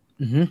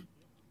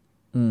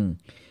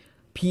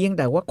เพียงแ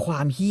ต่ว่าคว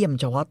ามเหี้ยม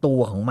เฉพาะตัว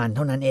ของมันเ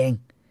ท่านั้นเอง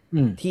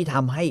ที่ท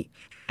ำให้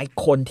ไอ้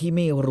คนที่ไ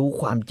ม่รู้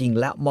ความจริง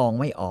และมอง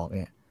ไม่ออกเ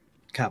นี่ย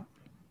ครับ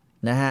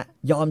นะฮะ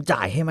ยอมจ่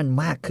ายให้มัน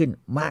มากขึ้น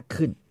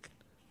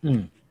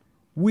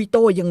วิโ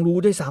ต้ยังรู้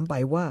ด้วยซ้ำไป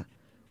ว่า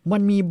มั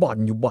นมีบ่อน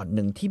อยู่บ่อนห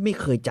นึ่งที่ไม่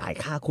เคยจ่าย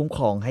ค่าคุ้มค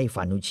รองให้ฟ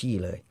านุชชี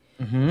เลย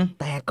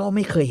แต่ก็ไ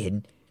ม่เคยเห็น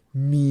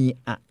มี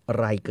อะ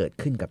ไรเกิด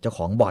ขึ้นกับเจ้าข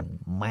องบ่อน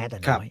แม้แต่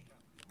น้อย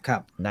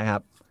นะครั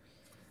บ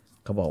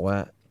เขาบอกว่า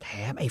แถ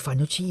มไอ้ฟา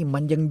นุชชีมั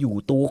นยังอยู่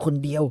ตัวคน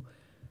เดียว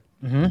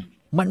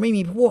มันไม่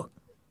มีพวก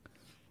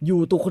อยู่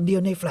ตัวคนเดีย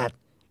วในแฟลต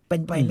เป็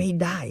นไปไม่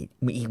ได้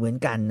มีอีกเหมือน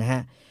กันนะฮ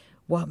ะ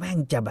ว่าแม่ง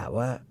จะแบบ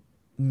ว่า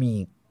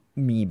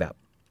มีแบบ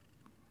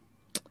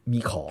มี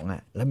ของ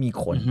แล้วมี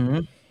คน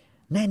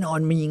แน่นอน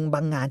มีบ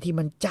างงานที่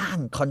มันจ้าง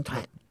คอนแทร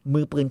คมื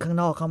อปืนข้าง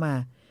นอกเข้ามา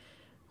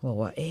บอก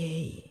ว่า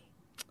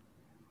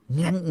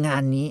งั้นงา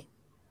นนี้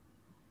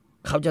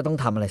เขาจะต้อง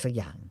ทำอะไรสัก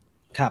อย่าง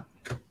ครับ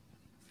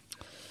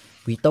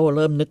วิโต้เ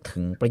ริ่มนึกถึ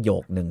งประโย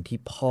คหนึ่งที่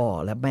พ่อ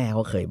และแม่เข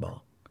าเคยบอก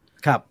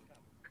ครับ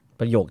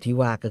ประโยคที่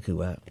ว่าก็คือ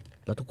ว่า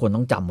แล้วทุกคน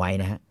ต้องจำไว้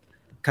นะฮะ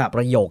ครับป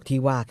ระโยคที่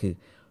ว่าคือ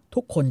ทุ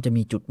กคนจะ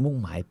มีจุดมุ่ง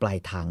หมายปลาย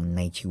ทางใ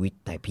นชีวิต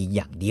แต่เพียงอ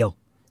ย่างเดียว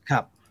ค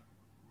รับ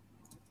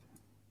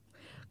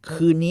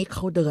คืนนี้เข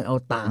าเดินเอา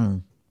ตังค์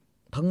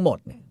ทั้งหมด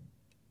เนี่ย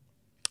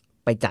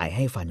ไปจ่ายใ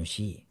ห้ฟานุช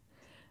ชี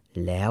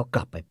แล้วก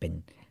ลับไปเป็น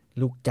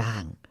ลูกจ้า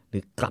งหรื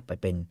อกลับไป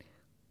เป็น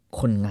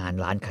คนงาน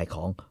ร้านขายข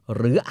องห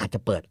รืออาจจะ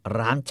เปิด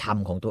ร้านช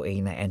ำของตัวเอง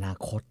ในอนา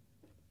คต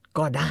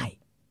ก็ได้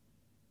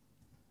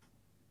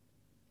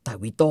แต่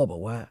วิโต้บอ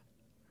กว่า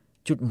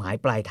จุดหมาย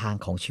ปลายทาง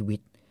ของชีวิต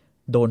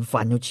โดนฟ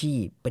านุชชี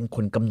เป็นค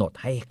นกำหนด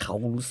ให้เขา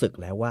รู้สึก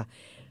แล้วว่า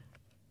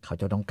เขา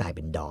จะต้องกลายเ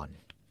ป็นดอน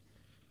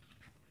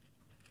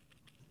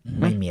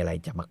ไม่มีอะไร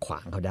จะมาขวา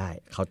งเขาได้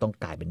เขาต้อง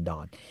กลายเป็นดอ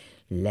น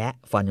และ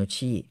ฟานุช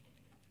ชี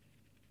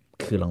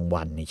คือราง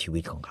วัลในชีวิ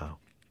ตของเขา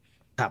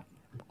ครับ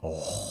โอ้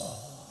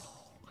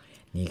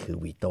นี่คือ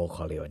วิโต้ค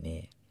อร์เลโอเน่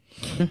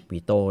วิ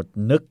โต้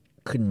นึก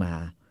ขึ้นมา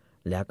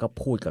แล้วก็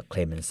พูดกับเคล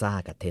เมนซ่า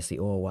กับเทซิ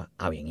โอว่า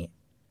เอาอย่างนี้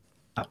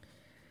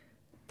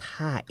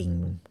ถ้าเอง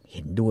เ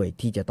ห็นด้วย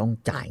ที่จะต้อง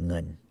จ่ายเงิ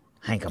น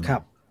ให้กับมั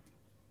น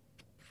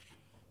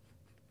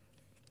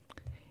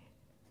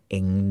เอ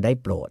งได้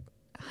โปรด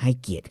ให้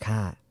เกียรติข้า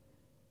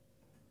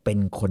เป็น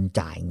คน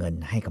จ่ายเงิน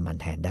ให้กับมัน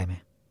แทนได้ไหม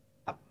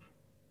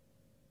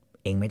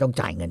เองไม่ต้อง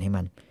จ่ายเงินให้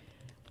มัน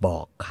บอ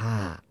ก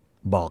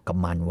กับ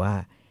มันว่า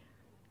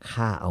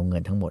ข้าเอาเงิ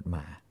นทั้งหมดม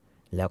า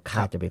แล้วข้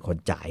าจะเป็นคน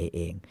จ่ายเ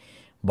อง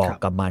บอก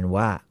กับมัน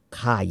ว่า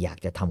ข้าอยาก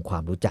จะทำควา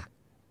มรู้จัก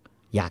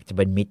อยากจะเ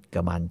ป็นมิตร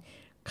กับมัน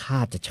ข้า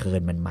จะเชิญ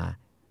มันมา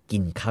กิ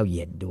นข้าวเ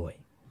ย็นด้วย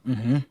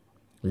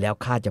แล้ว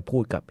ข้าจะพู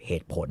ดกับเห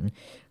ตุผล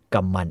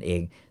กับมันเอ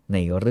งใน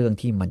เรื่อง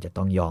ที่มันจะ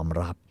ต้องยอม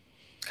รับ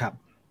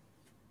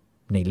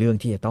ในเรื่อง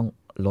ที่จะต้อง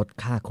ลด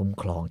ค่าคุ้ม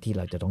ครองที่เ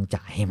ราจะต้อง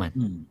จ่ายให้มัน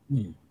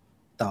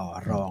ต่อ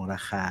รองรา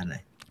คาหน่อ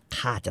ย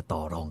ข้าจะต่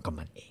อรองกับ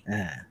มันเอง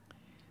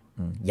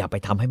อย่าไป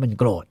ทำให้มัน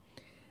โกรธ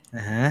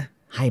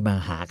ให้มา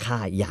หาค่า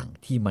อย่าง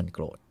ที่มันโก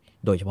รธ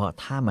โดยเฉพาะ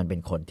ถ้ามันเป็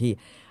นคนที่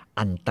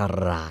อันต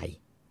ราย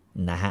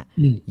นะฮะ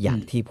อย่าง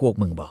ที่พวก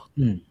มึงบอก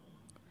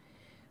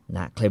น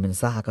ะเคลเมน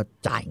ซ่าก็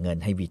จ่ายเงิน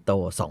ให้วิโต้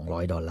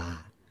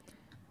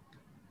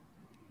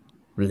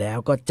$200แล้ว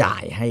ก็จ่า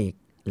ยให้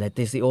เล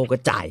ติซิโอก็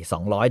จ่าย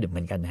200เห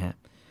มือนกันนะฮะ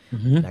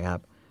นะครับ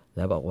แ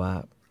ล้วบอกว่า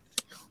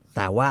แ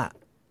ต่ว่า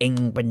เอง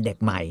เป็นเด็ก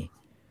ใหม่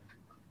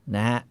น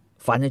ะฮะ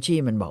ฟานุชชี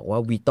มันบอกว่า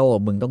วิโต้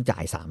มึงต้องจ่า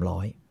ย300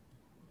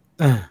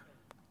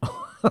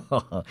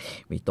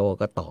วิโต้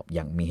ก็ตอบอ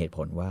ย่างมีเหตุผ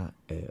ลว่า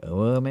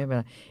ไม่เป็นไ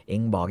รเอ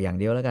งบอกอย่าง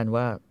เดียวแล้วกัน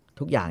ว่า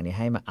ทุกอย่างเนี่ย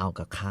ให้มาเอา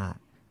กับข้า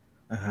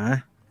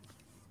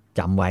จ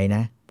ำไว้น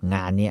ะง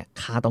านเนี่ย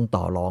ข้าต้อง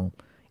ต่อรอง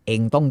เอ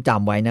งต้องจ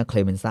ำไว้นะเคล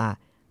เมนซ่า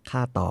ข้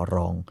าต่อร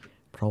อง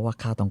เพราะว่า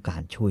ข้าต้องกา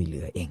รช่วยเห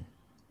ลือเอง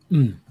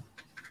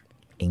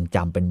เองจ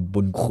ำเป็น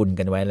บุญคุณ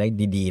กันไว้แล้ว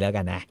ดีๆแล้ว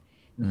กันนะ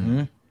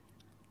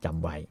จ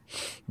ำไว้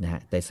นะฮะ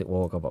เตซึโอ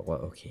ก็บอกว่า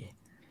โอเค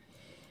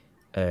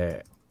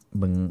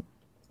มึ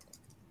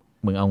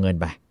งเอาเงิน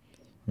ไป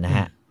นะฮ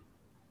ะ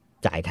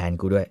จ่ายแทน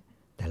กูด้วย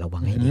แต่ระวั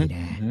งให้ดีน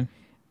ะ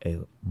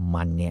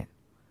มันเนี่ย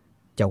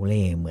เจ้าเ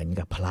ล่ห์เหมือน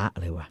กับพระ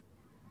เลยว่ะ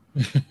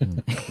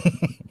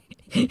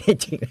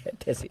จริง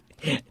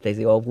เต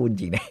ซิโอพูดจ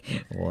ริงนะ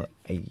ว่า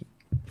ไอ้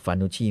ฟา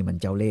นุชชีมัน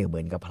เจ้าเล่ห์เหมื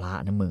อนกับพระ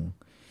นะ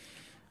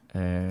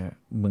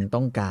มึง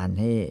ต้องการ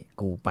ให้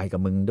กูไปกับ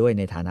มึงด้วยใ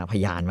นฐานะพ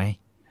ยานไหม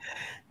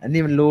อัน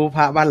นี้มันรู้พ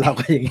ระบ้านเรา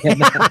ก็อย่างเงี้ย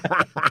นะ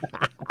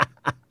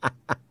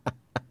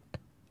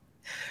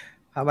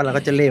พระบ้านเรา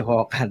ก็จะเล่ห์พอ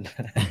กัน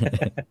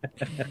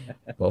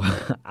บอกว่า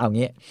เอา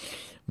งี้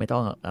ไม่ต้อ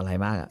งอะไร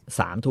มาก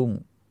3 ทุ่ม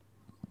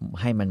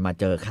ให้มันมา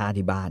เจอข้า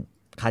ที่บ้าน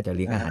ข้าจะเ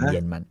ลี้ยงอาหารเย็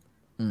นมัน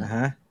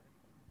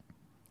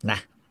นะ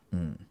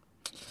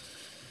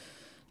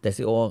แต่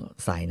ซิโอ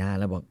ใส่หน้า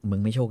แล้วบอกมึง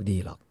ไม่โชคดี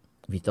หรอก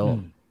วิโต้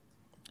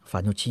ฟา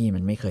นุชชีมั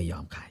นไม่เคยยอ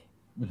มใคร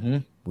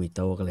วิโ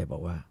ต้ก็เลยบอ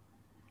กว่า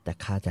แต่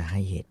ข้าจะให้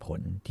เหตุผล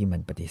ที่มัน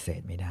ปฏิเส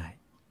ธไม่ได้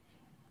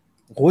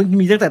โอ้ย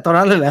มีตั้งแต่ตอน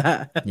นั้นเลยเหรอ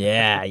แ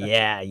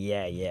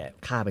ย่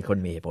ข้าเป็นคน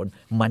มีเหตุผล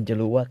มันจะ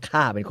รู้ว่าข้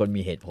าเป็นคน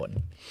มีเหตุผล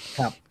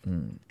ครับ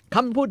ค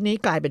ำพูดนี้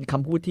กลายเป็นค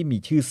ำพูดที่มี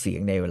ชื่อเสีย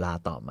งในเวลา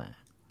ต่อมา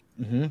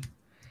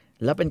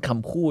แล้วเป็นค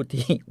ำพูด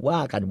ที่ว่า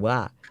กันว่า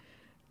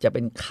จะเ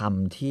ป็นค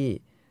ำที่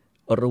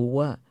รู้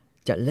ว่า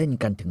จะเล่น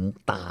กันถึง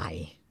ตาย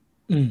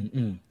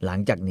หลัง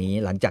จ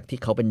ากที่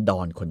เขาเป็นด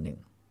อนคนหนึ่ง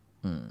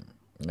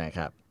นะค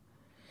รับ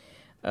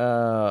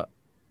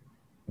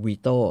วี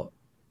โต้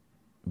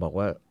บอก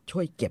ว่าช่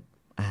วยเก็บ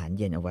อาหาร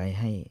เย็นเอาไว้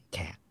ให้แข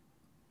ก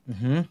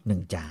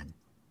1 จาน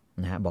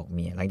นะฮะบอกเ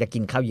มียหลังจากกิ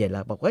นข้าวเย็นแล้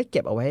วบอกว่าเ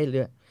ก็บเอาไว้ให้เ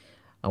รื่อย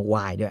เอาไว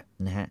น์ด้วย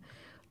นะฮะ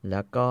แ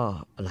ล้วก็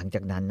หลังจ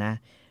ากนั้นนะ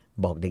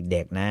บอกเ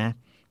ด็กๆนะ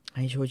ใ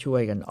ห้ช่ว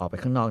ยกันออกไป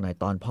ข้างนอกหน่อย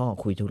ตอนพ่อ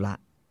คุยธุระ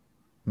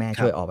แม่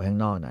ช่วยออกไปข้าง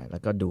นอกหน่อยแล้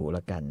วก็ดูแ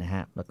ล้วกันนะฮ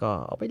ะแล้วก็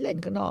ออกไปเล่น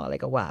ข้างนอกอะไร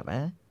ก็ว่าไป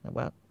นะ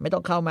ว่าไม่ต้อ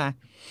งเข้ามา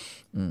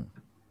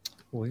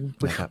โอ้ย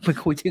ไป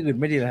คุยที่อื่น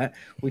ไม่ดีแล้ว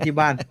คุยที่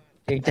บ้าน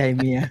เกรงใจ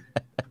เ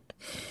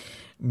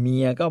มี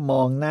ยก็ม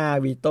องหน้า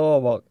วีโต้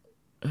บอก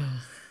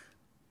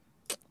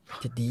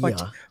จะดีเหร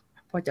อ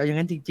พ่อจะเอาอย่าง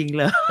นั้นจริงๆเ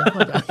หรอพ่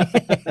อ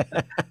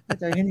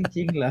จะอย่างนั้นจ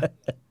ริงๆเหรอ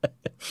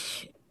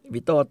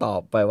วีโต้ตอ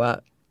บไปว่า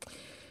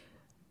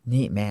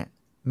นี่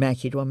แม่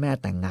คิดว่าแม่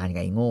แต่งงานกั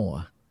บไอ้โง่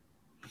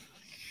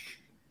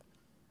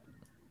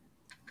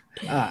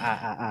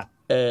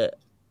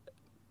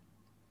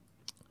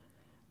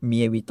เมี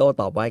ยวีโต้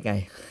ตอบว่าไง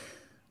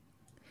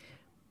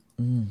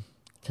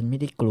ฉันไม่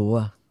ได้กลัว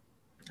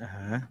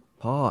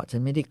พ่อฉั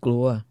นไม่ได้กลั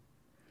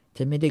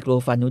ว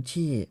ฟานุช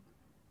ชี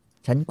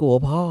ฉันกลัว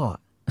พ่อ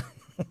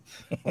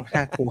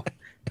น่าก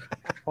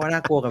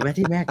ลัวกับแม่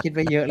ที่แม่คิดไ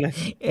ว้เยอะเลย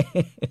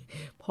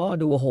พ่อ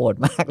ดูโหด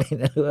มากเลย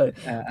นะ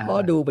พ่อ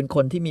ดูเป็นค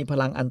นที่มีพ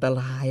ลังอันต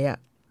ราย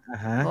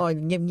พ่อ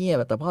เงียบ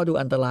ๆแต่พ่อดู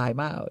อันตราย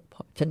มาก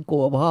ฉันกลั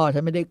วพ่อฉั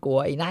นไม่ได้กลัว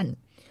ไอ้นั่น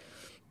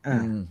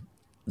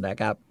นะ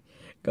ครับ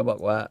ก็บอก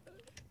ว่า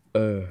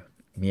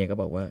เมียก็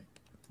บอกว่า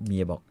เมี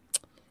ยบอก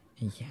ไ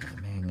อ้ห่า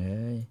แม่งเ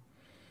อ้ย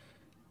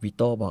วิโ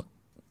ต้บอก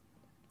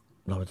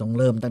เราต้อง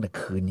เริ่มตั้งแต่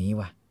คืนนี้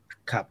ว่ะ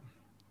ครับ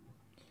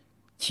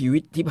ชีวิ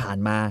ตที่ผ่าน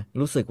มา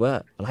รู้สึกว่า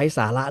ไร้ส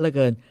าระเหลือเ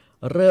กิน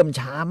เริ่ม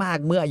ช้ามาก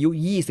เมื่ออายุ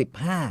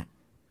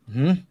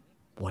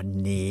25วัน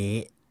นี้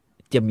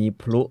จะมี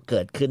พลุเ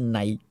กิดขึ้นใน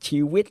ชี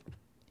วิต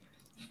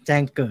แจ้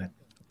งเ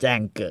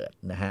กิด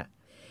นะฮะ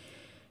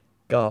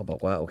ก็บอก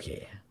ว่าโอเค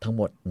ทั้งห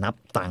มดนับ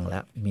ตังค์แล้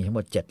วมีทั้งหม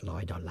ด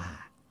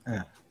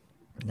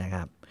$700นะค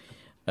รับ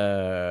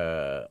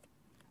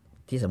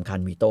ที่สำคัญ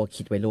วิโต้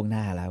คิดไว้ล่วงห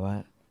น้าแล้วว่า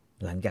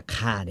หลังจาก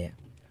ค่าเนี่ย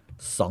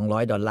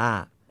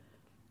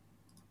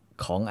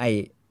$200ของไอ้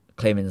เ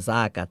คลเมนซ่า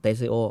กับเต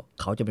ซิโอ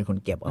เขาจะเป็นคน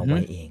เก็บเอาไว้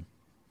เอง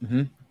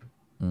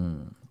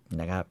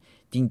นะครับ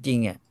จริง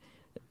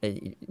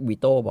ๆวิ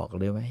โต้บอก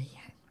เลยว่า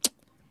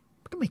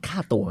ทำไมค่า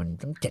ตัวมัน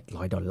ตั้ง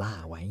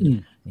$700ไว้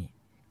นี่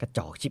กระจ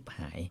อกชิบห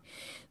าย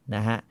น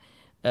ะฮะ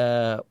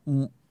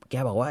แก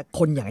บอกว่าค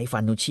นอย่างไอ้ฟา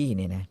นุชชี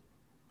เนี่ยนะ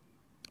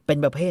เป็น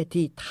ประเภท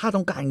ที่ถ้าต้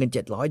องการเงิน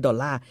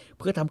$700เ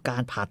พื่อทำกา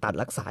รผ่าตัด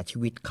รักษาชี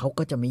วิตเขา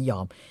ก็จะไม่ยอ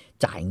ม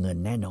จ่ายเงิน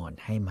แน่นอน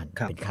ให้มัน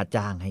เป็นค่า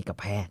จ้างให้กับ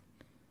แพทย์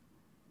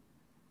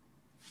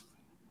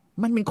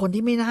มันเป็นคน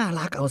ที่ไม่น่า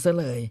รักเอาซะ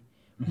เลย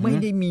ไม่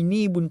ได้มีห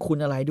นี้บุญคุณ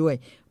อะไรด้วย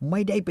ไ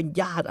ม่ได้เป็น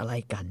ญาติอะไร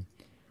กัน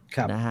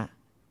นะฮะ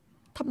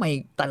ทำไม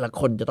แต่ละ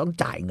คนจะต้อง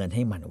จ่ายเงินใ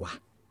ห้มันวะ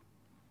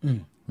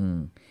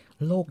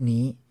โลก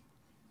นี้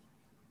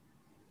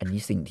อัน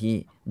นี้สิ่งที่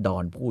ดอ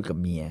นพูดกับ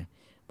เมีย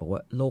บอกว่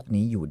าโลก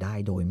นี้อยู่ได้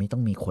โดยไม่ต้อ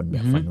งมีคนแบ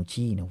บฟานุช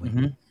ชีนะเว้ย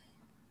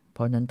เพร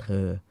าะนั้นเธ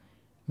อ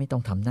ไม่ต้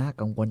องทำหน้า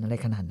กังวลอะไร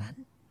ขนาดนั้น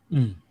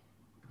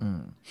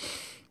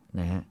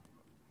นะฮะ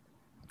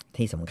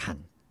ที่สำคัญ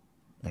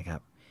นะครั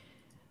บ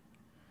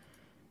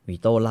วี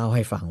โต้เล่าใ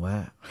ห้ฟังว่า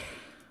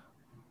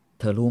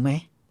เธอรู้ไหม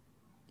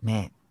แม่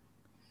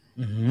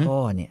พ่อ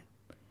เนี่ย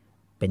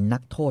เป็นนั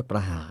กโทษปร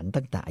ะหาร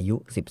ตั้งแต่อายุ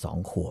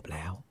12 ขวบแ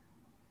ล้ว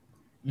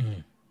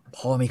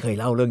พ่อไม่เคย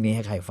เล่าเรื่องนี้ใ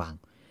ห้ใครฟัง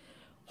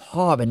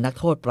พ่อเป็นนัก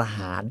โทษประห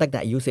ารตั้งแต่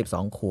อายุ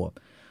12 ขวบ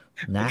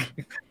นะ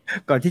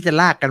ก่อนที่จะ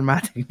ลากกันมา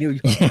ถึงนิวย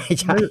อร์ก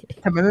ใช่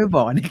ทำไมไม่บ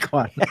อกอันนี้ก่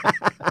อน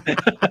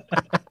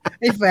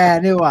ไอ้แฟ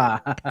ร์นี่หว่า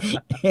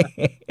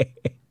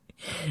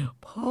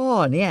พ่อ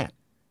เนี่ย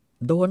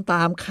โดนต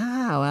ามฆ่า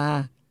มา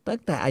ตั้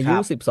งแต่อายุ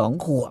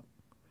12 ขวบ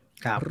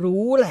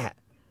รู้แหละ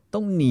ต้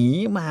องหนี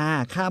มา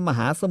ข้ามมห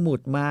าสมุท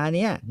รมาเ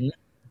นี่ย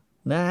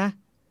นะ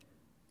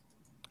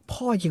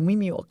พ่อยังไม่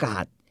มีโอกา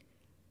ส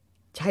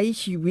ใช้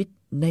ชีวิต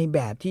ในแบ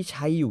บที่ใ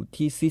ช้อยู่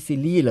ที่ซิซิ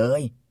ลีเล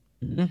ย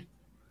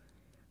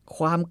ค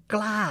วามก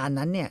ล้า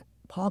นั้นเนี่ย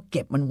พ่อเ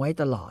ก็บมันไว้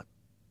ตลอด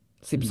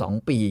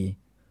12 ปี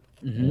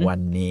วัน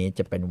นี้จ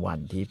ะเป็นวัน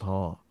ที่พ่อ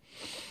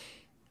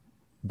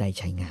ได้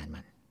ใช้งาน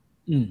มัน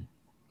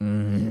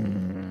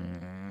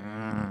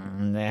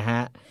นะฮ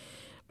ะ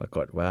ปราก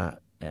ฏว่า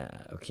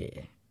โอเค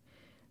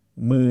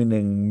มือห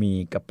นึ่งมี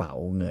กระเป๋า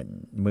เงิน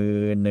มือ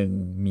หนึ่ง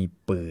มี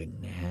ปืน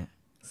นะฮะ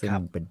ซึ่ง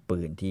เป็นปื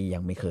นที่ยั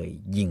งไม่เคย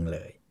ยิงเล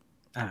ย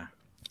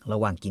ระ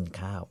หว่างกิน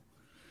ข้าว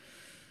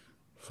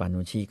ฟา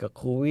นูชีก็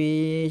คุย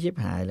ชิบ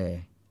หายเลย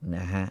น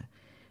ะฮะ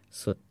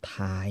สุด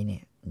ท้ายเนี่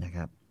ยนะค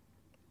รับ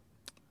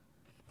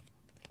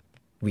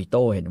วีโ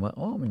ต้เห็นว่า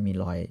อ๋อมันมี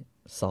รอย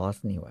ซอส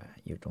นี่หว่า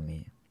อยู่ตรง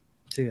นี้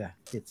เสื้อ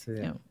ติดเสื้อ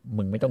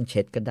มึงไม่ต้องเ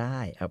ช็ดก็ได้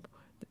ครับ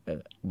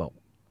บอก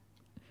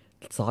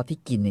ซอสที่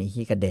กินใน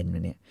ที่กระเด็นม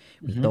าเนี่ย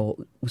วีโต้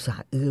อุตส่า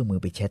ห์มือ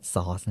ไปเช็ดซ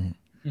อสนะ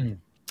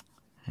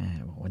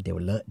บอกว่าเดี๋ยว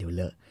เลอ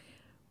ะ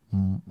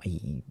ไอ้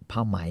ผ้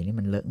าไหมนี่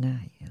มันเลอะง่า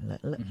ยเลอ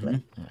ะ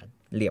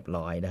เรียบ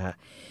ร้อยนะฮะ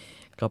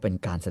ก็เป็น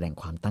การแสดง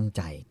ความตั้งใ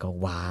จก็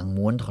วาง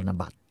ม้วนธน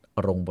บัตร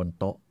ลงบน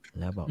โต๊ะ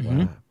แล้วบอกว่า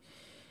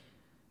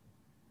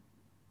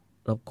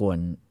รบกวน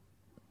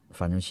ฟ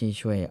านูชิ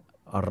ช่วย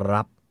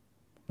รับ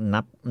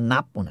นั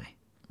บหน่อย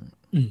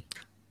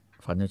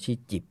ฟานูชิ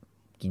จิบ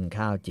กิน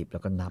ข้าวจิบแล้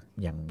วก็นับ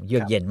อย่างเยื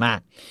อกเย็นมาก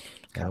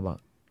แล้วบอก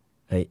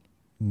เฮ้ย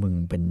มึง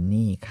เป็นห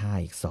นี้ค่า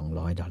อีก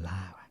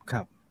$200ค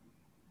รับ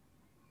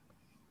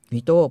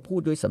วิโต้พู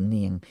ดด้วยสำเ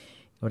นียง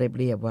เ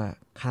รียบว่า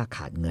ค่าข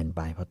าดเงินไ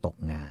ปเพราะตก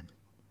งาน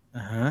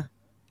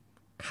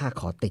ค่า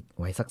ขอติด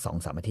ไว้สัก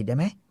 2-3 อาทิตย์ได้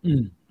ไหม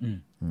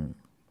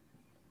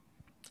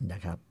นะ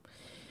ครับ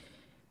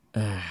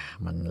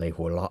มันเลย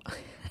หัวเราะ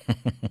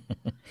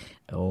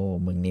โอ้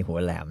มึงนี่หัว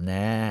แหลมน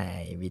ะ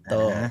วิโ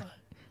ต้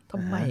ท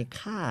ำไม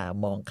ข้า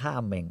มองข้า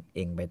มเอ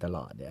งไปตล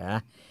อดเดี๋ยว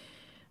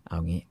เอา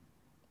งี้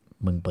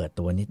มึงเปิด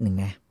ตัวนิดนึง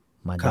นะ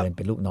มาเดินเ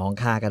ป็นลูกน้อง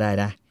ข้าก็ได้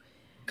นะ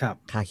ครับ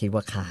ข้าคิดว่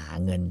าข้าหา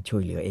เงินช่ว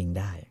ยเหลือเอง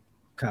ได้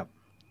ครับ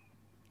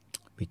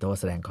วิโต้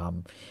แสดงความ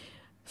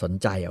สน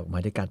ใจออกมา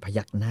ด้วยการพ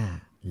ยักหน้า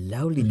แล้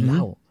วลิ้นเหล้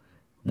า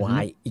วา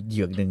ยอีกเห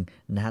ยือกหนึ่ง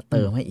นะเ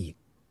ติมให้อีก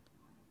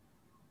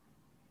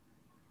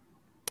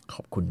ข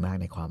อบคุณมาก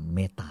ในความเม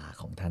ตตา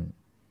ของท่าน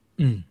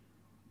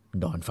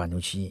ดอนฟานู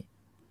ชิ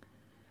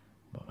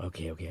บอกโอเค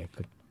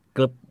ก็ก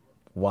รึบ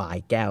วาย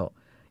แก้ว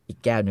อีก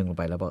แก้วหนึ่งลง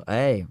ไปแล้วบอกเ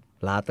อ้ย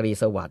ราตรี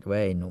สวัสดิ์เ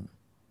ว้ยหนุ่ม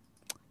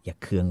อย่า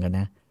เคืองกัน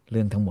นะเ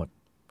รื่องทั้งหมด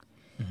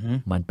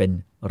มันเป็น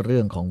เรื่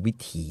องของวิ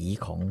ถี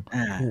ของ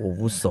ผู้อา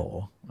วุโส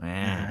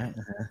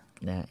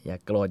นะอย่า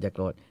โกร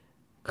ธ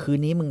คืน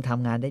นี้มึงท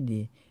ำงานได้ดี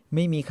ไ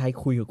ม่มีใคร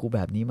คุยกับกูแ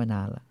บบนี้มาน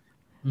านละ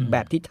แบ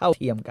บที่เท่า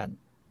เทียมกัน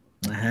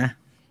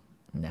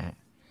นะ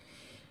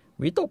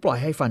วิโต้ปล่อย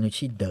ให้ฟานู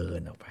ชิเดิน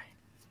ออกไป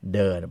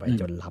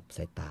จนลับส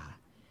ายตา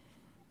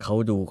เขา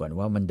ดูก่อน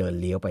ว่ามันเดิน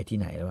เลี้ยวไปที่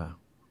ไหนหรือเปล่า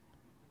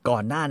ก่อ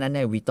นหน้านั้นเ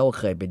นี่ยวิโต้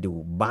เคยไปดู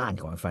บ้าน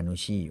ของฟานู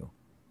ชิอยู่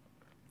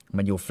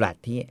มันอยู่แฟลต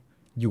ที่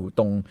อยู่ต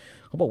รง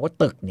เขาบอกว่า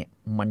ตึกเนี่ย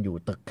มันอยู่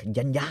ตึก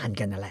ย่าน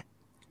กันนั่นแหละ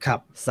ครับ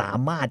สา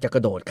มารถจะกร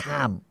ะโดดข้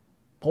าม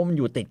เพราะมันอ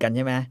ยู่ติดกันใ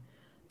ช่ไหม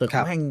ตึก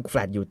แม่งแฟล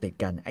ตอยู่ติด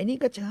กันไอ้นี่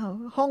ก็จะ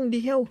ห้องเ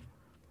ดียว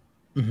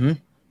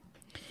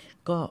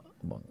ก็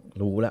บอก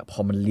รู้แล้วพอ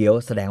มันเลี้ยว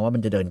แสดงว่ามั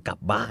นจะเดินกลับ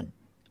บ้าน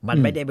มัน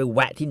ไม่ได้ไปแว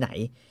ะที่ไหน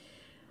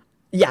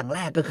อย่างแร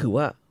กก็คือ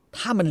ว่า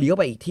ถ้ามันเลี้ยวไ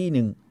ปอีกที่ห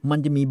นึ่งมัน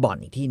จะมีบ่อน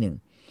อีกที่หนึ่ง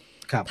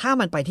ถ้า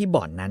มันไปที่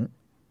บ่อนนั้น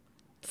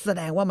แส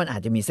ดงว่ามันอา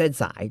จจะมีเส้น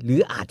สายหรือ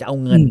อาจจะเอา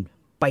เงิน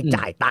ไป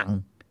จ่ายตังค์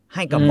ใ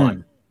ห้กับบ่อน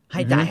ใ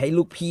ห้จ่ายให้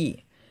ลูกพี่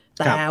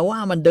แต่ว่า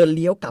มันเดินเ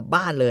ลี้ยวกลับ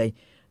บ้านเลย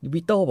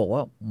วิโต้บอกว่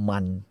ามั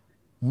น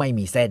ไม่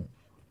มีเส้น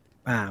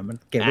มัน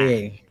เก็บเอ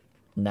ง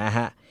นะฮ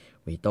ะ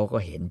วิโต้ก็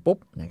เห็นปุ๊บ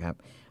นะครับ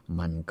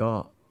มันก็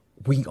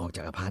วิ่งออกจ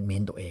ากอพาร์ตเมน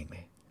ต์ตัวเองเล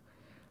ย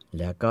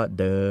แล้วก็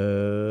เดิ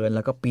นแ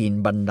ล้วก็ปีน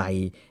บันได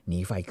หนี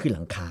ไฟขึ้นห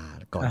ลังคา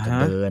ก่อนจะ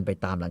เดินไป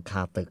ตามหลังค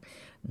าตึก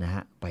นะฮ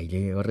ะไป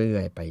เรื่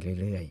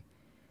อย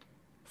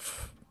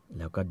ๆแ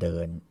ล้วก็เดิ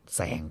นแซ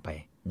งไป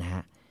นะฮ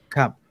ะค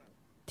รับ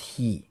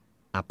ที่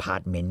อพา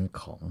ร์ตเมนต์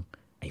ของ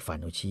ไอ้ฟา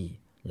นูชิ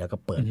แล้วก็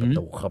เปิดประ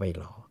ตูเข้าไป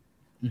รอ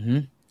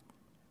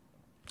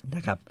น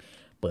ะครับ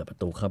เปิดประ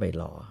ตูเข้าไป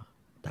รอ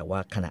แต่ว่า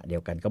ขณะเดีย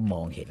วกันก็ม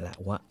องเห็นแล้ว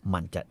ว่ามั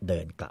นจะเดิ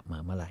นกลับมา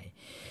เมื่อไหร่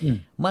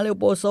มาเร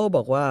โปโซบ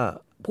อกว่า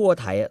ผู้อา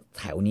ศัย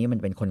แถวนี้มัน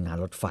เป็นคนงาน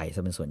รถไฟซ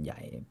ะเป็นส่วนใหญ่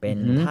เป็น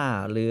ท่า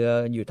เรือ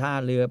อยู่ท่า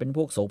เรือเป็นพ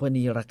วกโสเภ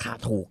ณีราคา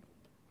ถูก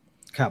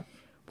ครับ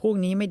พวก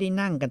นี้ไม่ได้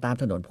นั่งกันตาม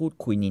ถนนพูด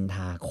คุยนินท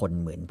าคน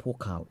เหมือนพวก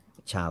เขา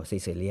ชาวซิ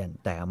ซิเลียน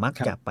แต่มัก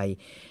จะไป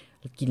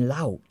กินเห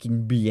ล้ากิน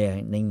เบียร์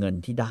ในเงิน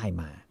ที่ได้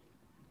มา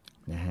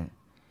นะฮะ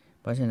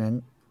เพราะฉะนั้น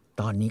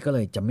ตอนนี้ก็เล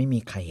ยจะไม่มี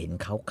ใครเห็น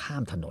เขาข้า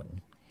มถนน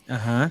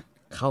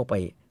เข้าไป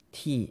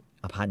ที่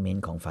อพาร์ตเมน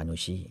ต์ของฟานู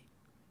ชิ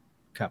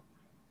ครับ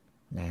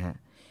นะฮะ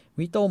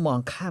วิโต้มอง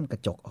ข้ามกร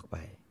ะจกออกไป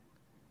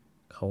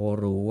เขา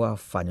รู้ว่า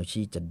ฟานู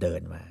ชิจะเดิ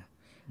นมา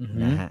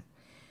นะฮะ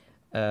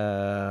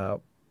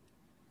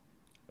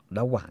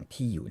ระหว่าง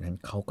ที่อยู่นั้น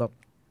เขาก็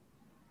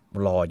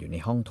รออยู่ใน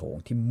ห้องโถง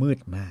ที่มืด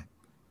มาก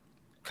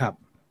ครับ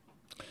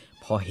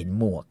พอเห็น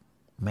หมวก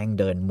แม่ง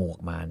เดินหมวก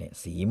มาเนี่ย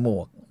สีหม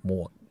วก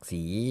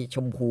สีช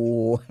มพู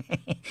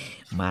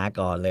มา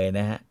ก่อนเลยน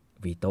ะฮะ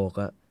วีโต้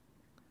ก็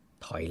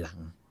ถอยหลัง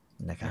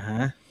นะครับ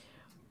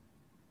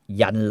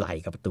ยันไหล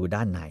กับประตูด้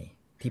านใน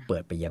ที่เปิ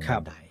ดไปยังบั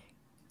นได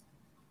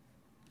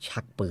ชั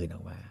กปืนอ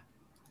อกมา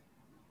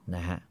น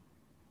ะฮะ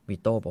วิ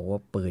โต้บอกว่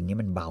าปืนนี้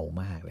มันเบา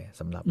มากเลย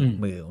สำหรับ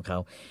มือของเขา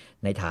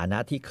ในฐานะ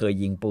ที่เคย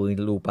ยิงปืน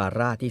ลูปา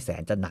ร่าที่แส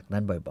นจะหนัก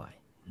นั่นบ่อย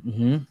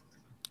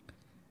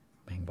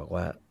ๆแม่งบอก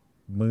ว่า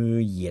มือ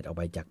เหยียดออก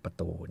ไปจากประ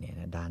ตูเนี่ย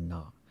นะด้านน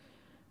อก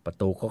ประ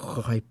ตูก็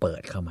ค่อยๆเปิ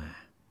ดเข้ามา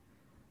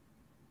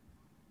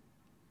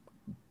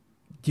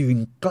ยืน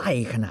ใกล้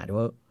ขนาด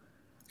ว่า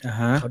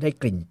เขาได้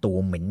กลิ่นตัว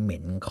เหม็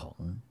นๆของ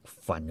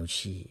ฟานู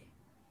ชิ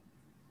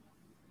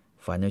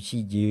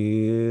ยื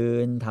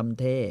นทำ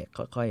เท่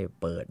ค่อยๆ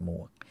เปิดหม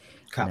วก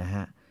นะฮ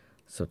ะ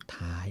สุด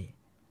ท้าย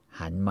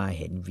หันมา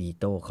เห็นวี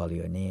โต้คอริ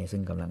โอเน่ซึ่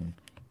งกำลัง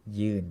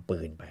ยื่นปื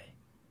นไป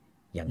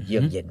อย่างเยื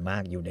อกเย็นมา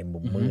กอยู่ในมุ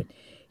มมืด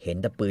เห็น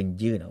แต่ปืน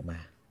ยื่นออกมา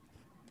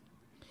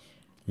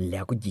แล้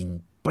วก็ยิง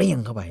เปรี้ยง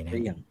เข้าไปนะเป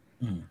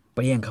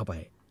รี้ยงเข้าไป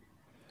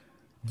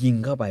ยิง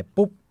เข้าไป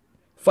ปุ๊บ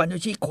ฟานู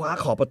ชิคว้า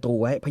ขอบประตู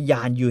ไว้พยาย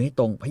ามยืนให้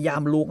ตรงพยายา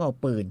มล้วงเอา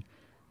ปืน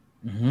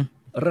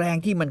แรง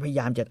ที่มันพยา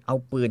ยามจะเอา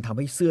ปืนทำใ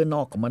ห้เสื้อน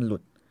อกของมันหลุ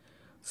ด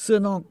เสื้อ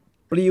นอก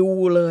ปลิว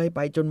เลยไป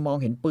จนมอง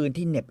เห็นปืน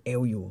ที่เหน็บเอ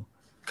วอยู่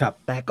ครับ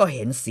แต่ก็เ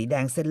ห็นสีแด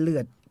งเส้นเลื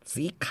อด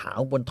สีขาว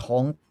บนท้อ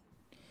ง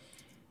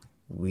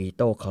วีโ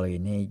ต้คอริ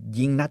เน่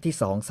ยิงนัดที่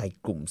สองใส่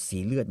กลุ่มสี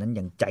เลือดนั้นอ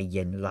ย่างใจเ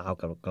ย็นราว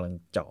กับกำลัง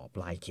จ่อป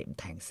ลายเข็ม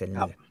แทงเส้นเ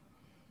ลือด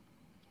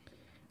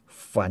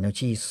ฟานู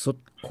ชิสุด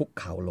คุก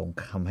เข่าลง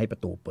ทำให้ปร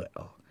ะตูเปิด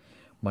ออก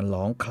มัน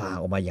ร้องคลาง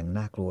ออกมาอย่าง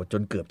น่ากลัวจ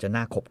นเกือบจะ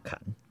น่าขบขั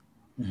น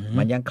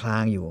มันยังคลา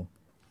งอยู่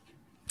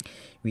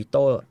วีโ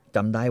ต้จ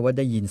ำได้ว่าไ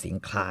ด้ยินเสียง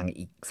คลาง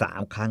อีก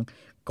3 ครั้ง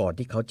ก่อน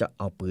ที่เขาจะเ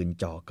อาปืน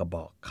จ่อกระบ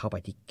อกเข้าไป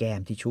ที่แก้ม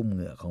ที่ชุ่มเห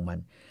งื่อของมัน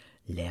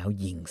แล้ว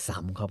ยิงซ้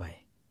ำเข้าไป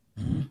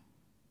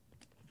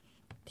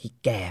ที่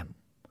แก้ม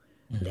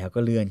แล้วก็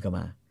เลื่อนเข้าม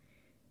า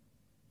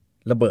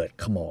ระเบิด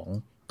ขมอง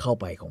เข้า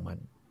ไปของมัน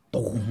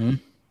ตูม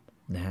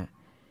นะฮะ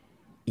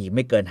อีกไ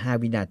ม่เกิน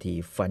5 วินาที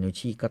ฟานู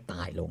ชิก็ต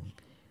ายลง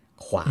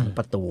ขวางป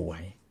ระตูไ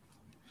ว้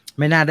ไ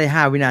ม่น่าได้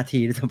5 วินาที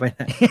ด้วยซ้ำไปน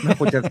ะ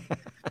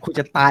คุณจ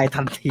ะตาย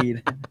ทันทีน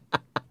ะ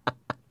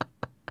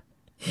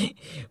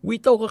วิ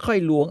โต้ก็ค่อย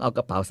ล้วงเอาก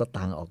ระเป๋าสต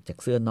างค์ออกจาก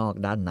เสื้อนอก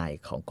ด้านใน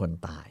ของคน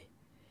ตาย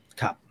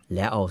ครับแ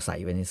ล้วเอาใส่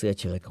ไว้ในเสื้อ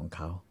เชิ้ตของเข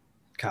า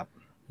ครับ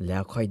แล้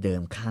วค่อยเดิ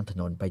นข้ามถ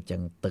นนไปยั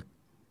งตึก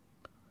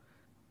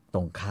ต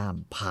รงข้าม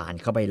ผ่าน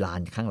เข้าไปลา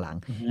นข้างหลัง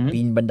ปี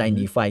นบันไดห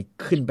นีไฟ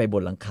ขึ้นไปบ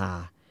นหลังคา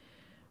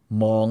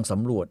มองส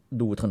ำรวจ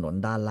ดูถนน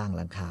ด้านล่างห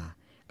ลังคา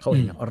เขาเ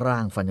ห็นร่า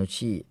งฟานู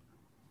ชิ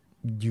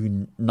ยืน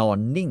นอน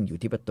นิ่งอยู่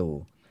ที่ประตู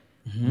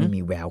ไม่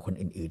มีแววคน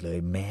อื่นๆเลย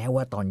แม้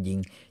ว่าตอนยิง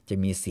จะ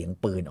มีเสียง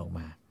ปืนออกม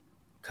า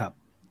ครับ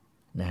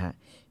นะฮะ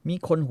มี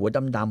คนหัว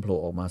ดำๆโผล่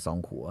ออกมา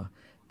2 หัว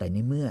แต่ใน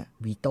เมื่อ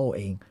วีโต้เ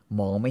อง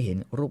มองไม่เห็น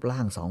รูปร่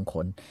าง2 ค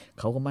น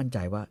เขาก็มั่นใจ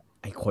ว่า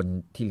ไอ้คน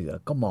ที่เหลือ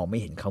ก็มองไม่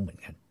เห็นเขาเหมือน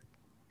กัน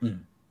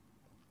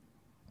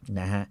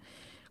นะฮะ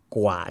ก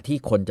ว่าที่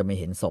คนจะไม่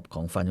เห็นศพข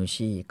องฟานู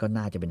ชิก็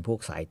น่าจะเป็นพวก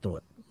สายตรว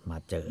จมา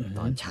เจอต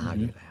อนเช้า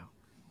อยู่แล้ว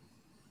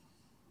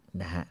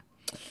นะฮะ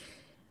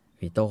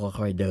วีโต้ก็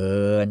ค่อยเดิ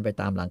นไป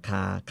ตามหลังค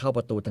าเข้าป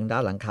ระตูทางด้า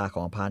นหลังคาข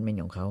องอพาร์ตเมน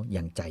ต์ของเขาอ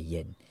ย่างใจเ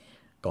ย็น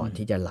ก่อน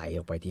ที่จะไหลอ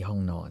อกไปที่ห้อ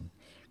งนอน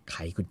ไข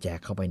กุญแจ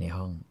เข้าไปใน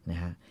ห้องนะ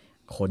ฮะ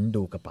ค้น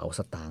ดูกระเป๋าส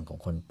ตางค์ของ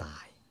คนตา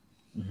ย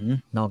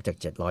นอกจาก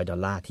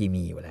$700ที่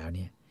มีอยู่แล้วเ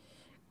นี่ย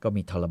ก็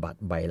มีธนบัตร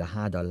ใบละ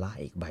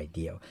$5อีกใบเ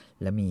ดียว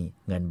และมี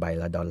เงินใบ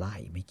ละ$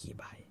อีกไม่กี่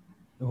ใบ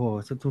โอ้โห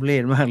สุดทุเร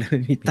ศมากเลย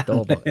มีตังค์พี่โ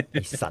ตบอกไ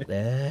อ้สัตว์เ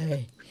อ้ย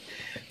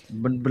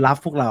มันบลัฟ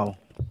พวกเรา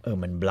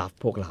มันบลัฟ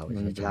พวกเราใ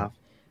ช่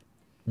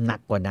หนัก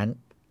กว่านั้น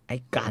ไอ้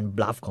การบ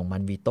ลัฟของมั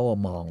นวีโต้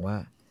มองว่า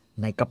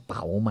ในกระเป๋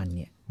ามันเ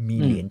นี่ยมี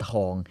เหรียญท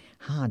อง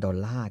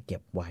$5เก็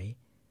บไว้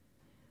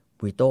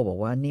วีโต้บอก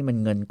ว่านี่มัน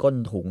เงินก้น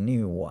ถุงนี่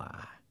หว่า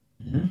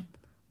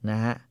นะ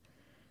ฮะ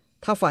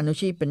ถ้าฟานู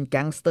ชิเป็นแ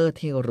ก๊งสเตอร์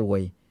ที่รว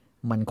ย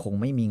มันคง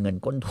ไม่มีเงิน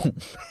ก้นถุง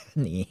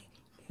นี่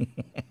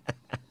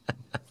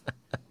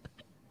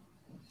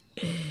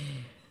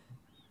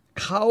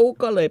เขา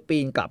ก็เลยปี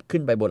นกลับขึ้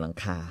นไปบนหลัง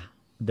คา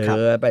เดิ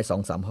นไป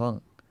2-3 ห้อง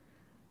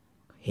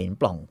เห็น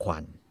ปล่องควั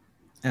น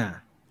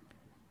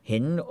เห็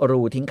น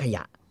รูทิ้งขย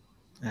ะ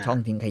ช่อง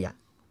ทิ้งขยะ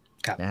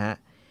นะฮะ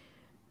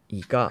อี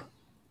กก็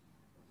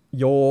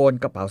โยน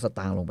กระเป๋าสต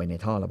างค์ลงไปใน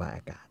ท่อระบายอ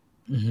ากาศ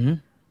อือหือ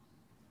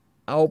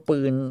เอาปื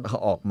น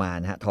ออกมา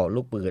นะฮะถอด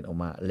ลูกปืนออก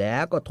มาแล้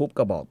วก็ทุบก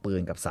ระบอกปื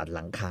นกับสันห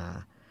ลังคา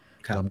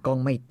ครับ ลำกล้อง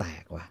ไม่แต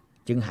กว่ะ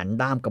จึงหัน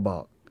ด้ามกระบอ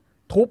ก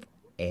ทุบ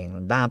เอง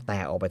ด้ามแต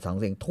กออกไป2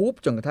 เสียงทุบ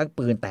จนกระทั่ง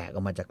ปืนแตกอ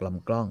อกมาจากล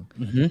ำกล้อง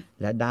อือหือ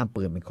และด้าม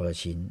ปืนเป็นคนละ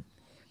ชิ้น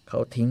เขา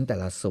ทิ้งแต่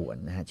ละส่วน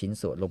นะฮะชิ้น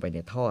ส่วนลงไปใน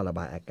ท่อระบ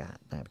ายอากาศ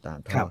ตาม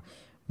ท่อ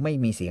ไม่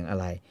มีเสียงอะ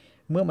ไร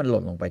เมื่อมันห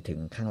ล่นลงไปถึง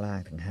ข้างล่าง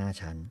ถึง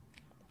5 ชั้น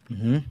อือ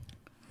หือ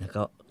แล้ว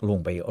ก็ลง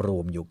ไปร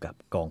วมอยู่กับ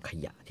กองข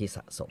ยะที่ส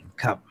ะสม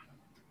ครับ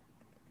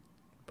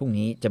พรุ่ง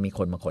นี้จะมีค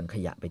นมาขนข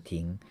ยะไป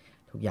ทิ้ง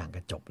ทุกอย่าง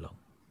ก็จบลง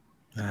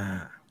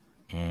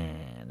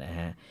นะฮ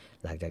ะ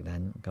หลังจากนั้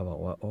นก็บอก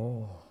ว่าโอ้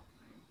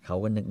เขา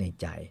ก็นึกใน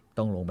ใจ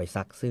ต้องลงไป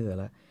ซักเสื้อ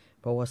แล้ว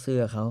เพราะว่าเสื้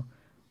อเขา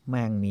แ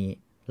ม่งมี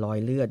รอย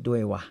เลือดด้ว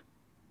ยว่ะ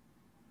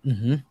อือ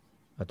หือ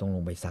เราต้องล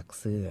งไปซัก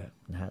เสื้อ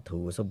นะฮะถู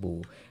สบู่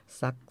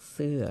ซักเ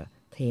สื้อ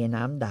เท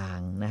น้ำด่า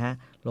งนะฮะ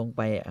ลงไ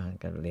ป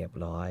กันเรียบ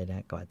ร้อยน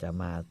ะก่อนจะ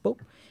มาปุ๊บ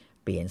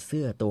เปลี่ยนเ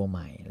สื้อตัวให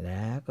ม่แ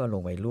ล้วก็ล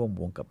งไปร่วม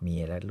วงกับเมี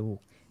ยและลูก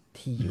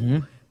ที่อยู่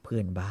เพื่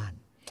อนบ้าน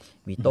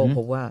วิโต้พ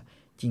บว่า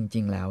จ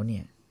ริงๆแล้วเนี่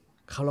ย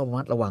เขาระ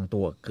มัดระวัง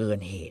ตัวเกิน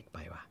เหตุไป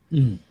ว่ะ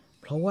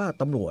เพราะว่า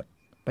ตำรวจ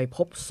ไปพ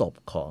บศพ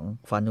ของ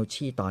ฟานู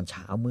ชีตอนเ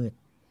ช้ามืด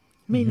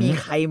ไม่มี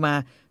ใครมา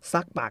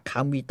ซักปากค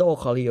ำวิโต้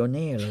คอริโอเ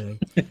น่เลย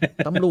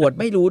ตำรวจ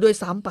ไม่รู้ด้วย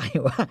ซ้ำไป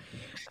ว่า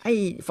ไอ้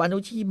ฟานู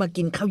ชีมา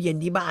กินข้าวเย็น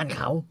ที่บ้านเ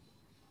ขา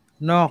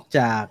นอกจ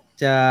าก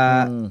จะ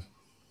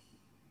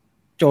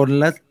จน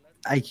แล้ว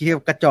ไอ้คิด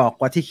กระจอก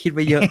กว่าที่คิดไ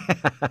ว้เยอะ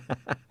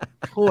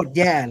โคตรแ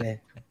ย่เลย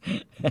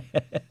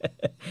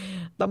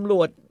ตำร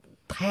วจ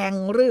แทง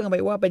เรื่องไป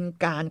ว่าเป็น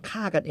การ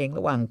ฆ่ากันเองร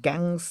ะหว่างแก๊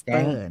งสเต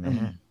อร์นะ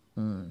ฮะ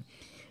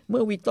เ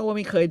มื่อวิโต้ไ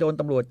ม่เคยโดน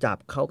ตำรวจจับ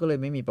เขาก็เลย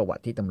ไม่มีประวั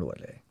ติที่ตำรวจ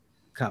เลย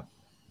ครับ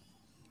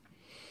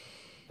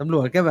ตำร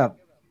วจก็แบบ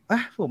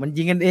พวกมัน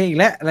ยิงกันเอง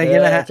แล้วอะไรเงี้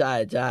ยนะฮะใช่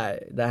ใช่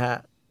นะฮะ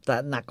แต่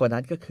หนักกว่า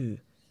นั้นก็คือ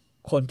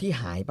คนที่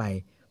หายไป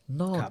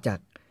นอก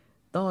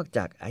จ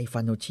ากไอ้ฟ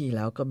านูชีแ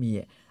ล้วก็มี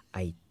ไ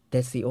อ้เต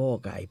ซิโอ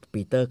กับไอ้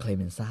ปีเตอร์เคลเ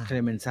มนซ่า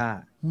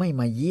ไม่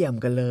มาเยี่ยม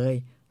กันเลย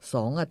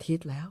2 อาทิต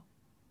ย์แล้ว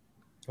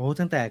โอ้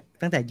ตั้ง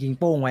แต่ยิง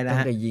โป้งไว้นะฮ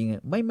ะตั้งแต่ยิง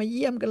ไม่มาเ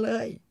ยี่ยมกันเล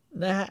ย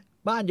นะฮะ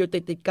บ้านอยู่ติ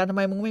ดกันทำไ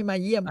มมึงไม่มา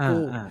เยี่ยมกู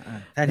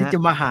แทนที่จ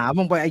ะมาหา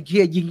มึงไปไอ้เคี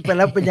ยยิงไปแ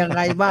ล้วเป็นยังไ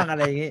งบ้างอะไ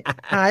รอย่างงี้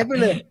หายไป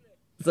เลย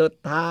สุด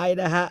ท้าย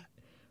นะฮะ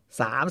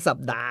3 สัป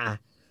ดาห์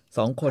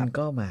2 คน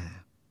ก็มา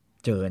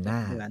เจอหน้า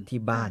ที่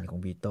บ้านของ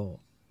วีโต้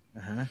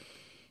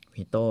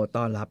วีโต้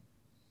ต้อนรับ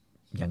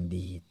อย่าง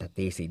ดีแต่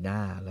ตีสีหน้า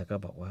แล้วก็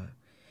บอกว่า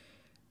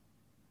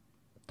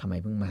ทำไม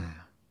เพิ่งมา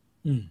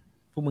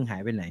พวกมึงหา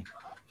ยไปไหน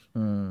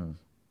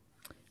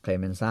เคล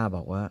เมนซ่าบ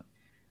อกว่า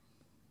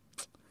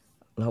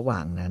ระหว่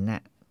างนั้นน่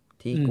ะ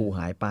ที่กูห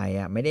ายไป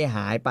ไม่ได้ห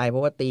ายไปเพรา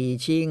ะว่าตี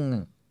ชิ่ง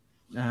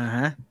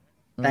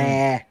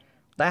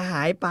แต่ห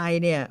ายไป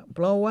เนี่ยเพ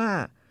ราะว่า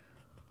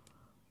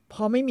พ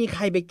อไม่มีใค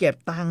รไปเก็บ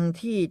ตังค์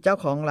ที่เจ้า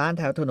ของร้านแ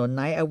ถวถนนไ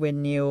นท์อเว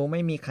นิวไ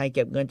ม่มีใครเ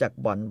ก็บเงินจาก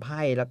บ่อนไ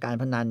พ่และการ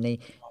พนันใน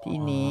ที่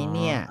นี้เ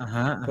นี่ย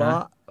เพราะ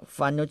ฟ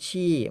านุ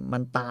ชีมั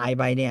นตาย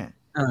ไปเนี่ย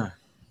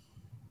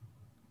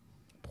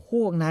พ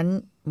วกนั้น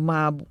ม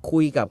าคุ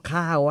ยกับ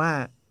ข้าว่า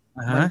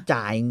มัน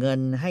จ่ายเงิน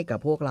ให้กับ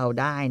พวกเรา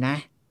ได้นะ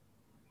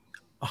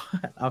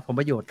เอาผล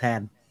ประโยชน์แท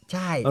นใ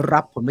ช่รั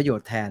บผลประโย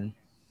ชน์แทน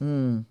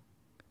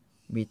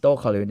วีโต้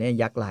คอริโอเน่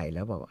ยักไหล่แ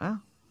ล้วบอกอ้าว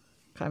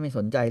ข้าไม่ส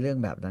นใจเรื่อง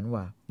แบบนั้น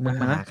ว่ะมึง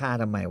มาหาข้า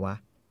ทำไมวะ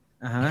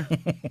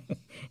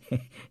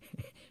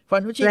ฟา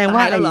นุชีต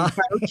ายแล้วเหรอฟ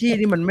านุชี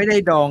นี่มันไม่ได้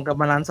ดองกับ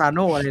มารันซาโน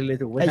อะไรเลย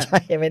ถูกไหมใช่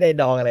ไม่ได้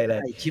ดองอะไรเล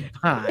ยไอ้ชิบ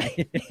หาย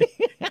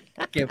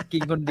เก็บกิ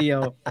นคนเดียว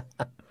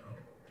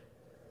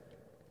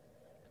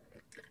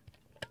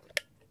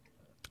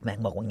แม่ง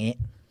บอกว่างี้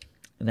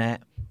นะ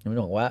มัน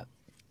บอกว่า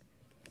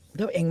แ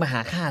ล้วเองมาหา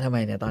ข้าทำไม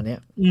เนี่ยตอนเนี้ย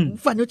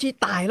ฟานุชี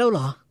ตายแล้วเหร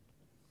อ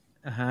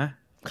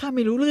ข้าไ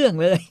ม่รู้เรื่อง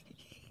เลย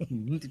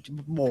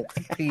โบก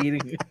ทีนึ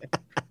ง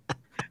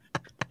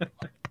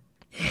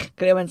เค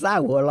ลียร์มันซ่า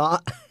หัวเราะ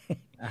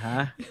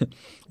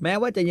แม้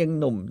ว่าจะยัง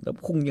หนุ่มแต่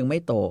คุงยังไม่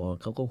โต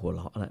เขาก็หัวเ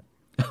ราะแล้ว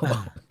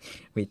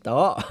วิโต้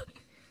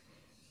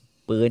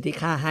ปืนที่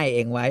ข้าให้เอ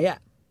งไว้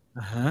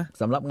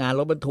สำหรับงานร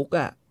ถบรรทุก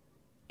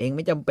เองไ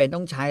ม่จำเป็นต้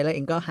องใช้แล้วเอ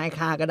งก็ให้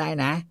ข้าก็ได้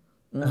นะ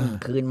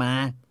คืนมา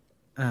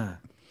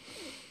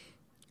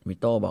วิ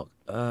โต้บอก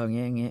เ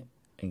งี้ย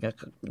เองก็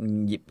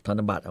หยิบธ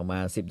นบัตรออกมา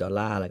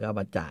$10แล้วก็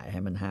มาจ่ายให้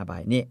มัน5 ใบ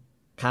นี่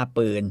ค่า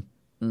ปืน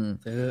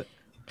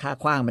ค่า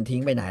ขว้างมันทิ้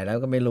งไปไหนแล้ว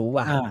ก็ไม่รู้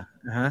ว่ะ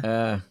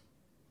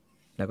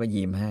แล้วก็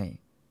ยิ้มให้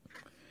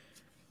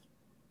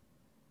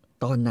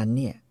ตอนนั้น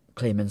เนี่ยเ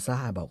คลเมนซ่า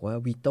บอกว่า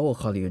วิโต้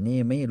คอริโอเ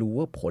น่ไม่รู้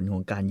ว่าผลขอ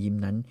งการยิ้ม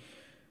นั้น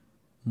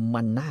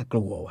มันน่าก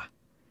ลัวว่ะ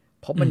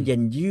เพราะมันเย็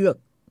นเยือก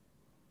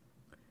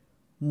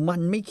มัน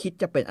ไม่คิด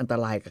จะเป็นอันต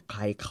รายกับใค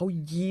รเขา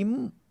ยิ้ม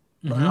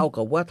ราว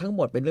กับว่าทั้งห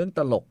มดเป็นเรื่องต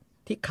ลก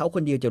ที่เขาค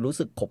นเดียวจะรู้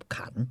สึกขบ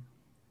ขัน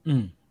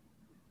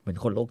เหมือน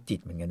คนโรคจิต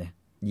เหมือนกันนะ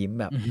ยิ้ม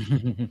แบบ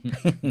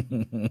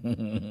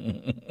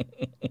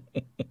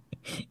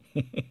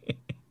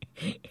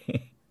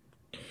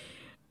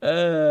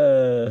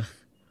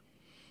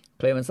เ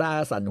คลเมนซ่า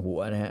สั่นหัว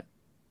นะฮะ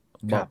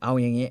บอกเอา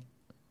อย่างนี้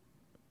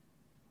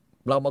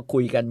เรามาคุ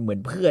ยกันเหมือน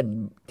เพื่อน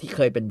ที่เค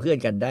ยเป็นเพื่อน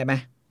กันได้ไหม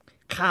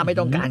ข้าไม่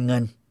ต้องการเงิ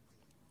น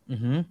อือ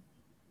หือ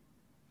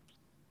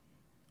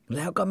แ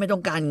ล้วก็ไม่ต้อ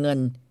งการเงิน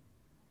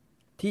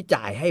ที่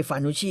จ่ายให้ฟา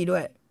นุชิด้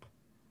วย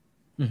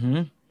อือหือ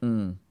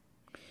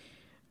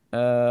เอ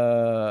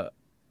อ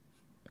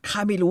ข้า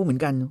ไม่รู้เหมือน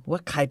กันว่า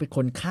ใครเป็นค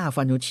นฆ่าฟ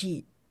านุชิ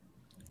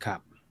ครับ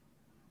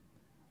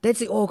เด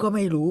ซิโอก็ไ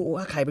ม่รู้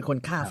ว่าใครเป็นคน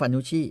ฆ่าฟานุ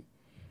ชิ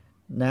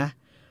นะ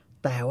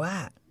แต่ว่า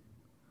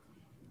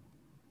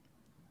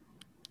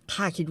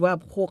ข้าคิดว่า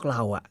พวกเร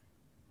าอ่ะ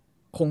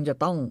คงจะ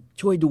ต้อง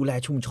ช่วยดูแล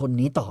ชุมชน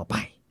นี้ต่อไป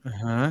อ่า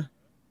ฮะ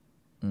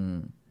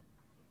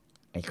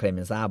ไอ้เคลเม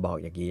นซ่าบอก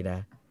อย่างนี้นะ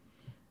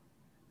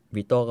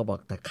วิโต้ก็บอก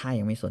แต่ข้า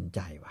ยังไม่สนใจ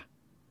ว่ะ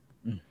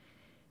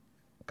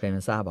เคลเม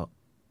นซ่าบอก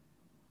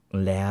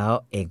แล้ว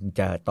เอง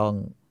จะต้อง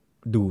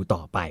ดูต่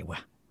อไปว่ะ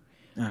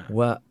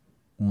ว่า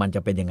มันจ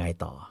ะเป็นยังไง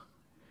ต่อ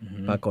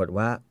ปรากฏ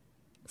ว่า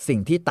สิ่ง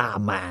ที่ตาม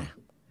มา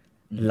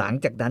หลัง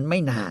จากนั้นไม่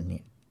นานเ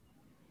นี่ย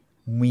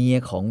เมีย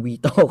ของวิ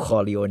โต้คอ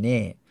ริโอเน่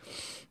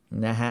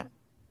นะฮะ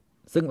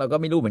ซึ่งเราก็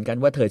ไม่รู้เหมือนกัน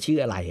ว่าเธอชื่อ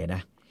อะไรน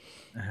ะ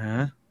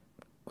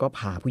ก็พ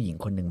าผู้หญิง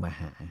คนหนึ่งมา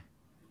หา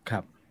ครั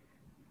บ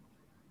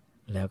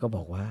แล้วก็บ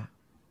อกว่า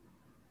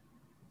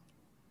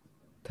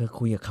เธอ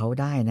คุยกับเขา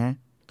ได้นะ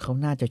เขา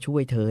น่าจะช่ว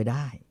ยเธอไ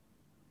ด้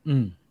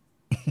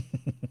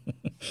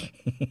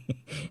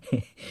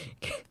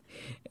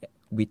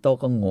วิโต้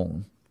ก็งง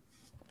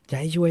จะ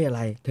ให้ช่วยอะไ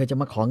รเธอจะ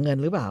มาขอเงิน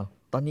หรือเปล่า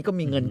ตอนนี้ก็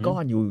มีเงินก้อ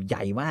นอยู่ให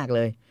ญ่มากเล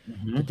ย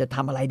จะท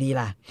ำอะไรดี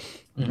ล่ะ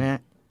นะ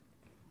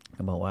เข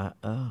าบอกว่า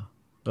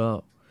ก็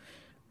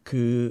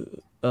คือ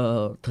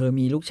เธอ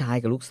มีลูกชาย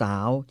กับลูกสา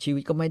วชีวิ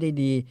ตก็ไม่ได้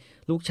ดี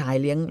ลูกชาย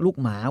เลี้ยงลูก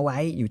หมาไว้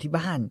อยู่ที่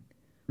บ้าน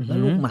แล้ว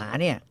ลูกหมา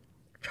เนี่ย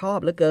ชอบ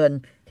เหลือเกิน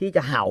ที่จ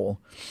ะเห่า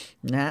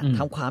นะท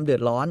ำความเดือ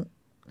ดร้อน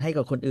ให้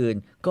กับคนอื่น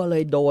ก็เล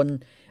ยโดน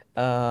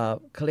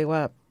เขาเรียกว่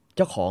าเ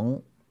จ้าของ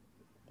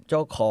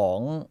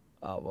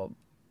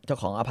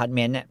อพาร์ตเม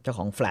นต์เนี่ยเจ้าข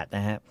องแฟลตน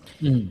ะฮะ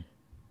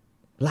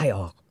ไล่อ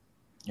อก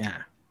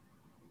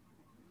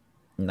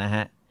นะฮ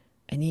ะ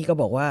ไอ้นี่ก็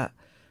บอกว่า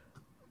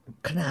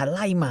ขนาดไ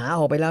ล่หมาอ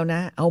อกไปแล้วน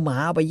ะเอาหมา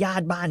เอาไปญา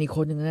ติบ้านอีกค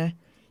นนึงนะ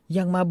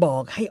ยังมาบอ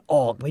กให้อ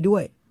อกไปด้ว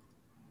ย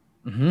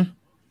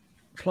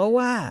เพราะ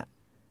ว่า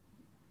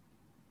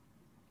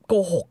โก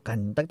หกกัน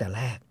ตั้งแต่แ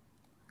รก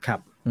ครับ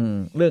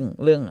เ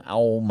รื่องเอา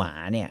หมา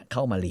เนี่ยเข้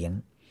ามาเลี้ยง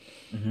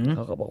เข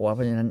าก็บอกว่าเพ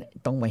ราะฉะนั้น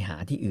ต้องไปหา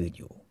ที่อื่น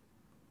อยู่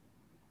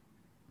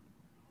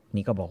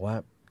นี่ก็บอกว่า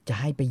จะ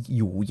ให้ไปอ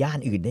ยู่ย่าน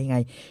อื่นได้ไง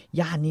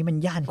ย่านนี้มัน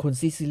ย่านคน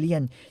ซิซิเลีย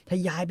นถ้า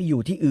ย้ายไปอ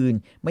ยู่ที่อื่น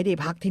ไม่ได้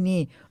พักที่นี่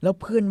แล้ว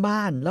เพื่อนบ้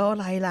านแล้วอะ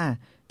ไรล่ะ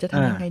จะท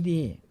ำยังไงดี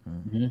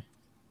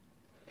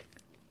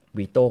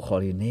วิโต้คอ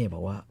ริเน่บ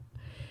อกว่า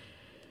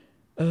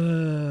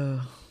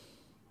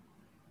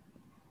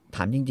ถ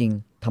ามจริง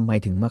ๆทำไม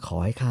ถึงมาขอ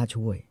ให้ข้า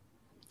ช่วย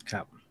ค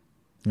รับ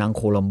นางโ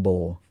คลัมโบ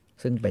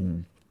ซึ่งเ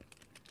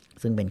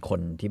ป็นคน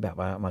ที่แบบ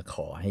ว่ามาข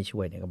อให้ช่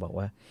วยเนี่ยก็บอก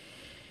ว่า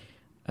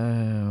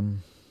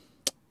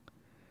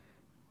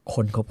ค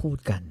นเขาพูด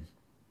กัน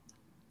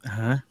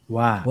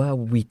ว่า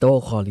วิโต้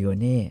คอริโอ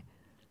เน่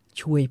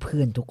ช่วยเพื่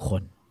อนทุกค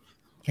น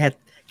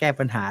แก้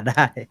ปัญหาไ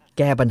ด้แ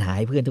ก้ปัญหาใ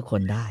ห้เพื่อนทุกค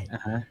นได้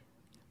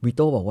วิโ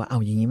ต้บอกว่าเอา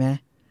อย่างนี้ไหม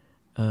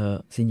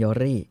ซินยอ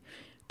รี่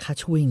ข้า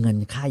ช่วยเงิน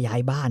ค่าย้า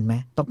ยบ้านไหม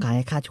ต้องการใ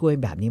ห้ข้าช่วย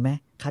แบบนี้ไหม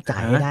ข้าจ่า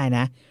ยให้ได้น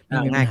ะไม่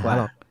มีปัญหา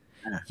หรอก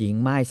หญิง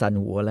ไม้สั่น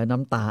หัวและน้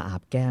ำตาอา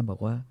บแก้มบอก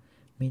ว่า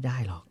ไม่ได้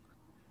หรอก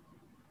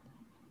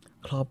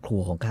ครอบครัว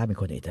ของข้าเป็น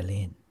คนอิตาเลี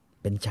ยน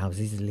เป็นชาว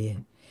ซิซิเลียน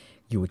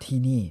อยู่ที่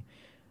นี่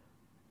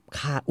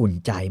ข้าอุ่น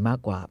ใจมาก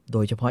กว่าโด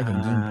ยเฉพาะอย่าง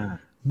ยิ่ง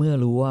เมื่อ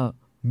รู้ว่า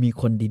มี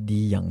คน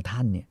ดีๆอย่างท่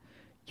านเนี่ย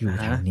อยู่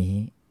แถวนี้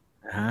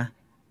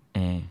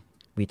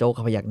วิโต้เข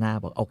าพยักหน้า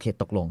บอกโอเค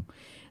ตกลง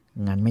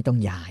งั้นไม่ต้อง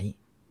ย้าย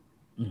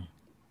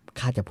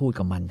ข้าจะพูด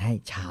กับมันให้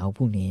เช้าพ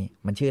รุ่งนี้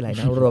มันชื่ออะไร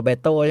นะ โรเบ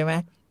โตใช่ไหม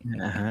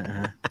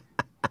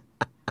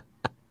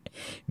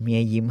เมี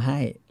ยยิ้มให้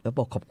แล้วบ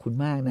อกขอบคุณ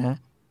มากนะ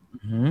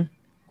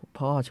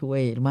พ่อช่ว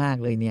ยมาก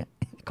เลยเนี่ย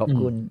ขอบ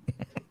คุณ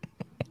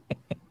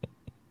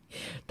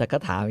แต่ก็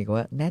ถามอีก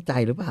ว่าแน่ใจ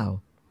หรือเปล่า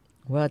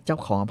ว่าเจ้า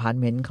ของอพาร์ต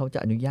เมนต์เขาจะ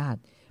อนุญาต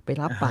ไป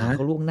รับปากเข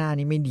าล่วงหน้า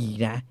นี่ไม่ดี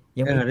นะ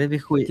ยังไม่ได้ไป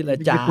คุยเจร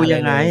จายั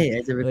งไง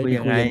จะไปคุย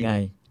ยังไง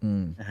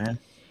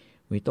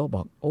วิโต้บ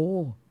อกโอ้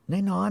แ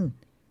น่นอน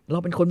เรา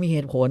เป็นคนมีเห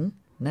ตุผล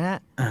นะ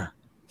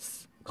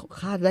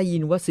ข้าได้ยิ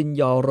นว่าซิน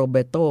ยอร์โรเบ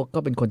โตก็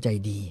เป็นคนใจ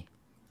ดี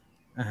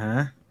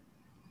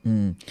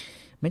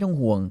ไม่ต้อง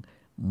ห่วง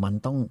มัน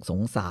ต้องส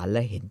งสารแล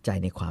ะเห็นใจ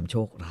ในความโช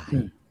คร้าย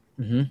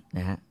น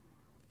ะฮะ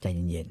ใจ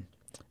เย็น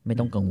ๆไม่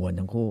ต้องกังวล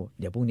ทั้งคู่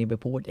เดี๋ยวพรุ่งนี้ไป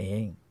พูดเอ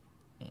ง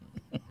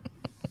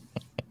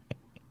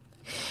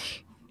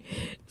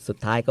สุด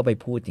ท้ายก็ไป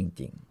พูดจ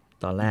ริง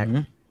ๆตอนแร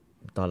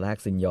ก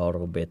ซินยอร์โร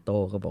เบโต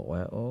ก็บอกว่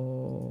าโอ้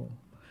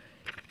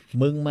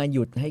มึงมาห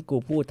ยุดให้กู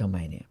พูดทำไม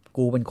เนี่ย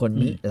กูเป็นคน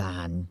มิลา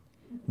น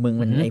มึง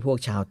มันไอ้พวก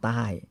ชาวใ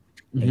ต้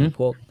ไอ้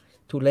พวก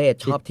ทุเรศ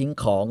ชอบทิ้ง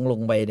ของลง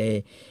ไปใน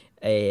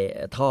ไอ้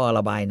ท่อร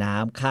ะบายน้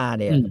ำข้า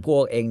เนี่ยพว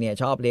กเองเนี่ย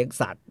ชอบเลี้ยง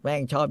สัตว์แม่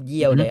งชอบเ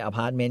ยี่ยวในอพ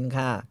าร์ตเมนต์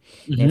ข้า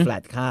ในแฟล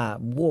ตข้า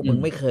พวกมึง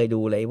ไม่เคย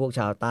ดูเลยพวก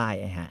ชาวใต้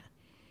ไอ้ฮะ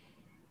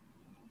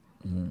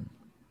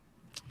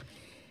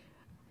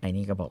ไอ้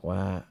นี่ก็บอกว่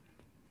า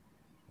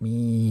มี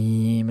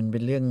มันเป็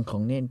นเรื่องขอ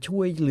งเนี่ยช่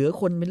วยเหลือ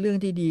คนเป็นเรื่อง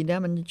ที่ดีนะ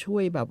มันช่ว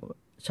ยแบบ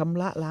ช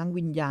ำระล้าง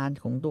วิญญาณ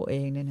ของตัวเอ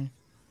งเนี่ยนะ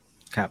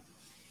ครับ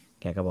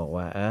แกก็บอก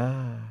ว่า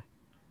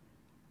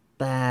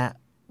แต่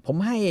ผม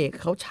ให้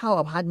เขาเช่า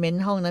อพาร์ตเมน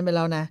ต์ห้องนั้นไปแ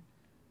ล้วนะ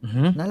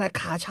นั่นแหละรา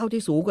คาเช่า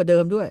ที่สูงกว่าเดิ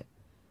มด้วย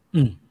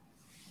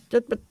จะ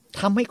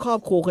ทำให้ครอบ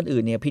ครัวคน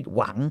อื่นเนี่ยผิดห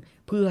วัง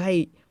เพื่อให้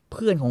เ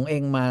พื่อนของเอ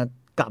งมา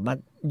กลับมา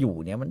อยู่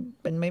เนี่ยมัน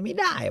เป็นไม่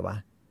ได้วะ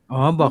อ๋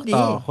อบอกต่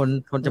อ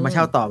คนจะมาเ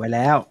ช่าต่อไปแ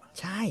ล้ว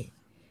ใช่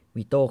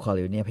วิโต้คอ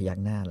ริวเนี่ยพยัก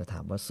หน้าแล้วถา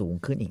มว่าสูง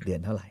ขึ้นอีกเดือ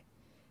นเท่าไหร่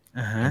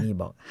นี่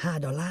บอก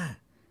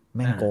$5แ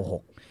ม่งโกห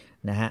ก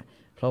นะฮะ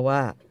เพราะว่า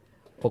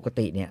ปก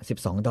ติเนี่ย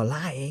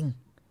$12เอง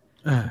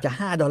จะ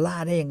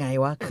$5ได้ยังไง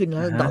วะขึ้นแล้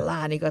วดอลลา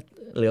ร์นี่ก็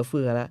เหลือเ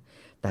ฟือแล้ว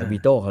แต่วิ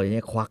โต้คอริวเ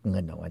นี่ยควักเงิ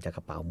นออกมาจากก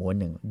ระเป๋าม้วน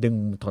หนึ่งดึง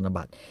ธน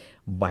บัตร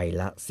ใบ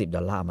ละ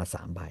$10มา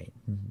3ใบ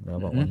แล้ว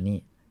บอกว่านี่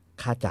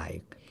ค่าจ่าย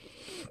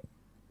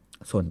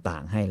ส่วนต่า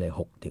งให้เลย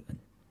6 เดือน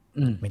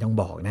ไม่ต้อง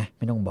บอกนะ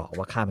ไม่ต้องบอก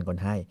ว่าข้าเป็นคน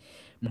ให้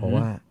เพราะ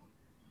ว่า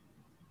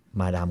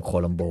มาดามโค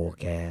ลัมโบ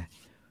แก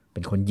เป็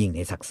นคนยิงใน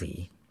ศักดิ์ศรี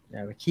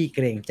ขี้เก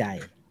รงใจ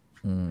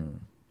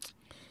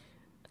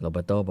โรเบ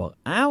ร์โตบอก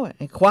อ้าวไ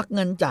อ้ควักเ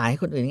งินจ่ายให้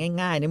คนอื่น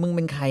ง่ายๆเนี่ยมึงเ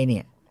ป็นใครเนี่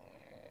ย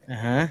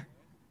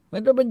มั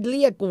นต้องเป็นเ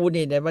รียกกู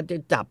นี่แต่มันจะ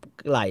จับ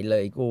ไหลเล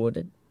ยกู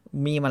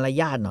มีมาร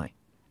ยาทหน่อย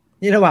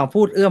นี่ระหว่าง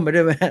พูดเอื้อมไปด้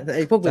วยไหมไ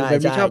อ้พวกอื่นไ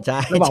ม่ชอบ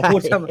ระหว่างพู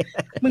ดชอบ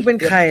มึงเป็น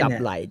ใครเนี่ยจับ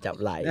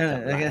ไหล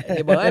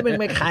บอกไอ้มึง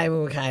เป็นใครมึง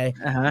เป็นใคร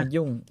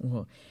ยุ่ง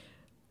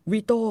วิ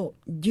โต้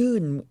ยื่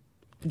น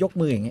ยก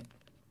มืออย่างเงี้ย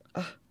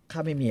ข้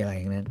าไม่มีอะไร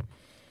อย่างนั้น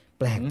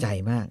แปลกใจ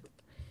มาก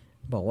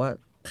บอกว่า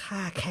ข้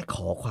าแค่ข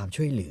อความ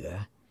ช่วยเหลือ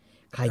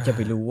ใครจะไป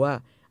รู้ว่า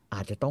อ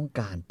าจจะต้อง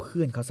การเ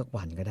พื่อนเขาสัก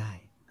วันก็ได้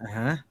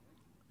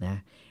นะ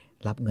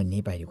รับเงิน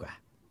นี้ไปดีกว่า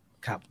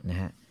ครับนะ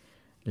ฮะ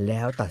แ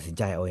ล้วตัดสิน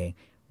ใจเอาเอง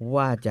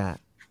ว่าจะ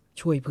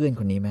ช่วยเพื่อน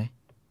คนนี้ไหม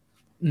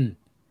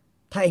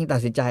ถ้าเองตัด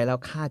สินใจแล้ว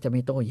ข้าจะไ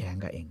ม่โต้แย้ง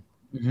กับเอง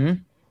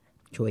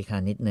ช่วยข้า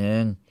นิดนึ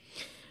ง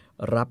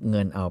รับเ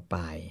งินเอาไป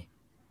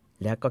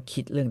แล้วก็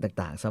คิดเรื่อง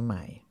ต่างๆส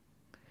มัย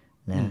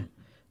นะ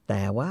แ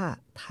ต่ว่า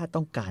ถ้า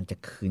ต้องการจะ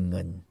คืนเ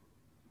งิน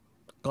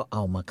ก็เอ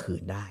ามาคื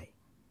นได้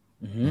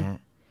นะ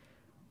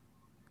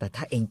แต่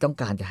ถ้าเองต้อง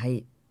การจะให้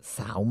ส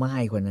าวไม้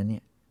คนนั้นเนี่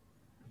ย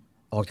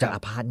ออกจากอ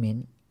พาร์ตเมน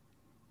ต์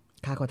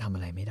ข้าก็ทำอ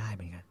ะไรไม่ได้เห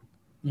มือนกัน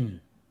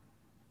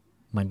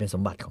มันเป็นส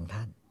มบัติของ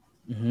ท่าน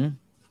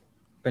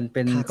เ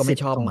ป็นข้าก็ไม่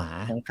ชอบหมา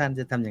ของท่าน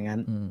จะทำอย่างนั้น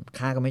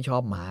ข้าก็ไม่ชอ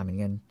บหมาเหมือน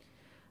กัน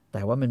แ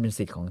ต่ว่ามันเป็น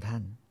สิทธิ์ของท่า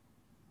น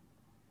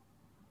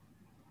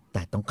แ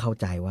ต่ต้องเข้า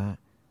ใจว่า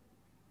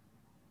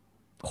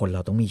คนเร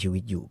าต้องมีชีวิ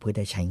ตอยู่เพื่อไ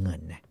ด้ใช้เงิน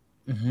นะ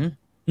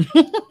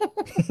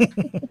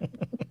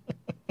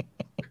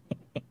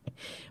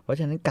เพราะฉ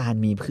ะนั้นการ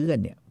มีเพื่อน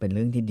เนี่ยเป็นเ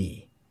รื่องที่ดี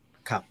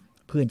ครับ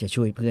เพื่อนจะ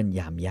ช่วยเพื่อน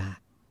ยามยาก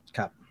ค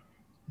รับ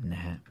น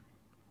ะฮะ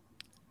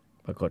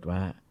ปรากฏว่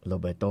าโร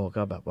เบร์โต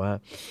ก็แบบว่า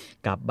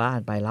กลับบ้าน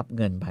ไปรับ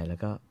เงินไปแล้ว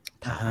ก็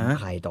ถาม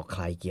ใครต่อใค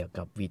รเกี่ยว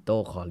กับวิโต้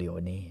คอริโอ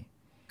เน่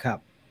ครับ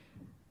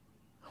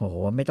โห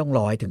ไม่ต้องร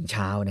อถึงเ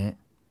ช้านะ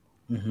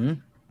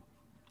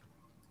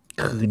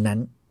คืนนั้น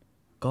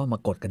ก็มา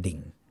กดกระดิ่ง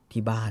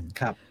ที่บ้าน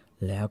ครับ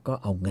แล้วก็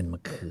เอาเงินมา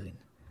คืน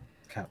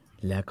ครับ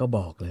แล้วก็บ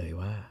อกเลย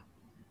ว่า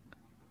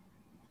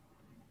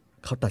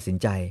เขาตัดสิน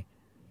ใจ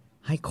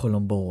ให้โค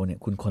ลัมโบเนี่ย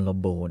คุณโคลัม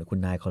โบเนี่ยคุณ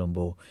นายโคลัมโบ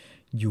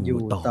อยู่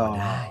ต่อ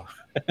ได้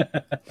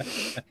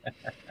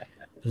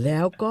แล้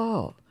วก็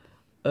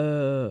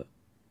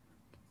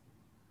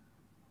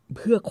เ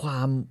พื่อคว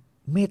าม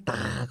เมตต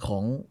าข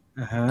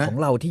อง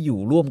เราที่อยู่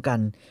ร่วมกัน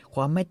ค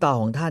วามเมตตา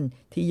ของท่าน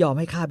ที่ยอม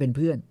ให้ข้าเป็นเ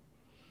พื่อน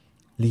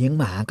เลี้ยง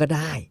หมาก็ไ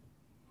ด้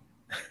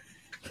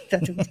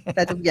ไ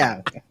ด้ทุกอย่าง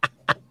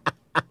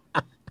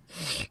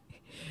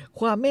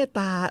ความเมตต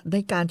าใน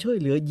การช่วย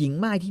เหลือหญิง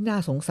ม่ายที่น่า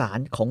สงสาร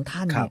ของท่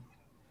านเนี่ย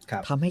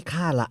ทำให้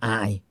ข้าละอ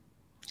าย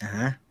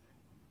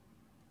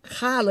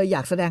ข้าเลยอย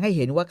ากแสดงให้เ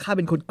ห็นว่าข้าเ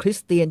ป็นคนคริส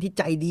เตียนที่ใ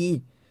จดี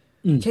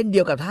เช่นเดี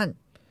ยวกับท่าน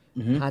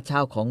ค่าเช่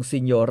าของซิ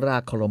ญโยรา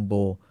โคลัมโบ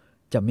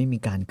จะไม่มี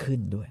การขึ้น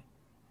ด้วย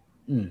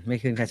ไม่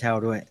ขึ้นค่าเช่า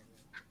ด้วย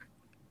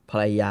ภร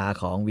รยา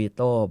ของวีโ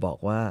ต้บอก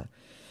ว่า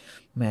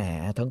แหม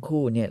ทั้ง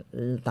คู่เนี่ย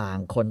ต่าง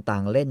คนต่า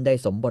งเล่นได้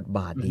สมบทบ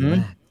าทดีม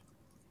าก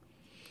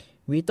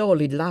วีโต้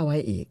ลินเล่าให้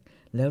อีก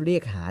แล้วเรีย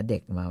กหาเด็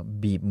กมา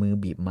บีบมือ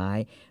บีบไม้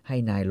ให้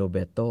นายโรเบ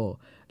ร์โต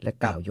และ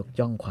กล่าวยก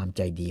ย่องความใ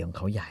จดีของเ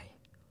ขาใหญ่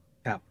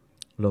ครับ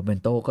โรเบ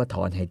ร์โตก็ถ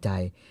อนหายใจ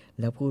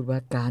แล้วพูดว่า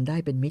การได้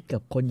เป็นมิตรกั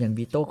บคนอย่าง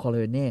วีโต้คอร์เล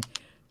เน่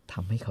ท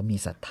ำให้เขามี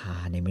ศรัทธา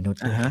ในมนุษ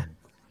ย์ด้วยกัน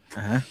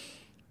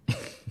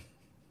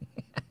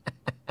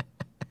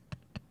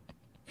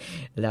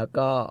แล้ว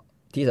ก็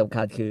ที่สำ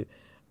คัญคือ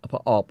พอ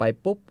ออกไป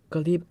ปุ๊บก็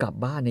รีบกลับ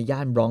บ้านในย่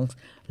านบรอนซ์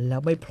แล้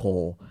วไม่โผล่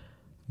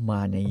ม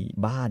าใน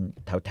บ้าน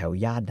แถว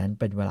ย่านนั้น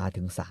เป็นเวลา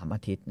ถึง3 อ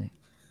าทิตย์เนี่ย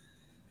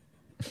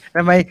ท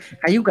ำไม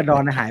อายุกับดอ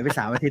นหายไป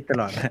3 อาทิตย์ต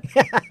ลอดนะ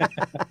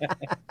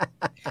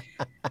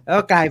แล้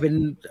วกลายเป็น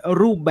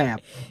รูปแบบ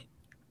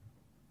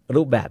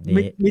นี้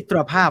มิตร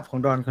ภาพของ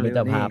ดอนคาร์เลโอเน่มิต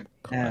รภาพ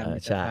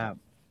ใช่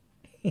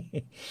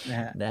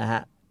นะฮ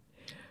ะ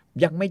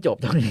ยังไม่จบ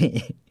ตรงนี้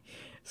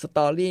สต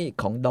อรี่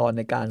ของดอนใ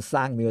นการส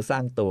ร้างเนื้อสร้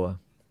างตัว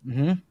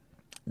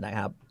นะค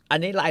รับอัน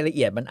นี้รายละเ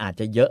อียดมันอาจ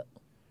จะเยอะ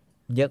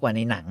เยอะกว่าใน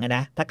หนังน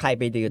ะถ้าใคร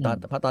ไปดู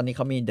เพราะตอนนี้เข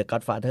ามี The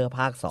Godfather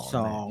ภาค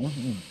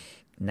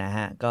 2นะฮ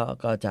ะ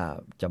ก็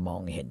จะมอ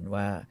งเห็น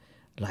ว่า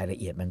รายละ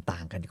เอียดมันต่า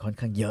งกันค่อน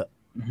ข้างเยอะ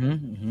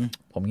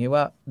ผมคิด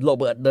ว่าโร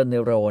เบิร์ต เด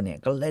นิโรเนี่ย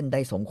ก็เล่นได้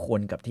สมควร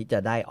กับที่จะ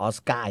ได้ออส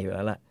การ์อยู่แ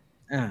ล้วล่ะ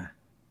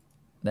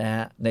นะฮ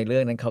ะในเรื่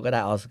องนั้นเขาก็ได้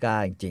ออสกา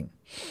ร์จริง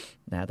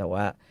ๆนะแต่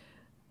ว่า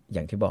อ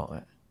ย่างที่บอกอ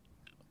ะ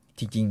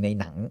จริงๆใน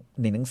ห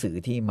นังสือ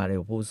ที่มาเรโ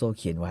อ พูโซ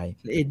เขียนไว้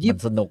มัน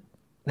สนุก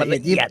มันล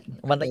ะเอี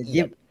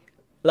ยด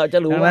เราจะ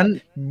รู้ว่า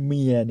เ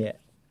มียเนี่ย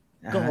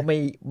ก็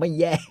ไม่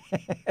แย่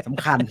ส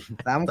ำคัญ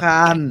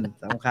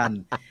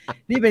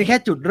นี่เป็นแค่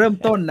จุดเริ่ม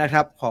ต้นนะค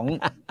รับของ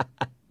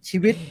ชี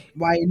วิต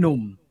วัยหนุ่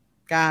ม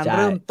การเ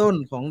ริ่มต้น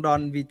ของดอ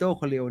นวิโต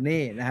คอร์เลโอเ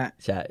น่นะฮะ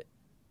ใช่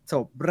ศ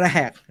พแร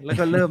กแล้ว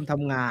ก็เริ่มท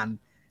ำงาน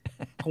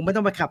คงไม่ต้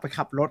องไป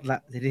ขับรถละ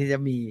ทีนี้จะ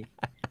มี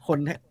คน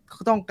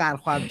ต้องการ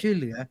ความช่วย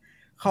เหลือ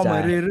เข้ามา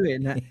เรื่อย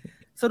ๆนะ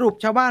สรุป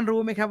ชาวบ้านรู้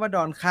ไหมครับว่าด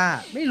อนฆ่า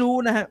ไม่รู้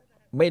นะฮะ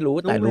ไม่รู้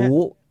แต่รู้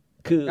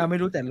คือไม่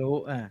รู้แต่รู้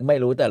ไม่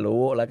รู้แต่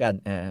รู้แล้วกัน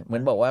เหมือ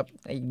นบอกว่า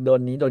ไอ้โ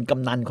ดนก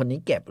ำนันคนนี้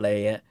เก็บเลย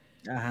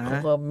เขา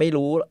ก็ไม่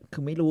รู้คื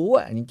อไม่รู้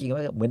อ่ะจริงๆว่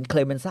าเหมือนเคล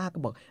เมนซ่าก็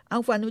บอกเอา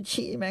ฟานุ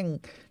ชิแม่ง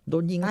โด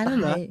นยิงตาย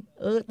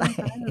ตาย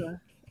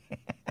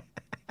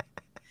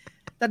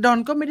แต่ดอน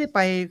ก็ไม่ได้ไป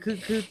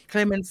คือเคล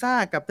เมนซ่า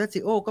กับเท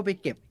ซิโอก็ไป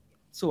เก็บ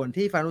ส่วน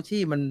ที่ฟานุชิ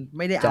มันไ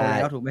ม่ได้เอา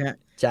แล้วถูกไหมฮะ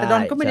แต่ดอ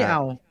นก็ไม่ได้เอ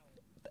า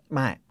ไ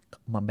ม่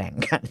มาแบ่ง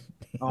กัน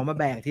มา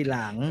แบ่งทีห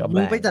ลังมึ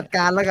งไปจัดก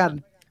ารแล้วกัน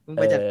มึง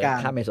ไปจัดการ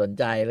ข้าไม่สน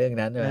ใจเรื่อง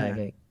นั้น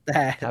แ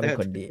ต่ข้าเป็น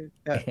คนดี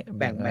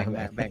แบ่ง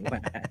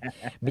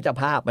มิตร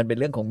ภาพมันเป็น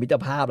เรื่องของมิตร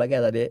ภาพแล้วแก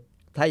ตอนนี้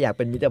ถ้าอยากเ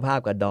ป็นมิตรภาพ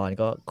กับดอน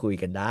ก็คุย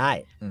กันได้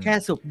แค่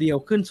สุกเดียว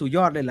ขึ้นสู่ย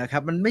อดเลยเหรอครั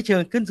บมันไม่เชิ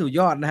งขึ้นสู่ย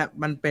อดนะฮะ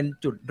มันเป็น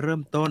จุดเริ่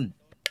มต้น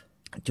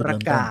ประ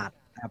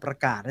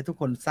กาศให้ทุก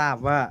คนทราบ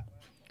ว่า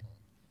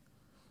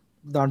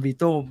ดอนวิ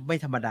โตไม่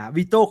ธรรมดา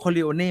วิโต คอร์เล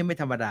โอเน่ไม่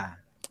ธรรมดา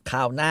คร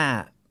าวหน้า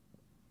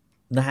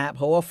นะฮะเพ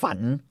ราะว่าฝัน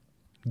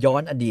ย้อ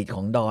นอดีตข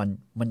องดอน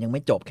มันยังไ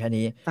ม่จบแค่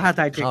นี้ถ้าใ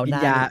จจะกิน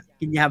ยา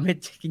ไม่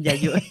กินยา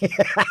เยอะ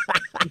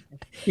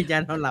กินยา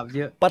นอนหลับเ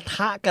ยอะปะท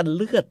ะกันเ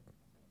ลือด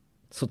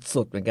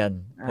สุดๆเหมือนกัน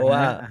เพราะว่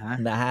า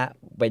นะฮะ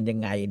เป็นยัง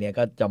ไงเนี่ย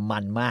ก็จะมั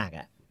นมาก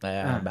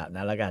แบบ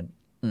นั้นแล้วกัน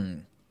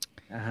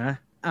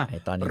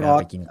ตอนนี้เรา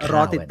ไปกินข้าวร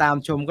อติดตาม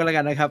ชมก็แล้ว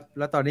กันนะครับแ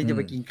ล้วตอนนี้จะไ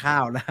ปกินข้า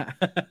วแล้ว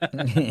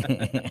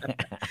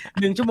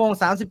1 ชั่วโมง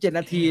 37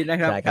 นาทีนะ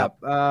ครับกับ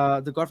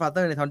The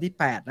Godfather ในตอนที่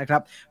 8 นะครั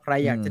บใคร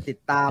อยากจะติด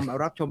ตาม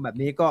รับชมแบบ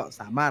นี้ก็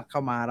สามารถเข้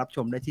ามารับช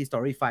มได้ที่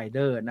Story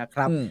Finder นะค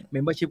รับ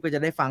Membership ก็จะ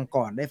ได้ฟัง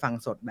ก่อนได้ฟัง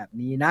สดแบบ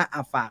นี้นะ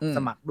ฝากส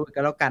มัครด้วยกั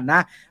นแล้วกันน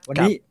ะวัน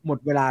นี้หมด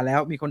เวลาแล้ว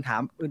มีคนถา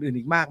มอื่นๆ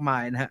อีกมากมา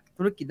ยนะฮะ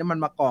ธุรกิจน้ำมัน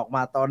มะกอกม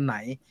าตอนไหน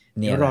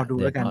เดี๋ยวรอดู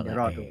แล้วกันเดี๋ยว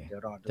รอดู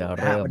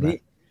วันนี้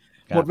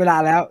หมดเวลา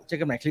แล้วเจอ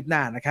กันใหม่คลิปหน้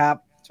านะครับ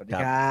สวัสดี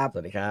ครั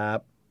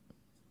บ